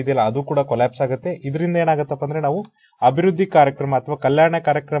ಆರ್ಥಿಕತೆ ಏನಿದೆಯಲ್ಲ ಅದು ಕೂಡ ಕೊಲ್ಯಾಪ್ಸ್ ಆಗುತ್ತೆ. ಇದರಿಂದ ಏನಾಗತ್ತಪ್ಪ ಅಂದ್ರೆ ನಾವು ಅಭಿವೃದ್ಧಿ ಕಾರ್ಯಕ್ರಮ ಅಥವಾ ಕಲ್ಯಾಣ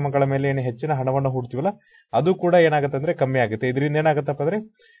ಕಾರ್ಯಕ್ರಮಗಳ ಮೇಲೆ ಏನು ಹೆಚ್ಚಿನ ಹಣವನ್ನು ಹೂಡ್ತೀವಲ್ಲ ಅದು ಕೂಡ ಏನಾಗುತ್ತೆ ಅಂದ್ರೆ ಕಮ್ಮಿ ಆಗುತ್ತೆ. ಇದರಿಂದ ಏನಾಗತ್ತಪ್ಪ ಅಂದ್ರೆ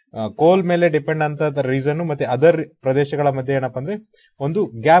ಕೋಲ್ ಮೇಲೆ ಡಿಪೆಂಡ್ ಅಂತ ರೀಸನ್ ಮತ್ತೆ ಅದರ್ ಪ್ರದೇಶಗಳ ಮಧ್ಯೆ ಏನಪ್ಪ ಅಂದ್ರೆ ಒಂದು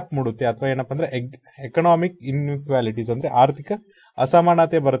ಗ್ಯಾಪ್ ಮೂಡುತ್ತೆ ಅಥವಾ ಏನಪ್ಪ ಅಂದ್ರೆ ಎಕನಾಮಿಕ್ ಇನ್ಇಕ್ವಾಲಿಟೀಸ್ ಅಂದ್ರೆ ಆರ್ಥಿಕ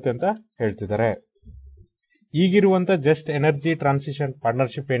ಅಸಮಾನತೆ ಬರುತ್ತೆ ಅಂತ ಹೇಳ್ತಿದ್ದಾರೆ. ಈಗಿರುವಂತ ಜಸ್ಟ್ ಎನರ್ಜಿ ಟ್ರಾನ್ಸಿಷನ್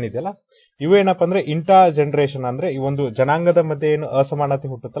ಪಾರ್ಟ್ನರ್ಶಿಪ್ ಏನಿದೆಯಲ್ಲ ಇವೇನಪ್ಪ ಅಂದ್ರೆ ಇಂಟಾ ಜನರೇಷನ್ ಅಂದ್ರೆ ಈ ಒಂದು ಜನಾಂಗದ ಮಧ್ಯೆ ಏನು ಅಸಮಾನತೆ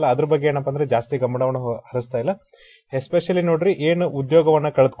ಹುಟ್ಟುತ್ತಲ್ಲ ಅದ್ರ ಬಗ್ಗೆ ಏನಪ್ಪ ಅಂದ್ರೆ ಜಾಸ್ತಿ ಗಮನವನ್ನು ಹರಿಸ್ತಾ ಇಲ್ಲ. ಎಸ್ಪೆಷಲಿ ನೋಡ್ರಿ, ಏನು ಉದ್ಯೋಗವನ್ನ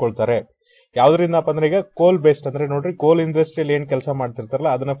ಕಳೆದುಕೊಳ್ತಾರೆ ಯಾವ್ದ್ರಿಂದಪ್ಪ ಅಂದ್ರೆ ಈಗ ಕೋಲ್ ಬೇಸ್ಡ್ ಅಂದ್ರೆ ನೋಡ್ರಿ, ಕೋಲ್ ಇಂಡಸ್ಟ್ರಿಯಲ್ಲಿ ಏನ್ ಕೆಲಸ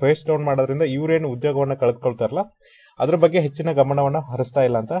ಮಾಡ್ತಿರ್ತಾರಲ್ಲ ಅದನ್ನ ಫೇಸ್ ಡೌನ್ ಮಾಡೋದ್ರಿಂದ ಇವ್ರೇನು ಉದ್ಯೋಗವನ್ನ ಕಳೆದುಕೊಳ್ತಾರಲ್ಲ ಅದ್ರ ಬಗ್ಗೆ ಹೆಚ್ಚಿನ ಗಮನವನ್ನ ಹರಿಸ್ತಾ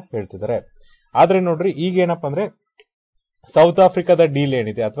ಇಲ್ಲ ಅಂತ ಹೇಳ್ತಿದ್ದಾರೆ. ಆದ್ರೆ ನೋಡ್ರಿ, ಈಗ ಏನಪ್ಪ ಅಂದ್ರೆ ಸೌತ್ ಆಫ್ರಿಕಾದ ಡೀಲ್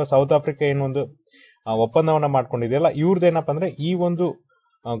ಏನಿದೆ ಅಥವಾ ಸೌತ್ ಆಫ್ರಿಕಾ ಏನೊಂದು ಒಪ್ಪಂದವನ್ನ ಮಾಡ್ಕೊಂಡಿದೆಯಲ್ಲ ಇವ್ರದ್ದೇನಪ್ಪ ಅಂದ್ರೆ ಈ ಒಂದು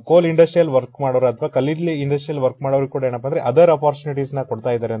ಕೋಲ್ ಇಂಡಸ್ಟ್ರಿಯಲ್ ವರ್ಕ್ ಮಾಡೋರು ಅಥವಾ ಕಲ್ಲಿದ್ದಲಿ ಇಂಡಸ್ಟ್ರಿಯಲ್ ವರ್ಕ್ ಮಾಡೋರು ಕೂಡ ಏನಪ್ಪ ಅಂದ್ರೆ ಅದರ್ ಅಪಾರ್ಚುನಿಟೀಸ್ ನ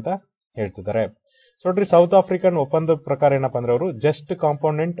ಕೊಡ್ತಾ ಇದ್ದಾರೆ ಅಂತ ಹೇಳ್ತಿದ್ದಾರೆ. ಸೊ ನೋಡ್ರಿ, ಸೌತ್ ಆಫ್ರಿಕನ್ ಒಪ್ಪಂದದ ಪ್ರಕಾರ ಏನಪ್ಪ ಅಂದ್ರೆ ಅವರು ಜಸ್ಟ್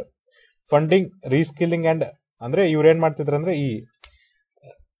ಕಾಂಪೋನೆಂಟ್ ಫಂಡಿಂಗ್ ರೀಸ್ಕಿಲ್ಲಿಂಗ್ ಅಂಡ್ ಅಂದ್ರೆ ಇವ್ರು ಏನ್ ಮಾಡ್ತಿದ್ರು ಅಂದ್ರೆ ಈ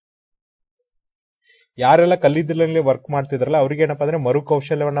ಯಾರೆಲ್ಲ ಕಲ್ಲಿದ್ದಲಲ್ಲಿ ವರ್ಕ್ ಮಾಡ್ತಿದ್ರಲ್ಲ ಅವ್ರಿಗೆ ಏನಪ್ಪ ಅಂದ್ರೆ ಮರು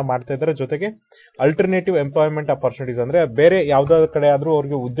ಕೌಶಲ್ಯವನ್ನ ಮಾಡ್ತಾ ಇದ್ದಾರೆ. ಜೊತೆಗೆ ಅಲ್ಟರ್ನೇಟಿವ್ ಎಂಪ್ಲಾಯ್ಮೆಂಟ್ ಅಪಾರ್ಚುನಿಟೀಸ್ ಅಂದ್ರೆ ಬೇರೆ ಯಾವ್ದಾದ್ರು ಕಡೆ ಆದ್ರೂ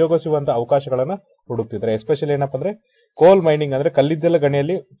ಅವ್ರಿಗೆ ಉದ್ಯೋಗ ಸಿಗುವಂತ ಅವಕಾಶಗಳನ್ನ ಹುಡುಕ್ತಿದ್ದಾರೆ. ಎಸ್ಪೆಷಲಿ ಏನಪ್ಪ ಅಂದ್ರೆ ಕೋಲ್ ಮೈನಿಂಗ್ ಅಂದ್ರೆ ಕಲ್ಲಿದ್ದಲ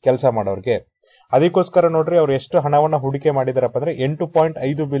ಗಣಿಯಲ್ಲಿ ಕೆಲಸ ಮಾಡೋರಿಗೆ. ಅದಕ್ಕೋಸ್ಕರ ನೋಡ್ರಿ, ಅವ್ರು ಎಷ್ಟು ಹಣವನ್ನ ಹೂಡಿಕೆ ಮಾಡಿದಾರಪ್ಪ ಅಂದ್ರೆ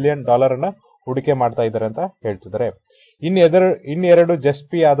 $8.5 ಬಿಲಿಯನ್ ಅನ್ನ ಹೂಡಿಕೆ ಮಾಡ್ತಾ ಇದ್ದಾರೆ ಅಂತ ಹೇಳ್ತಿದ್ದಾರೆ. ಇನ್ನೆರಡು ಜಸ್ಟ್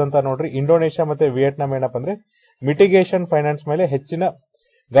ಪಿ ಆದಂತ ನೋಡ್ರಿ ಇಂಡೋನೇಷ್ಯಾ ಮತ್ತೆ ವಿಯೆಟ್ನಾಂ ಏನಪ್ಪ ಅಂದ್ರೆ ಮಿಟಿಗೇಷನ್ ಫೈನಾನ್ಸ್ ಮೇಲೆ ಹೆಚ್ಚಿನ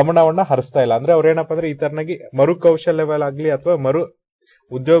ಗಮನವನ್ನ ಹರಿಸ್ತಾ ಇಲ್ಲ. ಅಂದ್ರೆ ಅವ್ರೇನಪ್ಪ ಅಂದ್ರೆ ಈ ತರನಾಗಿ ಮರು ಕೌಶಲ್ಯವಾಗಲಿ ಅಥವಾ ಮರು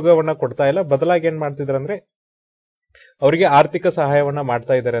ಉದ್ಯೋಗವನ್ನ ಕೊಡ್ತಾ ಇಲ್ಲ, ಬದಲಾಗಿ ಏನ್ ಮಾಡ್ತಿದಾರೆ ಅಂದ್ರೆ ಅವರಿಗೆ ಆರ್ಥಿಕ ಸಹಾಯವನ್ನ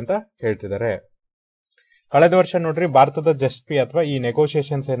ಮಾಡ್ತಾ ಇದ್ದಾರೆ ಅಂತ ಹೇಳ್ತಿದ್ದಾರೆ. ಕಳೆದ ವರ್ಷ ನೋಡ್ರಿ ಭಾರತದ ಜಸ್ಟ್ ಪಿ ಅಥವಾ ಈ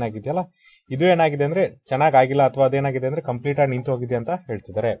ನೆಗೋಸಿಯೇಷನ್ಸ್ ಏನಾಗಿದೆಯಲ್ಲ ಇದು ಏನಾಗಿದೆ ಅಂದ್ರೆ ಚೆನ್ನಾಗಿಲ್ಲ ಅಥವಾ ಅದೇನಾಗಿದೆ ಅಂದ್ರೆ ಕಂಪ್ಲೀಟ್ ಆಗಿ ನಿಂತು ಹೋಗಿದೆ ಅಂತ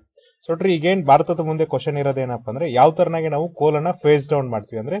ಹೇಳ್ತಿದ್ದಾರೆ. ಸೊ ನೋಡ್ರಿ, ಈಗೇನ್ ಭಾರತದ ಮುಂದೆ ಕ್ವಶನ್ ಇರೋದೇನಪ್ಪ ಅಂದ್ರೆ ಯಾವ ತರನಾಗಿ ನಾವು ಕೋಲ್ ಅನ್ನ ಫೇಸ್ ಡೌನ್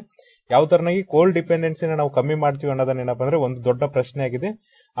ಮಾಡ್ತೀವಿ ಅಂದ್ರೆ ಯಾವ ತರನಾಗಿ ಕೋಲ್ ಡಿಪೆಂಡೆನ್ಸಿನ ನಾವು ಕಮ್ಮಿ ಮಾಡ್ತೀವಿ ಅನ್ನೋದನ್ನೇನಪ್ಪ ಅಂದ್ರೆ ಒಂದು ದೊಡ್ಡ ಪ್ರಶ್ನೆ ಆಗಿದೆ.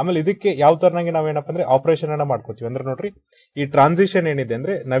 ಆಮೇಲೆ ಇದಕ್ಕೆ ಯಾವ ತರನಾಗಿ ನಾವೇನಪ್ಪ ಅಂದ್ರೆ ಆಪರೇಷನ್ ಅನ್ನ ಮಾಡ್ಕೋತೀವಿ ಅಂದ್ರೆ ನೋಡ್ರಿ, ಈ ಟ್ರಾನ್ಸಿಷನ್ ಏನಿದೆ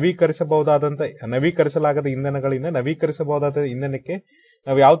ಅಂದ್ರೆ ನವೀಕರಿಸಲಾಗದ ಇಂಧನಗಳಿಂದ ನವೀಕರಿಸಬಹುದಾದ ಇಂಧನಕ್ಕೆ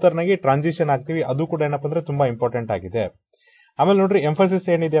ನಾವು ಯಾವ ತರನಾಗಿ ಟ್ರಾನ್ಸಿಷನ್ ಆಗ್ತೀವಿ ಅದು ಕೂಡ ಏನಪ್ಪ ಅಂದ್ರೆ ತುಂಬಾ ಇಂಪಾರ್ಟೆಂಟ್ ಆಗಿದೆ. ಆಮೇಲೆ ನೋಡ್ರಿ, ಎಂಫಸಿಸ್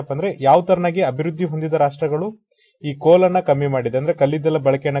ಏನಿದೆಯಪ್ಪ ಅಂದ್ರೆ ಯಾವ ತರನಾಗಿ ಅಭಿವೃದ್ಧಿ ಹೊಂದಿದ ರಾಷ್ಟ್ರಗಳು ಈ ಕೋಲ್ ಅನ್ನ ಕಮ್ಮಿ ಮಾಡಿದೆ ಅಂದ್ರೆ ಕಲ್ಲಿದ್ದಲ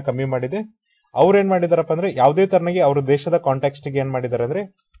ಬಳಕೆಯನ್ನ ಕಮ್ಮಿ ಮಾಡಿದೆ. ಅವ್ರು ಏನ್ ಮಾಡಿದಾರಪ್ಪ ಅಂದ್ರೆ ಯಾವುದೇ ತರನಾಗಿ ಅವ್ರ ದೇಶದ ಕಾಂಟೆಕ್ಸ್ಟ್ ಗೆ ಏನ್ ಮಾಡಿದಾರೆ ಅಂದ್ರೆ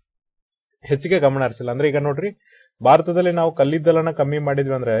ಹೆಚ್ಚಿಗೆ ಗಮನ ಹರಿಸಿಲ್ಲ. ಅಂದ್ರೆ ಈಗ ನೋಡ್ರಿ, ಭಾರತದಲ್ಲಿ ನಾವು ಕಲ್ಲಿದ್ದಲನ್ನ ಕಮ್ಮಿ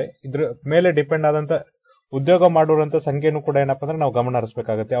ಮಾಡಿದ್ವಿ ಅಂದ್ರೆ ಇದ್ರ ಮೇಲೆ ಡಿಪೆಂಡ್ ಆದಂತ ಉದ್ಯೋಗ ಮಾಡುವಂತ ಸಂಖ್ಯೆನೂ ಕೂಡ ಏನಪ್ಪಾ ಅಂದ್ರೆ ನಾವು ಗಮನ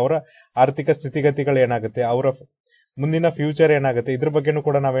ಹರಿಸಬೇಕಾಗುತ್ತೆ. ಅವರ ಆರ್ಥಿಕ ಸ್ಥಿತಿಗತಿಗಳು ಏನಾಗುತ್ತೆ, ಅವರ ಮುಂದಿನ ಫ್ಯೂಚರ್ ಏನಾಗುತ್ತೆ, ಇದ್ರ ಬಗ್ಗೆನೂ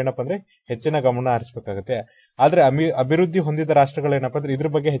ಕೂಡ ನಾವೇನಪ್ಪ ಅಂದ್ರೆ ಹೆಚ್ಚಿನ ಗಮನ ಹರಿಸಬೇಕಾಗುತ್ತೆ. ಆದ್ರೆ ಅಭಿವೃದ್ಧಿ ಹೊಂದಿದ ರಾಷ್ಟ್ರಗಳು ಏನಪ್ಪಾ ಅಂದ್ರೆ ಇದ್ರ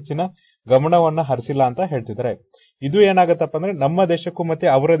ಬಗ್ಗೆ ಹೆಚ್ಚಿನ ಗಮನವನ್ನ ಹರಿಸಿಲ್ಲ ಅಂತ ಹೇಳ್ತಿದ್ದಾರೆ. ಇದು ಏನಾಗತ್ತಪ್ಪ ಅಂದ್ರೆ ನಮ್ಮ ದೇಶಕ್ಕೂ ಮತ್ತೆ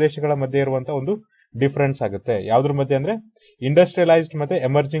ಅವರ ದೇಶಗಳ ಮಧ್ಯೆ ಇರುವಂತ ಒಂದು ಡಿಫರೆನ್ಸ್ ಆಗುತ್ತೆ. ಯಾವ್ದ್ರ ಮಧ್ಯೆ ಅಂದ್ರೆ ಇಂಡಸ್ಟ್ರಿಯಲೈಸ್ಡ್ ಮತ್ತೆ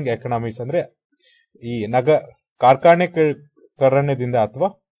ಎಮರ್ಜಿಂಗ್ ಎಕನಾಮೀಸ್, ಅಂದ್ರೆ ಈ ಕಾರ್ಖಾನೆಕರಣದಿಂದ ಅಥವಾ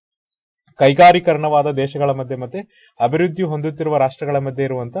ಕೈಗಾರೀಕರಣವಾದ ದೇಶಗಳ ಮಧ್ಯೆ ಮತ್ತೆ ಅಭಿವೃದ್ಧಿ ಹೊಂದುತ್ತಿರುವ ರಾಷ್ಟ್ರಗಳ ಮಧ್ಯೆ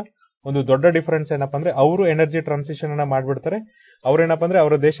ಇರುವಂತ ಒಂದು ದೊಡ್ಡ ಡಿಫರೆನ್ಸ್ ಏನಪ್ಪಾ ಅಂದ್ರೆ ಅವರು ಎನರ್ಜಿ ಟ್ರಾನ್ಸಿಷನ್ ಅನ್ನ ಮಾಡ್ಬಿಡ್ತಾರೆ. ಅವ್ರೇನಪ್ಪ ಅಂದ್ರೆ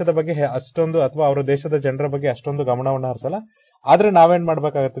ಅವರ ದೇಶದ ಬಗ್ಗೆ ಅಷ್ಟೊಂದು ಅಥವಾ ಅವರ ದೇಶದ ಜನರ ಬಗ್ಗೆ ಅಷ್ಟೊಂದು ಗಮನವನ್ನ ಹರಿಸಲ್ಲ. ಆದ್ರೆ ನಾವೇನ್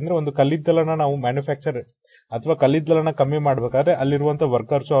ಮಾಡ್ಬೇಕಾಗತ್ತೆ ಅಂದ್ರೆ ಒಂದು ಕಲ್ಲಿದ್ದಲನ್ನ ನಾವು ಮ್ಯಾನುಫ್ಯಾಕ್ಚರ್ ಅಥವಾ ಕಲ್ಲಿದ್ದಲನ್ನ ಕಮ್ಮಿ ಮಾಡ್ಬೇಕಾದ್ರೆ ಅಲ್ಲಿರುವಂತ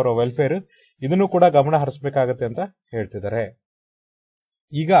ವರ್ಕರ್ಸ್ ಅವರ ವೆಲ್ಫೇರ್ ಇದನ್ನು ಕೂಡ ಗಮನ ಹರಿಸಬೇಕಾಗತ್ತೆ ಅಂತ ಹೇಳ್ತಿದ್ದಾರೆ.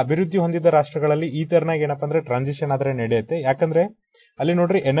 ಈಗ ಅಭಿವೃದ್ಧಿ ಹೊಂದಿದ ರಾಷ್ಟ್ರಗಳಲ್ಲಿ ಈ ತರನಾಗಿ ಏನಪ್ಪಾ ಅಂದ್ರೆ ಟ್ರಾನ್ಸಿಷನ್ ಆದ್ರೆ ನಡೆಯುತ್ತೆ. ಯಾಕಂದ್ರೆ ಅಲ್ಲಿ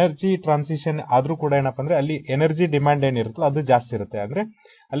ನೋಡ್ರಿ ಎನರ್ಜಿ ಟ್ರಾನ್ಸಿಷನ್ ಆದ್ರೂ ಕೂಡ ಏನಪ್ಪಾ ಅಂದ್ರೆ ಅಲ್ಲಿ ಎನರ್ಜಿ ಡಿಮ್ಯಾಂಡ್ ಏನಿರುತ್ತೋ ಅದು ಜಾಸ್ತಿ ಇರುತ್ತೆ. ಅಂದ್ರೆ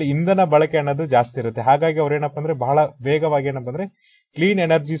ಅಲ್ಲಿ ಇಂಧನ ಬಳಕೆ ಅನ್ನೋದು ಜಾಸ್ತಿ ಇರುತ್ತೆ. ಹಾಗಾಗಿ ಅವ್ರೇನಪ್ಪ ಅಂದ್ರೆ ಬಹಳ ವೇಗವಾಗಿ ಏನಪ್ಪಾ ಅಂದ್ರೆ ಕ್ಲೀನ್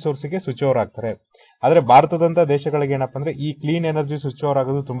ಎನರ್ಜಿ ಸೋರ್ಸ್ಗೆ ಸ್ವಿಚ್ ಓವರ್ ಆಗ್ತಾರೆ. ಆದ್ರೆ ಭಾರತದಂತ ದೇಶಗಳಿಗೆ ಏನಪ್ಪಾ ಅಂದ್ರೆ ಈ ಕ್ಲೀನ್ ಎನರ್ಜಿ ಸ್ವಿಚ್ ಓವರ್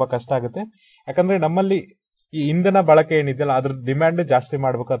ಆಗೋದು ತುಂಬಾ ಕಷ್ಟ ಆಗುತ್ತೆ. ಯಾಕಂದ್ರೆ ನಮ್ಮಲ್ಲಿ ಈ ಇಂಧನ ಬಳಕೆ ಏನಿದೆಯಲ್ಲ ಅದ್ರ ಡಿಮ್ಯಾಂಡ್ ಜಾಸ್ತಿ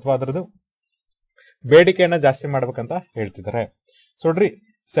ಮಾಡ್ಬೇಕು ಅಥವಾ ಅದ್ರದ್ದು ಬೇಡಿಕೆಯನ್ನ ಜಾಸ್ತಿ ಮಾಡ್ಬೇಕಂತ ಹೇಳ್ತಿದ್ದಾರೆ. ನೋಡ್ರಿ,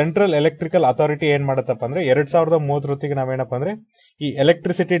 ಸೆಂಟ್ರಲ್ ಎಲೆಕ್ಟ್ರಿಕಲ್ ಅಥಾರಿಟಿ ಏನ್ ಮಾಡತ್ತಪ್ಪ ಅಂದ್ರೆ 2030 ನಾವೇನಪ್ಪ ಅಂದ್ರೆ ಈ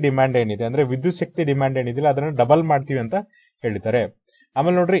ಎಲೆಕ್ಟ್ರಿಸಿಟಿ ಡಿಮ್ಯಾಂಡ್ ಏನಿದೆ ಅಂದ್ರೆ ವಿದ್ಯುತ್ ಶಕ್ತಿ ಡಿಮ್ಯಾಂಡ್ ಏನಿದೆ ಅದನ್ನ ಡಬಲ್ ಮಾಡ್ತೀವಿ ಅಂತ ಹೇಳಿದ್ದಾರೆ.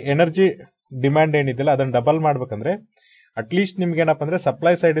 ಆಮೇಲೆ ನೋಡ್ರಿ, ಎನರ್ಜಿ ಡಿಮ್ಯಾಂಡ್ ಏನಿದೆಯಲ್ಲ ಅದನ್ನ ಡಬಲ್ ಮಾಡ್ಬೇಕಂದ್ರೆ ಅಟ್ಲೀಸ್ಟ್ ನಿಮ್ಗೆ ಏನಪ್ಪ ಅಂದ್ರೆ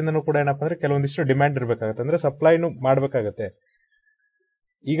ಸಪ್ಲೈ ಸೈಡ್ ಇಂದನೂ ಕೂಡ ಏನಪ್ಪ ಅಂದ್ರೆ ಕೆಲವೊಂದಿಷ್ಟು ಡಿಮ್ಯಾಂಡ್ ಇರಬೇಕಾಗುತ್ತೆ. ಅಂದ್ರೆ ಸಪ್ಲೈನು ಮಾಡ್ಬೇಕಾಗತ್ತೆ.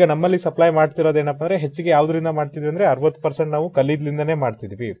 ಈಗ ನಮ್ಮಲ್ಲಿ ಸಪ್ಲೈ ಮಾಡ್ತಿರೋದು ಏನಪ್ಪ ಅಂದ್ರೆ ಹೆಚ್ಚಿಗೆ ಯಾವ್ದ್ರಿಂದ ಮಾಡ್ತಿದ್ವಿ ಅಂದ್ರೆ 60% ನಾವು ಕಲ್ಲಿದ್ಲಿಂದನೇ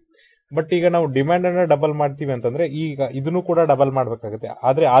ಮಾಡ್ತಿದ್ವಿ. ಬಟ್ ಈಗ ನಾವು ಡಿಮ್ಯಾಂಡ್ ಅನ್ನ ಡಬಲ್ ಮಾಡ್ತೀವಿ ಅಂತಂದ್ರೆ ಈಗ ಇದನ್ನು ಕೂಡ ಡಬಲ್ ಮಾಡ್ಬೇಕಾಗುತ್ತೆ.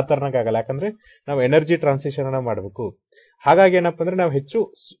 ಆದ್ರೆ ಆ ತರನಾಗ ಆಗಲ್ಲ. ಯಾಕಂದ್ರೆ ನಾವು ಎನರ್ಜಿ ಟ್ರಾನ್ಸಿಷನ್ ಅನ್ನ ಮಾಡಬೇಕು. ಹಾಗಾಗಿ ಏನಪ್ಪಾ ಅಂದ್ರೆ ನಾವು ಹೆಚ್ಚು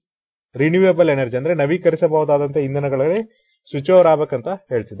ರಿನ್ಯೂವೇಬಲ್ ಎನರ್ಜಿ ಅಂದ್ರೆ ನವೀಕರಿಸಬಹುದಾದಂತ ಇಂಧನಗಳಿಗೆ ಸ್ವಿಚ್ ಓವರ್ ಆಗ್ಬೇಕಂತ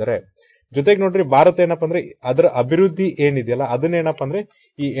ಹೇಳ್ತಿದ್ದಾರೆ. ಜೊತೆಗೆ ನೋಡ್ರಿ, ಭಾರತ ಏನಪ್ಪಾ ಅಂದ್ರೆ ಅದರ ಅಭಿವೃದ್ಧಿ ಏನಿದೆಯಲ್ಲ ಅದನ್ನೇನಪ್ಪಾ ಅಂದ್ರೆ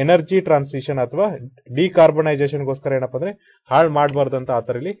ಈ ಎನರ್ಜಿ ಟ್ರಾನ್ಸಿಷನ್ ಅಥವಾ ಡಿಕಾರ್ಬನೈಸೇಷನ್ಗೋಸ್ಕರ ಏನಪ್ಪಾ ಅಂದ್ರೆ ಹಾಳು ಮಾಡಬಾರ್ದು ಅಂತ ಆ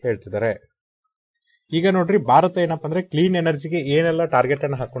ತರ ಇಲ್ಲಿ ಹೇಳ್ತಿದ್ದಾರೆ. ಈಗ ನೋಡ್ರಿ, ಭಾರತ ಏನಪ್ಪಾ ಅಂದ್ರೆ ಕ್ಲೀನ್ ಎನರ್ಜಿಗೆ ಏನೆಲ್ಲ ಟಾರ್ಗೆಟ್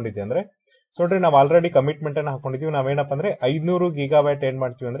ಅನ್ನ ಹಾಕೊಂಡಿದ್ವಿ ಅಂದ್ರೆ ನೋಡ್ರಿ, ನಾವು ಆಲ್ರೆಡಿ ಕಮಿಟ್ಮೆಂಟ್ ಅನ್ನ ಹಾಕೊಂಡಿದೀವಿ. ನಾವೇನಪ್ಪ ಅಂದ್ರೆ 500 ಗೀಗಾವ್ಯಾಟ್ ಏನ್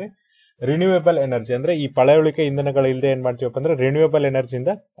ಮಾಡ್ತೀವಿ ಅಂದ್ರೆ ರಿನ್ಯೂವೇಬಲ್ ಎನರ್ಜಿ ಅಂದ್ರೆ ಈ ಪಳೆಯುಳಿಕೆ ಇಂಧನಗಳು ಇಲ್ಲದೆ ಏನ್ ಮಾಡ್ತೀವಪ್ಪ ಅಂದ್ರೆ ರಿನ್ಯೂವೇಬಲ್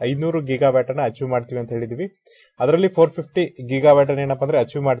ಎನರ್ಜಿಯಿಂದ 500 ಗೀಗಾವ್ಯಾಟ್ ಅನ್ನ ಅಚೀವ್ ಮಾಡ್ತೀವಿ ಅಂತ ಹೇಳಿದ್ವಿ. ಅದರಲ್ಲಿ 450 ಗೀಗಾವ್ಯಾಟ್ ಅನ್ನ ಏನಪ್ಪಾ ಅಂದ್ರೆ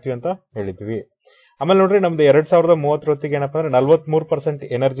ಅಚೀವ್ ಮಾಡ್ತೀವಿ ಅಂತ ಹೇಳಿದ್ವಿ. ಆಮೇಲೆ ನೋಡ್ರಿ, ನಮ್ದು 2030 ಏನಪ್ಪಾ ಅಂದ್ರೆ 43%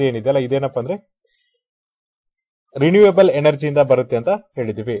 ಎನರ್ಜಿ ಏನಿದೆಯಲ್ಲ ಇದೇನಪ್ಪಾ ಅಂದ್ರೆ ರಿನ್ಯೂವೇಬಲ್ ಎನರ್ಜಿಯಿಂದ ಬರುತ್ತೆ ಅಂತ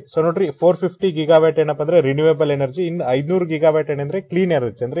ಹೇಳಿದ್ವಿ. ಸೊ ನೋಡ್ರಿ, 450 ಗೀಗಾವ್ಯಾಟ್ ಏನಪ್ಪಾ ಅಂದ್ರೆ ರಿನ್ಯೂವೇಬಲ್ ಎನರ್ಜಿ, ಇನ್ನು 500 ಗೀಗಾವ್ಯಾಟ್ ಏನಂದ್ರೆ ಕ್ಲೀನ್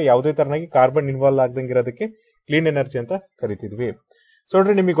ಎನರ್ಜಿ ಅಂದ್ರೆ ಯಾವುದೇ ತರನಾಗಿ ಕಾರ್ಬನ್ ಇನ್ವಾಲ್ವ್ ಆಗದಂಗೆ ಇರೋದಕ್ಕೆ ಕ್ಲೀನ್ ಎನರ್ಜಿ ಅಂತ ಕರಿತಿದ್ವಿ. ಸೊ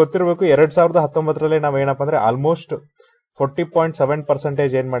ನೋಡ್ರಿ, ನಿಮಗೆ ಗೊತ್ತಿರಬೇಕು 2019 ನಾವ್ ಏನಪ್ಪಾ ಅಂದ್ರೆ ಆಲ್ಮೋಸ್ಟ್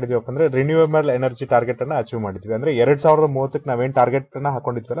 40.7% ಏನ್ ಮಾಡಿದ್ವಿ ಅಂದ್ರೆ ರಿನ್ಯೂವೇಬಲ್ ಎನರ್ಜಿ ಟಾರ್ಗೆಟ್ ಅನ್ನ ಅಚೀವ್ ಮಾಡಿದ್ವಿ. ಅಂದ್ರೆ 2030 ನಾವೇನ್ ಟಾರ್ಗೆಟ್ ಅನ್ನ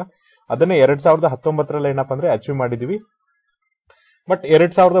ಹಾಕೊಂಡಿದ್ವಲ್ಲ ಅದನ್ನ 2019 ಏನಪ್ಪಾ ಅಂದ್ರೆ ಅಚೀವ್ ಮಾಡಿದ್ವಿ. ಬಟ್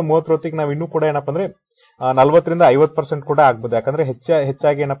 2030 ನಾವ್ ಇನ್ನೂ ಕೂಡ ಏನಪ್ಪಾ ಅಂದ್ರೆ 40-50% ಕೂಡ ಆಗ್ಬೋದು. ಯಾಕಂದ್ರೆ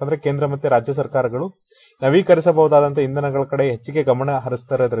ಹೆಚ್ಚಾಗಿ ಏನಪ್ಪಾ ಅಂದ್ರೆ ಕೇಂದ್ರ ಮತ್ತೆ ರಾಜ್ಯ ಸರ್ಕಾರಗಳು ನವೀಕರಿಸಬಹುದಾದಂತ ಇಂಧನಗಳ ಕಡೆ ಹೆಚ್ಚಿಗೆ ಗಮನ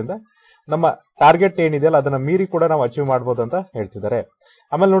ಹರಿಸ್ತಾ ಇರೋದ್ರಿಂದ ನಮ್ಮ ಟಾರ್ಗೆಟ್ ಏನಿದೆಯಲ್ಲ ಅದನ್ನ ಮೀರಿ ಕೂಡ ನಾವು ಅಚೀವ್ ಮಾಡಬಹುದು ಅಂತ ಹೇಳ್ತಿದ್ದಾರೆ.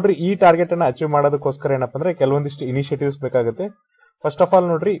 ಆಮೇಲೆ ನೋಡ್ರಿ, ಈ ಟಾರ್ಗೆಟ್ ಅನ್ನ ಅಚೀವ್ ಮಾಡೋದಕ್ಕೋಸ್ಕರ ಏನಪ್ಪಾ ಅಂದ್ರೆ ಕೆಲವೊಂದಿಷ್ಟು ಇನಿಷಿಯೇಟಿವ್ಸ್ ಬೇಕಾಗುತ್ತೆ. ಫಸ್ಟ್ ಆಫ್ ಆಲ್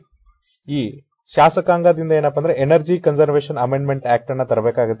ನೋಡ್ರಿ, ಈ ಶಾಸಕಾಂಗದಿಂದ ಏನಪ್ಪಾ ಅಂದ್ರೆ ಎನರ್ಜಿ ಕನ್ಸರ್ವೇಷನ್ ಅಮೆಂಡ್ಮೆಂಟ್ ಆಕ್ಟ್ ಅನ್ನ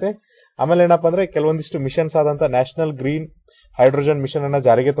ತರಬೇಕಾಗುತ್ತೆ. ಆಮೇಲೆ ಏನಪ್ಪಾ ಅಂದ್ರೆ ಕೆಲವೊಂದಿಷ್ಟು ಮಿಷನ್ಸ್ ಆದಂತ ನ್ಯಾಷನಲ್ ಗ್ರೀನ್ ಹೈಡ್ರೋಜನ್ ಮಿಷನ್ ಅನ್ನ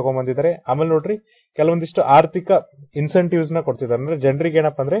ಜಾರಿಗೆ ತಗೊಂಡ್ಬಂದಿದ್ದಾರೆ. ಆಮೇಲೆ ನೋಡ್ರಿ, ಕೆಲವೊಂದಿಷ್ಟು ಆರ್ಥಿಕ ಇನ್ಸೆಂಟಿವ್ಸ್ ನ ಕೊಡ್ತಿದ್ದಾರೆ. ಅಂದ್ರೆ ಜನರಿಗೆ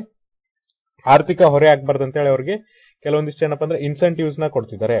ಏನಪ್ಪಾ ಅಂದ್ರೆ ಆರ್ಥಿಕ ಹೊರೆ ಆಗ್ಬಾರ್ದು ಅಂತ ಹೇಳಿ ಅವ್ರಿಗೆ ಕೆಲವೊಂದಿಷ್ಟು ಏನಪ್ಪಾ ಅಂದ್ರೆ ಇನ್ಸೆಂಟಿವ್ಸ್ ನ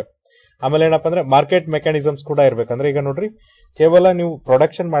ಕೊಡ್ತಿದ್ದಾರೆ. ಆಮೇಲೆ ಏನಪ್ಪಾ ಅಂದ್ರೆ ಮಾರ್ಕೆಟ್ ಮೆಕ್ಯಾನಿಸಮ್ಸ್ ಕೂಡ ಇರ್ಬೇಕಂದ್ರೆ ಈಗ ನೋಡ್ರಿ, ಕೇವಲ ನೀವು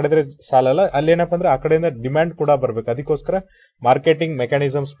ಪ್ರೊಡಕ್ಷನ್ ಮಾಡಿದ್ರೆ ಸಾಲಲ್ಲ, ಅಲ್ಲಿ ಏನಪ್ಪಾ ಅಂದ್ರೆ ಆ ಕಡೆಯಿಂದ ಡಿಮ್ಯಾಂಡ್ ಕೂಡ ಬರ್ಬೇಕು. ಅದಕ್ಕೋಸ್ಕರ ಮಾರ್ಕೆಟಿಂಗ್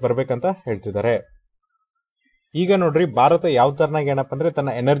ಮೆಕ್ಯಾನಿಸಮ್ಸ್ ಬರ್ಬೇಕಂತ ಹೇಳ್ತಿದ್ದಾರೆ. ಈಗ ನೋಡ್ರಿ, ಭಾರತ ಯಾವ ತರನಾಗಿ ಏನಪ್ಪಾ ಅಂದ್ರೆ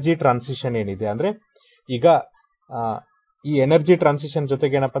ತನ್ನ ಎನರ್ಜಿ ಟ್ರಾನ್ಸಿಷನ್ ಏನಿದೆ ಅಂದ್ರೆ ಈಗ ಈ ಎನರ್ಜಿ ಟ್ರಾನ್ಸಿಷನ್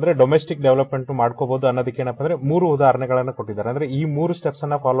ಜೊತೆಗೆ ಏನಪ್ಪಾ ಅಂದ್ರೆ ಡೊಮೆಸ್ಟಿಕ್ ಡೆವಲಪ್ಮೆಂಟ್ ಮಾಡ್ಕೋಬಹುದು ಅನ್ನೋದಕ್ಕೆ ಏನಪ್ಪಾ ಅಂದ್ರೆ 3 ಉದಾಹರಣೆಗಳನ್ನ ಕೊಟ್ಟಿದ್ದಾರೆ. ಅಂದ್ರೆ ಈ 3 ಸ್ಟೆಪ್ಸ್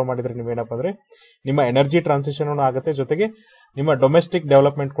ಅನ್ನ ಫಾಲೋ ಮಾಡಿದ್ರೆ ನೀವೇನಪ್ಪಾ ಅಂದ್ರೆ ನಿಮ್ಮ ಎನರ್ಜಿ ಟ್ರಾನ್ಸಿಷನ್ ಆಗುತ್ತೆ, ಜೊತೆಗೆ ನಿಮ್ಮ ಡೊಮೆಸ್ಟಿಕ್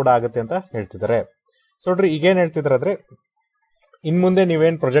ಡೆವಲಪ್ಮೆಂಟ್ ಕೂಡ ಆಗುತ್ತೆ ಅಂತ ಹೇಳ್ತಿದ್ದಾರೆ. ಸೊ ನೋಡ್ರಿ, ಈಗೇನ್ ಹೇಳ್ತಿದ್ದಾರೆ ಅಂದ್ರೆ ಇನ್ ಮುಂದೆ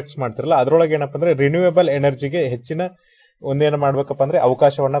ನೀವೇನ್ ಪ್ರಾಜೆಕ್ಟ್ಸ್ ಮಾಡ್ತಿರಲ್ಲ ಅದ್ರೊಳಗೆ ಏನಪ್ಪಾ ಅಂದ್ರೆ ರಿನ್ಯೂವೇಬಲ್ ಎನರ್ಜಿಗೆ ಹೆಚ್ಚಿನ ಒಂದೇನ ಮಾಡ್ಬೇಕಪ್ಪ ಅಂದ್ರೆ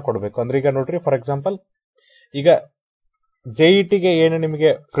ಅವಕಾಶವನ್ನ ಕೊಡಬೇಕು. ಅಂದ್ರೆ ಈಗ ನೋಡ್ರಿ, ಫಾರ್ ಎಕ್ಸಾಂಪಲ್ ಈಗ ಜೆಇಟಿಗೆ ಏನು ನಿಮಗೆ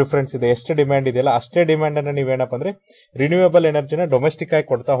ಪ್ರಿಫರೆನ್ಸ್ ಇದೆ, ಎಷ್ಟು ಡಿಮ್ಯಾಂಡ್ ಇದೆಯಲ್ಲ ಅಷ್ಟೇ ಡಿಮ್ಯಾಂಡ್ ಅನ್ನ ನೀವೇನಪ್ಪ ಅಂದ್ರೆ ರಿನ್ಯೂವೇಬಲ್ ಎನರ್ಜಿನ ಡೊಮೆಸ್ಟಿಕ್ ಆಗಿ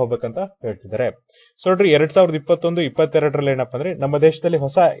ಕೊಡ್ತಾ ಹೋಗ್ಬೇಕಂತ ಹೇಳ್ತಿದ್ದಾರೆ. ಸೊ ನೋಡ್ರಿ, 2021-22 ಏನಪ್ಪಾ ಅಂದ್ರೆ ನಮ್ಮ ದೇಶದಲ್ಲಿ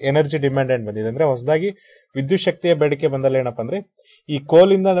ಹೊಸ ಎನರ್ಜಿ ಡಿಮ್ಯಾಂಡ್ ಏನ್ ಬಂದಿದೆ ಅಂದ್ರೆ ಹೊಸದಾಗಿ ವಿದ್ಯುತ್ ಶಕ್ತಿಯ ಬೇಡಿಕೆ ಬಂದಲ್ಲಿ ಏನಪ್ಪಾ ಅಂದ್ರೆ ಈ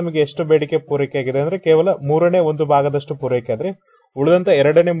ಕೋಲಿಂದ ನಮಗೆ ಎಷ್ಟು ಬೇಡಿಕೆ ಪೂರೈಕೆ ಆಗಿದೆ ಅಂದ್ರೆ ಕೇವಲ 1/3 ಭಾಗದಷ್ಟು ಪೂರೈಕೆ ಆದ್ರೆ ಉಳಿದಂತ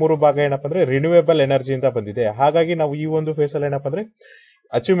 2/3 ಭಾಗ ಏನಪ್ಪಾ ಅಂದ್ರೆ ರಿನ್ಯೂವೇಬಲ್ ಎನರ್ಜಿಯಿಂದ ಬಂದಿದೆ. ಹಾಗಾಗಿ ನಾವು ಈ ಒಂದು ಫೇಸ್ ಅಲ್ಲಿ ಏನಪ್ಪಾ ಅಂದ್ರೆ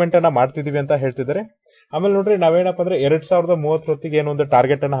ಅಚೀವ್ಮೆಂಟ್ ಅನ್ನ ಮಾಡ್ತಿದೀವಿ ಅಂತ ಹೇಳ್ತಿದ್ದಾರೆ. ಆಮೇಲೆ ನೋಡ್ರಿ ನಾವೇನಪ್ಪ ಅಂದ್ರೆ 2030 ಹೊತ್ತಿಗೆ ಏನೋ ಒಂದು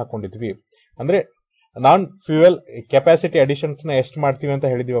ಟಾರ್ಗೆಟ್ ಅನ್ನ ಹಾಕೊಂಡಿದ್ವಿ. ಅಂದ್ರೆ ನಾನ್ ಫ್ಯೂಯಲ್ ಕೆಪಾಸಿಟಿ ಅಡಿಷನ್ಸ್ ನ ಎಷ್ಟು ಮಾಡ್ತೀವಿ ಅಂತ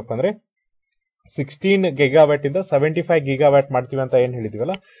ಹೇಳಿದೀವಪ್ಪ ಅಂದ್ರೆ 16 ಗಿಗಾವ್ಯಾಟ್ ಇಂದ 75 ಗಿಗಾವ್ಯಾಟ್ ಮಾಡ್ತೀವಿ ಅಂತ ಏನ್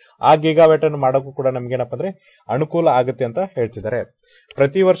ಹೇಳಿದೀವಲ್ಲ, ಆ ಗಿಗಾವ್ಯಾಟ್ ಅನ್ನು ಮಾಡೋಕ್ಕೂ ಕೂಡ ನಮ್ಗೆ ಏನಪ್ಪ ಅಂದ್ರೆ ಅನುಕೂಲ ಆಗುತ್ತೆ ಅಂತ ಹೇಳ್ತಿದ್ದಾರೆ.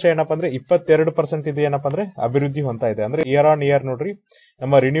 ಪ್ರತಿ ವರ್ಷ ಏನಪ್ಪ ಅಂದ್ರೆ 22% ಇದು ಏನಪ್ಪ ಅಂದ್ರೆ ಅಭಿವೃದ್ಧಿ ಹೊಂದ್ತಾ ಇದೆ. ಅಂದ್ರೆ ಇಯರ್ ಆನ್ ಇಯರ್ ನೋಡ್ರಿ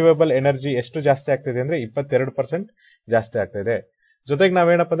ನಮ್ಮ ರಿನ್ಯೂವೇಬಲ್ ಎನರ್ಜಿ ಎಷ್ಟು ಜಾಸ್ತಿ ಆಗ್ತಿದೆ ಅಂದ್ರೆ 22% ಜಾಸ್ತಿ ಆಗ್ತಾ ಇದೆ. ಜೊತೆಗೆ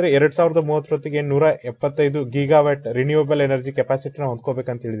ನಾವೇನಪ್ಪ ಅಂದ್ರೆ 2030 ಹೊತ್ತಿಗೆ 175 ಗಿಗಾವ್ಯಾಟ್ ರಿನ್ಯೂವೇಬಲ್ ಎನರ್ಜಿ ಕೆಪಾಸಿಟಿನ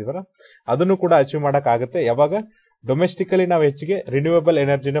ಹೊಂದ್ಕೋಬೇಕಂತ ಹೇಳಿದಿವಲ್ಲ, ಅದನ್ನು ಕೂಡ ಅಚೀವ್ ಮಾಡಕ್ ಆಗುತ್ತೆ ಯಾವಾಗ ಡೊಮೆಸ್ಟಿಕಲಿ ನಾವು ಹೆಚ್ಚಿಗೆ ರಿನ್ಯೂವೇಬಲ್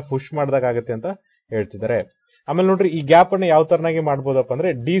ಎನರ್ಜಿನ ಪುಷ್ ಮಾಡದಾಗುತ್ತೆ ಅಂತ ಹೇಳ್ತಿದ್ದಾರೆ. ಆಮೇಲೆ ನೋಡ್ರಿ ಈ ಗ್ಯಾಪ್ ಅನ್ನು ಯಾವ ತರನಾಗಿ ಮಾಡಬಹುದಪ್ಪ ಅಂದ್ರೆ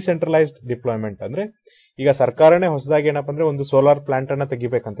ಡಿಸೆಂಟ್ರಲೈಸ್ಡ್ ಡಿಪ್ಲಾಯ್ಮೆಂಟ್. ಅಂದ್ರೆ ಈಗ ಸರ್ಕಾರನೇ ಹೊಸದಾಗಿ ಏನಪ್ಪ ಅಂದ್ರೆ ಒಂದು ಸೋಲಾರ್ ಪ್ಲಾಂಟ್ ಅನ್ನ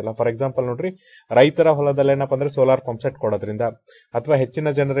ತೆಗಿಬೇಕಂತಿಲ್ಲ. ಫಾರ್ ಎಕ್ಸಾಂಪಲ್ ನೋಡ್ರಿ ರೈತರ ಹೊಲದಲ್ಲಿ ಏನಪ್ಪ ಅಂದ್ರೆ ಸೋಲಾರ್ ಪಂಪ್ ಸೆಟ್ ಕೊಡೋದ್ರಿಂದ, ಅಥವಾ ಹೆಚ್ಚಿನ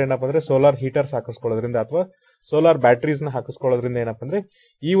ಜನರು ಏನಪ್ಪ ಅಂದ್ರೆ ಸೋಲಾರ್ ಹೀಟರ್ಸ್ ಹಾಕಿಸ್ಕೊಳ್ಳೋದ್ರಿಂದ, ಅಥವಾ ಸೋಲಾರ್ ಬ್ಯಾಟರೀಸ್ ನ ಹಾಕಿಸ್ಕೊಳ್ಳೋದ್ರಿಂದ ಏನಪ್ಪ ಅಂದ್ರೆ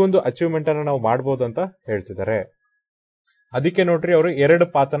ಈ ಒಂದು ಅಚೀವ್ಮೆಂಟ್ ಅನ್ನ ನಾವು ಮಾಡಬಹುದು ಅಂತ ಹೇಳ್ತಿದ್ದಾರೆ. ಅದಕ್ಕೆ ನೋಡ್ರಿ ಅವರು 2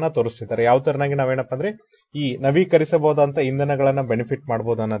 ಪಾತನ್ನ ತೋರಿಸ್ತಿದ್ದಾರೆ. ಯಾವ ತರನಾಗಿ ನಾವೇನಪ್ಪ ಅಂದ್ರೆ ಈ ನವೀಕರಿಸಬಹುದಂತ ಇಂಧನಗಳನ್ನ ಬೆನಿಫಿಟ್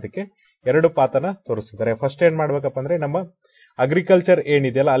ಮಾಡಬಹುದು ಅನ್ನೋದಕ್ಕೆ 2 ಪಾತನ್ನ ತೋರಿಸ್ತಿದ್ದಾರೆ. ಫಸ್ಟ್ ಏನ್ ಮಾಡ್ಬೇಕಪ್ಪ ಅಂದ್ರೆ ನಮ್ಮ ಅಗ್ರಿಕಲ್ಚರ್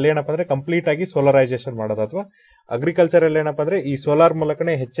ಏನಿದೆಯಲ್ಲ ಅಲ್ಲಿ ಏನಪ್ಪ ಅಂದ್ರೆ ಕಂಪ್ಲೀಟ್ ಆಗಿ ಸೋಲರೈಸೇಷನ್ ಮಾಡೋದು, ಅಥವಾ ಅಗ್ರಿಕಲ್ಚರ್ ಅಲ್ಲಿ ಏನಪ್ಪ ಅಂದ್ರೆ ಈ ಸೋಲಾರ್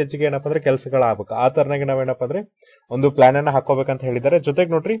ಮೂಲಕನೇ ಹೆಚ್ಚೆಚ್ಚಿಗೆ ಏನಪ್ಪ ಅಂದ್ರೆ ಕೆಲಸಗಳಾಗಬೇಕು. ಆ ತರನಾಗಿ ನಾವೇನಪ್ಪ ಅಂದ್ರೆ ಒಂದು ಪ್ಲಾನ್ ಅನ್ನ ಹಾಕೋಬೇಕಂತ ಹೇಳಿದ್ದಾರೆ.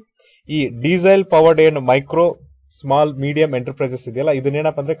 ಜೊತೆಗೆ ನೋಡ್ರಿ ಈ ಡೀಸೆಲ್ ಪವರ್ಡ್ ಏನು ಮೈಕ್ರೋ ಸ್ಮಾಲ್ ಮೀಡಿಯಂ ಎಂಟರ್ಪ್ರೈಸಸ್ ಇದೆಯಲ್ಲ,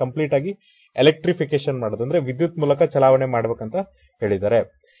 ಇದನ್ನೇನಪ್ಪ ಅಂದ್ರೆ ಕಂಪ್ಲೀಟ್ ಆಗಿ ಎಲೆಕ್ಟ್ರಿಫಿಕೇಶನ್ ಮಾಡೋದು, ಅಂದ್ರೆ ವಿದ್ಯುತ್ ಮೂಲಕ ಚಲಾವಣೆ ಮಾಡ್ಬೇಕಂತ ಹೇಳಿದ್ದಾರೆ.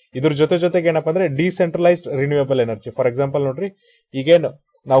 ಇದ್ರ ಜೊತೆಗೆ ಏನಪ್ಪ ಅಂದ್ರೆ decentralised renewable energy. For example ನೋಡ್ರಿ ಈಗೇನು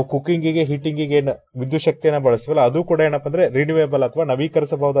ನಾವು ಕುಕಿಂಗಿಗೆ ಹೀಟಿಂಗಿಗೆ ಏನು ವಿದ್ಯುತ್ ಶಕ್ತಿಯನ್ನ ಬಳಸ್ತೀವಲ್ಲ, ಅದು ಕೂಡ ಏನಪ್ಪ ಅಂದ್ರೆ ರಿನ್ಯೂವೇಬಲ್ ಅಥವಾ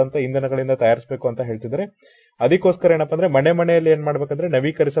ನವೀಕರಿಸಬಹುದಂತ ಇಂಧನಗಳಿಂದ ತಯಾರಿಸಬೇಕು ಅಂತ ಹೇಳ್ತಿದ್ದಾರೆ. ಅದಕ್ಕೋಸ್ಕರ ಏನಪ್ಪ ಅಂದ್ರೆ ಮನೆಯಲ್ಲಿ ಏನ್ ಮಾಡ್ಬೇಕಂದ್ರೆ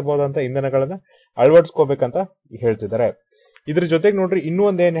ನವೀಕರಿಸಬಹುದಂತ ಇಂಧನಗಳನ್ನ ಅಳವಡಿಸ್ಕೋಬೇಕಂತ ಹೇಳ್ತಿದ್ದಾರೆ. ಇದ್ರ ಜೊತೆಗೆ ನೋಡ್ರಿ ಇನ್ನೂ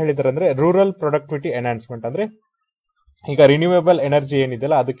ಒಂದ್ ಏನ್ ಹೇಳಿದಾರೆ ಅಂದ್ರೆ ರೂರಲ್ ಪ್ರೊಡಕ್ಟಿವಿಟಿ ಎನ್ಹಾನ್ಸ್ಮೆಂಟ್. ಅಂದ್ರೆ ಈಗ ರಿನ್ಯೂವೇಬಲ್ ಎನರ್ಜಿ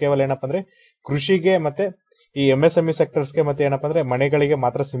ಏನಿದೆಯಲ್ಲ ಅದು ಕೇವಲ ಏನಪ್ಪ ಅಂದ್ರೆ ಕೃಷಿಗೆ ಮತ್ತೆ ಈ MSME ಸೆಕ್ಟರ್ಸ್ಗೆ ಮತ್ತೆ ಏನಪ್ಪ ಅಂದ್ರೆ ಮನೆಗಳಿಗೆ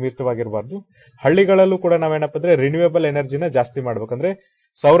ಮಾತ್ರ ಸೀಮಿತವಾಗಿರಬಾರ್ದು. ಹಳ್ಳಿಗಳಲ್ಲೂ ಕೂಡ ನಾವೇನಪ್ಪ ಅಂದ್ರೆ ರಿನ್ಯೂವೇಬಲ್ ಎನರ್ಜಿನ ಜಾಸ್ತಿ ಮಾಡ್ಬೇಕಂದ್ರೆ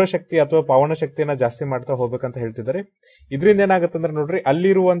ಸೌರಶಕ್ತಿ ಅಥವಾ ಪವನ ಶಕ್ತಿಯನ್ನ ಜಾಸ್ತಿ ಮಾಡ್ತಾ ಹೋಗ್ಬೇಕಂತ ಹೇಳ್ತಿದ್ದಾರೆ. ಇದರಿಂದ ಏನಾಗುತ್ತೆ ಅಂದ್ರೆ ನೋಡ್ರಿ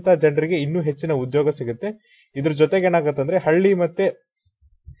ಅಲ್ಲಿರುವಂತ ಜನರಿಗೆ ಇನ್ನೂ ಹೆಚ್ಚಿನ ಉದ್ಯೋಗ ಸಿಗುತ್ತೆ. ಇದ್ರ ಜೊತೆಗೆ ಏನಾಗುತ್ತೆ ಅಂದ್ರೆ ಹಳ್ಳಿ ಮತ್ತೆ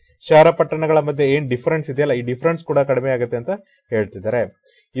ಶಹರ ಪಟ್ಟಣಗಳ ಮಧ್ಯೆ ಏನ್ ಡಿಫರೆನ್ಸ್ ಇದೆಯಲ್ಲ, ಈ ಡಿಫರೆನ್ಸ್ ಕೂಡ ಕಡಿಮೆ ಆಗುತ್ತೆ ಅಂತ ಹೇಳ್ತಿದ್ದಾರೆ.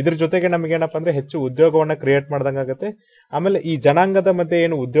 ಇದ್ರ ಜೊತೆಗೆ ನಮ್ಗೆ ಏನಪ್ಪ ಅಂದ್ರೆ ಹೆಚ್ಚು ಉದ್ಯೋಗವನ್ನ ಕ್ರಿಯೇಟ್ ಮಾಡ್ದಂಗಾಗತ್ತೆ. ಆಮೇಲೆ ಈ ಜನಾಂಗದ ಮಧ್ಯೆ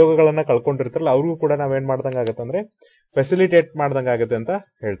ಏನು ಉದ್ಯೋಗಗಳನ್ನ ಕಳ್ಕೊಂಡಿರ್ತಾರಲ್ಲ ಅವ್ರಿಗೂ ಕೂಡ ನಾವೇನ್ ಮಾಡ್ದಂಗಾಗತ್ತೆ ಅಂದ್ರೆ ಫೆಸಿಲಿಟೇಟ್ ಮಾಡ್ದಂಗಾಗತ್ತೆ ಅಂತ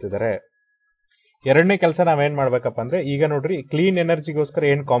ಹೇಳ್ತಿದ್ದಾರೆ. ಎರಡನೇ ಕೆಲಸ ನಾವೇನ್ ಮಾಡ್ಬೇಕಪ್ಪ ಅಂದ್ರೆ ಈಗ ನೋಡ್ರಿ ಕ್ಲೀನ್ ಎನರ್ಜಿಗೋಸ್ಕರ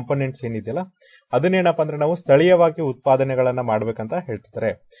ಏನ್ ಕಾಂಪೋನೆಂಟ್ಸ್ ಏನಿದೆಯಲ್ಲ ಅದನ್ನೇನಪ್ಪ ಅಂದ್ರೆ ನಾವು ಸ್ಥಳೀಯವಾಗಿ ಉತ್ಪಾದನೆಗಳನ್ನ ಮಾಡ್ಬೇಕಂತ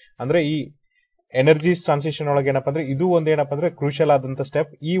ಹೇಳ್ತಿದ್ದಾರೆ. ಅಂದ್ರೆ ಈ ಎನರ್ಜಿ ಟ್ರಾನ್ಸಿಷನ್ ಒಳಗೆ ಏನಪ್ಪ ಅಂದ್ರೆ ಇದು ಒಂದು ಏನಪ್ಪ ಅಂದ್ರೆ ಕ್ರೂಷಿಯಲ್ ಆದಂತ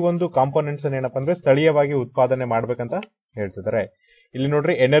ಸ್ಟೆಪ್. ಈ ಒಂದು ಕಾಂಪೋನೆಂಟ್ಸ್ ಏನಪ್ಪ ಅಂದ್ರೆ ಸ್ಥಳೀಯವಾಗಿ ಉತ್ಪಾದನೆ ಮಾಡ್ಬೇಕಂತ ಹೇಳ್ತಿದ್ದಾರೆ. ಇಲ್ಲಿ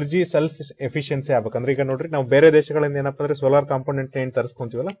ನೋಡ್ರಿ ಎನರ್ಜಿ ಸೆಲ್ಫ್ ಎಫಿಷಿಯನ್ಸಿ ಆಗ್ಬೇಕಂದ್ರೆ ಈಗ ನೋಡ್ರಿ ನಾವು ಬೇರೆ ದೇಶಗಳಿಂದ ಏನಪ್ಪ ಅಂದ್ರೆ ಸೋಲಾರ್ ಕಾಂಪೋನೆಂಟ್ ಏನ್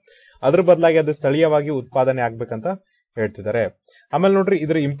ತರಿಸ್ಕೊಂತೀವಲ್ಲ ಅದ್ರ ಬದಲಾಗಿ ಅದು ಸ್ಥಳೀಯವಾಗಿ ಉತ್ಪಾದನೆ ಆಗ್ಬೇಕಂತ ಹೇಳ್ತಿದ್ದಾರೆ. ಆಮೇಲೆ ನೋಡ್ರಿ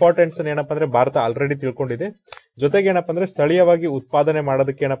ಇದ್ರ ಇಂಪಾರ್ಟೆನ್ಸ್ ಏನಪ್ಪ ಅಂದ್ರೆ ಭಾರತ ಆಲ್ರೆಡಿ ತಿಳ್ಕೊಂಡಿದೆ. ಜೊತೆಗೆ ಏನಪ್ಪ ಅಂದ್ರೆ ಸ್ಥಳೀಯವಾಗಿ ಉತ್ಪಾದನೆ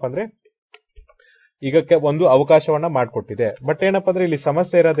ಮಾಡೋದಕ್ಕೆ ಏನಪ್ಪ ಅಂದ್ರೆ ಈಗ ಒಂದು ಅವಕಾಶವನ್ನ ಮಾಡಿಕೊಟ್ಟಿದೆ. ಬಟ್ ಏನಪ್ಪ ಅಂದ್ರೆ ಇಲ್ಲಿ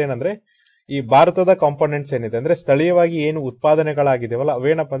ಸಮಸ್ಯೆ ಇರೋದೇನಂದ್ರೆ ಈ ಭಾರತದ ಕಾಂಪೋನೆಂಟ್ಸ್ ಏನಿದೆ ಅಂದ್ರೆ ಸ್ಥಳೀಯವಾಗಿ ಏನು ಉತ್ಪಾದನೆಗಳಾಗಿದೆವಲ್ಲ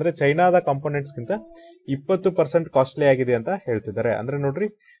ಅವೇನಪ್ಪ ಅಂದ್ರೆ ಚೈನಾದ ಕಾಂಪೋನೆಂಟ್ಸ್ ಗಿಂತ 20% ಕಾಸ್ಟ್ಲಿ ಆಗಿದೆ ಅಂತ ಹೇಳ್ತಿದ್ದಾರೆ. ಅಂದ್ರೆ ನೋಡ್ರಿ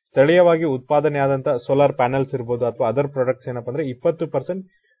ಸ್ಥಳೀಯವಾಗಿ ಉತ್ಪಾದನೆ ಆದಂತ ಸೋಲಾರ್ ಪ್ಯಾನಲ್ಸ್ ಇರ್ಬೋದು ಅಥವಾ ಅದರ್ ಪ್ರಾಡಕ್ಟ್ಸ್ ಏನಪ್ಪ ಅಂದ್ರೆ 20%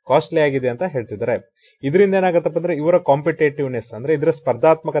 ಕಾಸ್ಟ್ಲಿ ಆಗಿದೆ ಅಂತ ಹೇಳ್ತಿದ್ದಾರೆ. ಇದರಿಂದ ಏನಾಗತ್ತಪ್ಪ ಅಂದ್ರೆ ಇವರ ಕಾಂಪಿಟೇಟಿವ್ನೆಸ್ ಅಂದ್ರೆ ಇದರ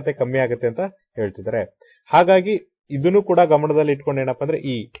ಸ್ಪರ್ಧಾತ್ಮಕತೆ ಕಮ್ಮಿ ಆಗುತ್ತೆ ಅಂತ ಹೇಳ್ತಿದ್ದಾರೆ. ಹಾಗಾಗಿ ಇದನ್ನು ಕೂಡ ಗಮನದಲ್ಲಿ ಇಟ್ಕೊಂಡು ಏನಪ್ಪ ಅಂದ್ರೆ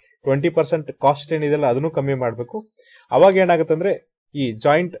ಈ 20% ಕಾಸ್ಟ್ ಏನಿದೆಲ್ಲ ಅದನ್ನು ಕಮ್ಮಿ ಮಾಡಬೇಕು. ಅವಾಗ ಏನಾಗುತ್ತೆ ಅಂದ್ರೆ ಈ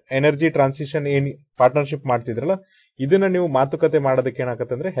ಜಾಯಿಂಟ್ ಎನರ್ಜಿ ಟ್ರಾನ್ಸಿಷನ್ ಏನ್ ಪಾರ್ಟ್ನರ್ಶಿಪ್ ಮಾಡ್ತಿದ್ರಲ್ಲ ಇದನ್ನ ನೀವು ಮಾತುಕತೆ ಮಾಡೋದಕ್ಕೆ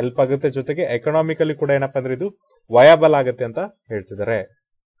ಏನಾಗುತ್ತೆ ಅಂದ್ರೆ ಹೆಲ್ಪ್ ಆಗುತ್ತೆ. ಜೊತೆಗೆ ಎಕನಾಮಿಕಲಿ ಕೂಡ ಏನಪ್ಪ ಅಂದ್ರೆ ಇದು ವಯಬಲ್ ಆಗುತ್ತೆ ಅಂತ ಹೇಳ್ತಿದ್ದಾರೆ.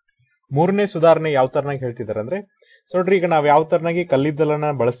 ಮೂರನೇ ಸುಧಾರಣೆ ಯಾವ ತರನಾಗಿ ಹೇಳ್ತಿದ್ದಾರೆ ಅಂದ್ರೆ ನೋಡ್ರಿ ಈಗ ನಾವ್ ಯಾವ ತರನಾಗಿ ಕಲ್ಲಿದ್ದಲನ್ನ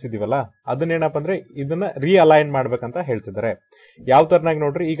ಬಳಸ್ತಿದೀವಲ್ಲ ಅದನ್ನೇನಪ್ಪ ಅಂದ್ರೆ ಇದನ್ನ ರೀಅಲೈನ್ ಮಾಡ್ಬೇಕಂತ ಹೇಳ್ತಿದ್ದಾರೆ. ಯಾವ ತರನಾಗಿ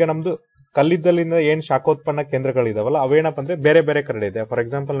ನೋಡ್ರಿ ಈಗ ನಮ್ದು ಕಲ್ಲಿದ್ದಲಿಂದ ಏನ್ ಶಾಖೋತ್ಪನ್ನ ಕೇಂದ್ರಗಳಿದಾವಲ್ಲ ಅವೇನಪ್ಪ ಅಂದ್ರೆ ಬೇರೆ ಬೇರೆ ಕಡೆ ಇದೆ. ಫಾರ್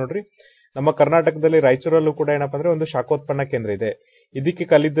ಎಕ್ಸಾಂಪಲ್ ನೋಡ್ರಿ ನಮ್ಮ ಕರ್ನಾಟಕದಲ್ಲಿ ರಾಯಚೂರಲ್ಲೂ ಕೂಡ ಏನಪ್ಪ ಅಂದ್ರೆ ಒಂದು ಶಾಖೋತ್ಪನ್ನ ಕೇಂದ್ರ ಇದೆ. ಇದಕ್ಕೆ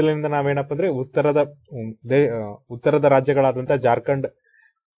ಕಲ್ಲಿದ್ದಲಿನಿಂದ ನಾವೇನಪ್ಪ ಅಂದ್ರೆ ಉತ್ತರದ ರಾಜ್ಯಗಳಾದಂತಹ ಜಾರ್ಖಂಡ್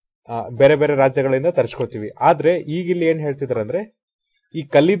ಬೇರೆ ಬೇರೆ ರಾಜ್ಯಗಳಿಂದ ತರಿಸ್ಕೊತೀವಿ. ಆದ್ರೆ ಈಗ ಇಲ್ಲಿ ಏನ್ ಹೇಳ್ತಿದಾರೆ ಅಂದ್ರೆ ಈ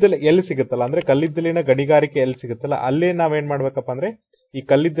ಕಲ್ಲಿದ್ದಲು ಎಲ್ಲಿ ಸಿಗುತ್ತಲ್ಲ ಅಂದ್ರೆ ಕಲ್ಲಿದ್ದಲಿನ ಗಣಿಗಾರಿಕೆ ಎಲ್ಲಿ ಸಿಗುತ್ತಲ್ಲ ಅಲ್ಲೇ ನಾವೇನ್ ಮಾಡ್ಬೇಕಪ್ಪ ಅಂದ್ರೆ ಈ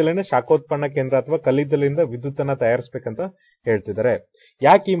ಕಲ್ಲಿದ್ದಲಿನ ಶಾಖೋತ್ಪನ್ನ ಕೇಂದ್ರ ಅಥವಾ ಕಲ್ಲಿದ್ದಲಿಂದ ವಿದ್ಯುತ್ ಅನ್ನ ತಯಾರಿಸಬೇಕಂತ ಹೇಳ್ತಿದ್ದಾರೆ.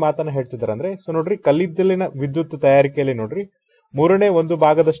 ಯಾಕೆ ಈ ಮಾತನ್ನ ಹೇಳ್ತಿದ್ದಾರೆ ಅಂದ್ರೆ ನೋಡ್ರಿ ಕಲ್ಲಿದ್ದಲಿನ ವಿದ್ಯುತ್ ತಯಾರಿಕೆಯಲ್ಲಿ ನೋಡ್ರಿ 1/3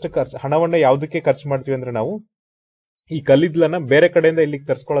 ಭಾಗದಷ್ಟು ಹಣವನ್ನ ಯಾವ್ದಕ್ಕೆ ಖರ್ಚು ಮಾಡ್ತೀವಿ ಅಂದ್ರೆ ನಾವು ಈ ಕಲ್ಲಿದ್ದಲನ್ನ ಬೇರೆ ಕಡೆಯಿಂದ ಇಲ್ಲಿಗೆ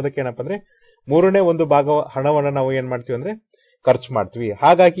ತರಿಸ್ಕೊಳ್ಳೋದಕ್ಕೆ ಏನಪ್ಪ ಅಂದ್ರೆ 1/3 ಭಾಗ ಹಣವನ್ನ ನಾವು ಏನ್ ಮಾಡ್ತೀವಿ ಅಂದ್ರೆ ಖರ್ಚು ಮಾಡ್ತೀವಿ.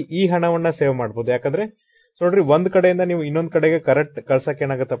 ಹಾಗಾಗಿ ಈ ಹಣವನ್ನ ಸೇವ್ ಮಾಡ್ಬೋದು. ಯಾಕಂದ್ರೆ ಸೊ ನೋಡ್ರಿ ಒಂದ್ ಕಡೆಯಿಂದ ನೀವು ಇನ್ನೊಂದ್ ಕಡೆಗೆ ಕರೆಂಟ್ ಕಳ್ಸಕ್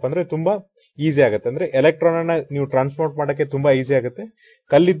ಏನಾಗತ್ತಪ್ಪ ಅಂದ್ರೆ ತುಂಬಾ ಈಸಿ ಆಗುತ್ತೆ. ಅಂದ್ರೆ ಎಲೆಕ್ಟ್ರಾನ್ ಅನ್ನ ನೀವು ಟ್ರಾನ್ಸ್ಪೋರ್ಟ್ ಮಾಡಕ್ಕೆ ತುಂಬಾ ಈಸಿ ಆಗುತ್ತೆ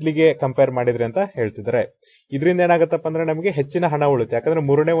ಕಲ್ಲಿದ್ಲಿಗೆ ಕಂಪೇರ್ ಮಾಡಿದ್ರಿ ಅಂತ ಹೇಳ್ತಿದ್ದಾರೆ. ಇದರಿಂದ ಏನಾಗತ್ತಪ್ಪ ಅಂದ್ರೆ ನಮಗೆ ಹೆಚ್ಚಿನ ಹಣ ಉಳಿಯುತ್ತೆ. ಯಾಕಂದ್ರೆ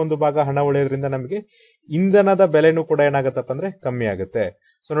 1/3 ಭಾಗ ಹಣ ಉಳಿಯೋದ್ರಿಂದ ನಮಗೆ ಇಂಧನದ ಬೆಲೆನೂ ಕೂಡ ಏನಾಗತ್ತಪ್ಪ ಅಂದ್ರೆ ಕಮ್ಮಿ ಆಗುತ್ತೆ.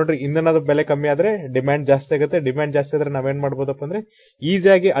 ಸೊ ನೋಡ್ರಿ ಇಂಧನದ ಬೆಲೆ ಕಮ್ಮಿ ಆದ್ರೆ ಡಿಮ್ಯಾಂಡ್ ಜಾಸ್ತಿ ಆಗುತ್ತೆ. ಡಿಮ್ಯಾಂಡ್ ಜಾಸ್ತಿ ಆದ್ರೆ ನಾವೇನ್ ಮಾಡ್ಬೋದಪ್ಪ ಅಂದ್ರೆ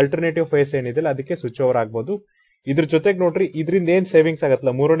ಈಸಿಯಾಗಿ ಅಲ್ಟರ್ನೇಟಿವ್ ಫೇಸ್ ಏನಿದೆ ಅದಕ್ಕೆ ಸ್ವಿಚ್ ಓವರ್ ಆಗ್ಬೋದು. ಇದ್ರ ಜೊತೆಗೆ ನೋಡ್ರಿ ಇದರಿಂದ ಏನ್ ಸೇವಿಂಗ್ಸ್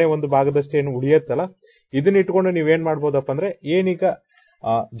ಆಗತ್ತಲ್ಲ 1/3 ಭಾಗದಷ್ಟು ಏನು ಉಳಿಯತ್ತಲ್ಲ ಇದನ್ನ ಇಟ್ಕೊಂಡು ನೀವೇನ್ ಮಾಡ್ಬೋದಪ್ಪ ಅಂದ್ರೆ ಏನೀಗ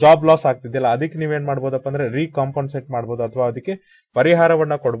ಜಾಬ್ ಲಾಸ್ ಆಗ್ತಿದ್ಯಲ್ಲ ಅದಕ್ಕೆ ನೀವೇನ್ ಮಾಡ್ಬೋದಪ್ಪ ಅಂದ್ರೆ ರೀಕಾಂಪನ್ಸೇಟ್ ಮಾಡ್ಬೋದು ಅಥವಾ ಅದಕ್ಕೆ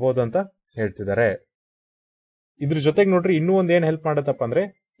ಪರಿಹಾರವನ್ನ ಕೊಡ್ಬೋದು ಅಂತ ಹೇಳ್ತಿದ್ದಾರೆ. ಇದ್ರ ಜೊತೆಗೆ ನೋಡ್ರಿ ಇನ್ನೂ ಒಂದ್ ಏನ್ ಹೆಲ್ಪ್ ಮಾಡತ್ತಪ್ಪ ಅಂದ್ರೆ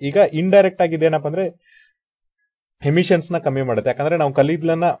ಈಗ ಇಂಡೈರೆಕ್ಟ್ ಆಗಿ ಇದೇನಪ್ಪ ಅಂದ್ರೆ ಎಮಿಷನ್ಸ್ ನ ಕಮ್ಮಿ ಮಾಡುತ್ತೆ. ಯಾಕಂದ್ರೆ ನಾವು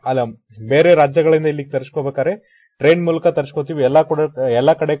ಕಲ್ಲಿದ್ದಲನ್ನ ಬೇರೆ ರಾಜ್ಯಗಳಿಂದ ಇಲ್ಲಿಗೆ ತರಿಸ್ಕೋಬೇಕಾದ್ರೆ ಟ್ರೈನ್ ಮೂಲಕ ತರಿಸ್ಕೋತೀವಿ.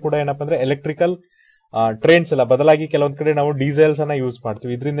 ಎಲ್ಲಾ ಕಡೆ ಕೂಡ ಏನಪ್ಪ ಅಂದ್ರೆ ಎಲೆಕ್ಟ್ರಿಕಲ್ ಟ್ರೈನ್ಸ್ ಎಲ್ಲ ಬದಲಾಗಿ ಕೆಲವೊಂದ್ ಕಡೆ ನಾವು ಡೀಸೆಲ್ಸ್ ಅನ್ನ ಯೂಸ್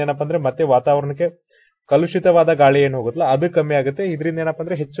ಮಾಡ್ತೀವಿ. ಇದರಿಂದ ಏನಪ್ಪ ಅಂದ್ರೆ ಮತ್ತೆ ವಾತಾವರಣಕ್ಕೆ ಕಲುಷಿತವಾದ ಗಾಳಿ ಏನ್ ಹೋಗುತ್ತಲ್ಲ ಅದು ಕಮ್ಮಿ ಆಗುತ್ತೆ. ಇದರಿಂದ ಏನಪ್ಪ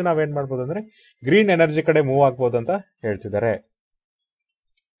ಅಂದ್ರೆ ಹೆಚ್ಚು ನಾವೇನ್ ಮಾಡ್ಬೋದು ಅಂದ್ರೆ ಗ್ರೀನ್ ಎನರ್ಜಿ ಕಡೆ ಮೂವ್ ಆಗ್ಬೋದು ಅಂತ ಹೇಳ್ತಿದ್ದಾರೆ.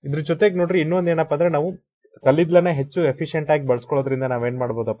 ಇದ್ರ ಜೊತೆಗೆ ನೋಡ್ರಿ ಇನ್ನೊಂದ್ ಏನಪ್ಪ ಅಂದ್ರೆ ನಾವು ಕಲ್ಲಿದ್ದಲನ್ನ ಹೆಚ್ಚು ಎಫಿಷಿಯಂಟ್ ಆಗಿ ಬಳಸ್ಕೊಳ್ಳೋದ್ರಿಂದ ನಾವೇನ್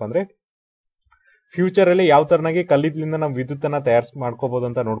ಮಾಡ್ಬೋದಪ್ಪ ಅಂದ್ರೆ ಫ್ಯೂಚರ್ ಅಲ್ಲಿ ಯಾವ ತರನಾಗಿ ಕಲ್ಲಿದ್ದಲಿಂದ ನಾವು ವಿದ್ಯುತ್ ಅನ್ನ ತಯಾರಿಸಿ ಮಾಡ್ಕೋಬಹುದು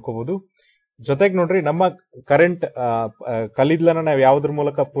ಅಂತ ನೋಡ್ಕೋಬಹುದು. ಜೊತೆಗೆ ನೋಡ್ರಿ ನಮ್ಮ ಕರೆಂಟ್ ಕಲ್ಲಿದ್ದಲನ್ನ ನಾವು ಯಾವ್ದ್ರ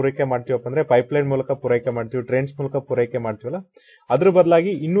ಮೂಲಕ ಪೂರೈಕೆ ಮಾಡ್ತೀವಪ್ಪ ಅಂದ್ರೆ ಪೈಪ್ಲೈನ್ ಮೂಲಕ ಪೂರೈಕೆ ಮಾಡ್ತೀವಿ, ಟ್ರೈನ್ಸ್ ಮೂಲಕ ಪೂರೈಕೆ ಮಾಡ್ತೀವಲ್ಲ ಅದ್ರ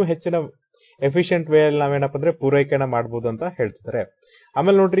ಬದಲಾಗಿ ಇನ್ನೂ ಹೆಚ್ಚಿನ ಎಫಿಷಿಯಂಟ್ ವೇ ಅಲ್ಲಿ ನಾವೇನಪ್ಪ ಅಂದ್ರೆ ಪೂರೈಕೆನ ಮಾಡಬಹುದು ಅಂತ ಹೇಳ್ತಿದ್ದಾರೆ.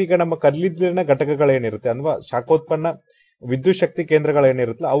 ಆಮೇಲೆ ನೋಡ್ರಿ ಈಗ ನಮ್ಮ ಕಲ್ಲಿದ್ದಲಿನ ಘಟಕಗಳೇನಿರುತ್ತೆ ಅಥವಾ ಶಾಖೋತ್ಪನ್ನ ವಿದ್ಯುತ್ ಶಕ್ತಿ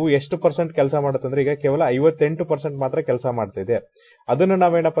ಕೇಂದ್ರಗಳೇನಿರುತ್ತಲ್ಲ ಅವು ಎಷ್ಟು % ಕೆಲಸ ಮಾಡುತ್ತಂದ್ರೆ ಈಗ ಕೇವಲ 58% ಮಾತ್ರ ಕೆಲಸ ಮಾಡ್ತಾ ಇದೆ. ಅದನ್ನ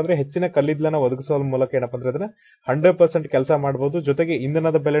ನಾವೇನಪ್ಪ ಅಂದ್ರೆ ಹೆಚ್ಚಿನ ಕಲ್ಲಿದ್ದಲನ್ನ ಒದಗಿಸುವ ಮೂಲಕ ಏನಪ್ಪ ಅಂದ್ರೆ ಅದನ್ನ 100% ಕೆಲಸ ಮಾಡಬಹುದು. ಜೊತೆಗೆ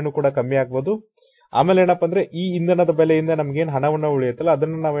ಇಂಧನದ ಬೆಲೆನೂ ಕೂಡ ಕಮ್ಮಿ ಆಗ್ಬೋದು. ಆಮೇಲೆ ಏನಪ್ಪ ಅಂದ್ರೆ ಈ ಇಂಧನದ ಬೆಲೆಯಿಂದ ನಮ್ಗೇನ್ ಹಣವನ್ನ ಉಳಿಯುತ್ತಲ್ಲ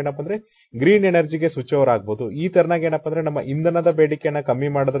ಅದನ್ನ ನಾವೇನಪ್ಪ ಅಂದ್ರೆ ಗ್ರೀನ್ ಎನರ್ಜಿಗೆ ಸ್ವಿಚ್ ಓವರ್ ಆಗ್ಬೋದು. ಈ ತರನಾಗಿ ಏನಪ್ಪ ಅಂದ್ರೆ ನಮ್ಮ ಇಂಧನದ ಬೇಡಿಕೆಯನ್ನ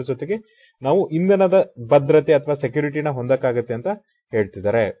ಕಮ್ಮಿ ಮಾಡೋದ್ರ ಜೊತೆಗೆ ನಾವು ಇಂಧನದ ಭದ್ರತೆ ಅಥವಾ ಸೆಕ್ಯೂರಿಟಿನ ಹೊಂದಕ್ಕಾಗತ್ತೆ ಅಂತ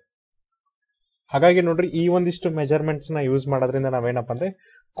ಹೇಳ್ತಿದ್ದಾರೆ. ಹಾಗಾಗಿ ನೋಡ್ರಿ ಈ ಒಂದಿಷ್ಟು ಮೆಜರ್ಮೆಂಟ್ಸ್ ನ ಯೂಸ್ ಮಾಡೋದ್ರಿಂದ ನಾವೇನಪ್ಪ ಅಂದ್ರೆ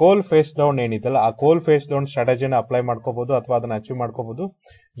ಕೋಲ್ ಫೇಸ್ ಡೌನ್ ಏನಿದೆಲ್ಲ ಆ ಕೋಲ್ ಫೇಸ್ ಡೌನ್ ಸ್ಟ್ರಾಟಜಿನ ಅಪ್ಲೈ ಮಾಡ್ಕೋಬಹುದು ಅಥವಾ ಅದನ್ನ ಅಚೀವ್ ಮಾಡ್ಕೋಬಹುದು.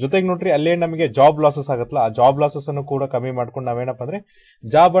 ಜೊತೆಗೆ ನೋಡ್ರಿ ಅಲ್ಲೇ ನಮಗೆ ಜಾಬ್ ಲಾಸಸ್ ಆಗತ್ತಲ್ಲ ಆ ಜಾಬ್ ಲಾಸಸ್ ಅನ್ನು ಕೂಡ ಕಮ್ಮಿ ಮಾಡ್ಕೊಂಡು ನಾವೇನಪ್ಪ ಅಂದ್ರೆ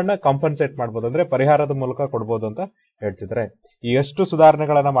ಜಾಬ್ ಅನ್ನ ಕಾಂಪನ್ಸೇಟ್ ಮಾಡಬಹುದು ಅಂದ್ರೆ ಪರಿಹಾರದ ಮೂಲಕ ಕೊಡಬಹುದು ಅಂತ ಹೇಳ್ತಿದ್ದಾರೆ. ಈ ಎಷ್ಟು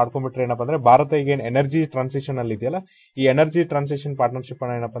ಸುಧಾರಣೆಗಳನ್ನ ಮಾಡ್ಕೊಂಡ್ಬಿಟ್ರೆ ಏನಪ್ಪ ಅಂದ್ರೆ ಭಾರತ ಈಗ ಏನ್ ಎನರ್ಜಿ ಟ್ರಾನ್ಸಿಷನ್ ಅಲ್ಲಿ ಇದೆಯಲ್ಲ ಈ ಎನರ್ಜಿ ಟ್ರಾನ್ಸಿಷನ್ ಪಾರ್ಟ್ನರ್ಶಿಪ್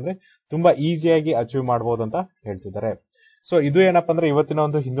ಅನ್ನ ಏನಪ್ಪ ಅಂದ್ರೆ ತುಂಬಾ ಈಸಿಯಾಗಿ ಅಚೀವ್ ಮಾಡಬಹುದು ಅಂತ ಹೇಳ್ತಿದ್ದಾರೆ. ಸೊ ಇದು ಏನಪ್ಪ ಅಂದ್ರೆ ಇವತ್ತಿನ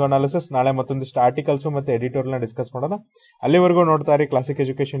ಒಂದು ಹಿಂದೂ ಅನಾಲಿಸಿಸ್. ನಾಳೆ ಮತ್ತೊಂದಿಷ್ಟು ಆರ್ಟಿಕಲ್ಸ್ ಮತ್ತೆ ಎಡಿಟೋರಿಯಲ್ ನ ಡಿಸ್ಕಸ್ ಮಾಡೋಣ. ಅಲ್ಲಿವರೆಗೂ ನೋಡ್ತಾ ಇರಿ classic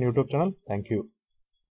education YouTube channel. Thank you.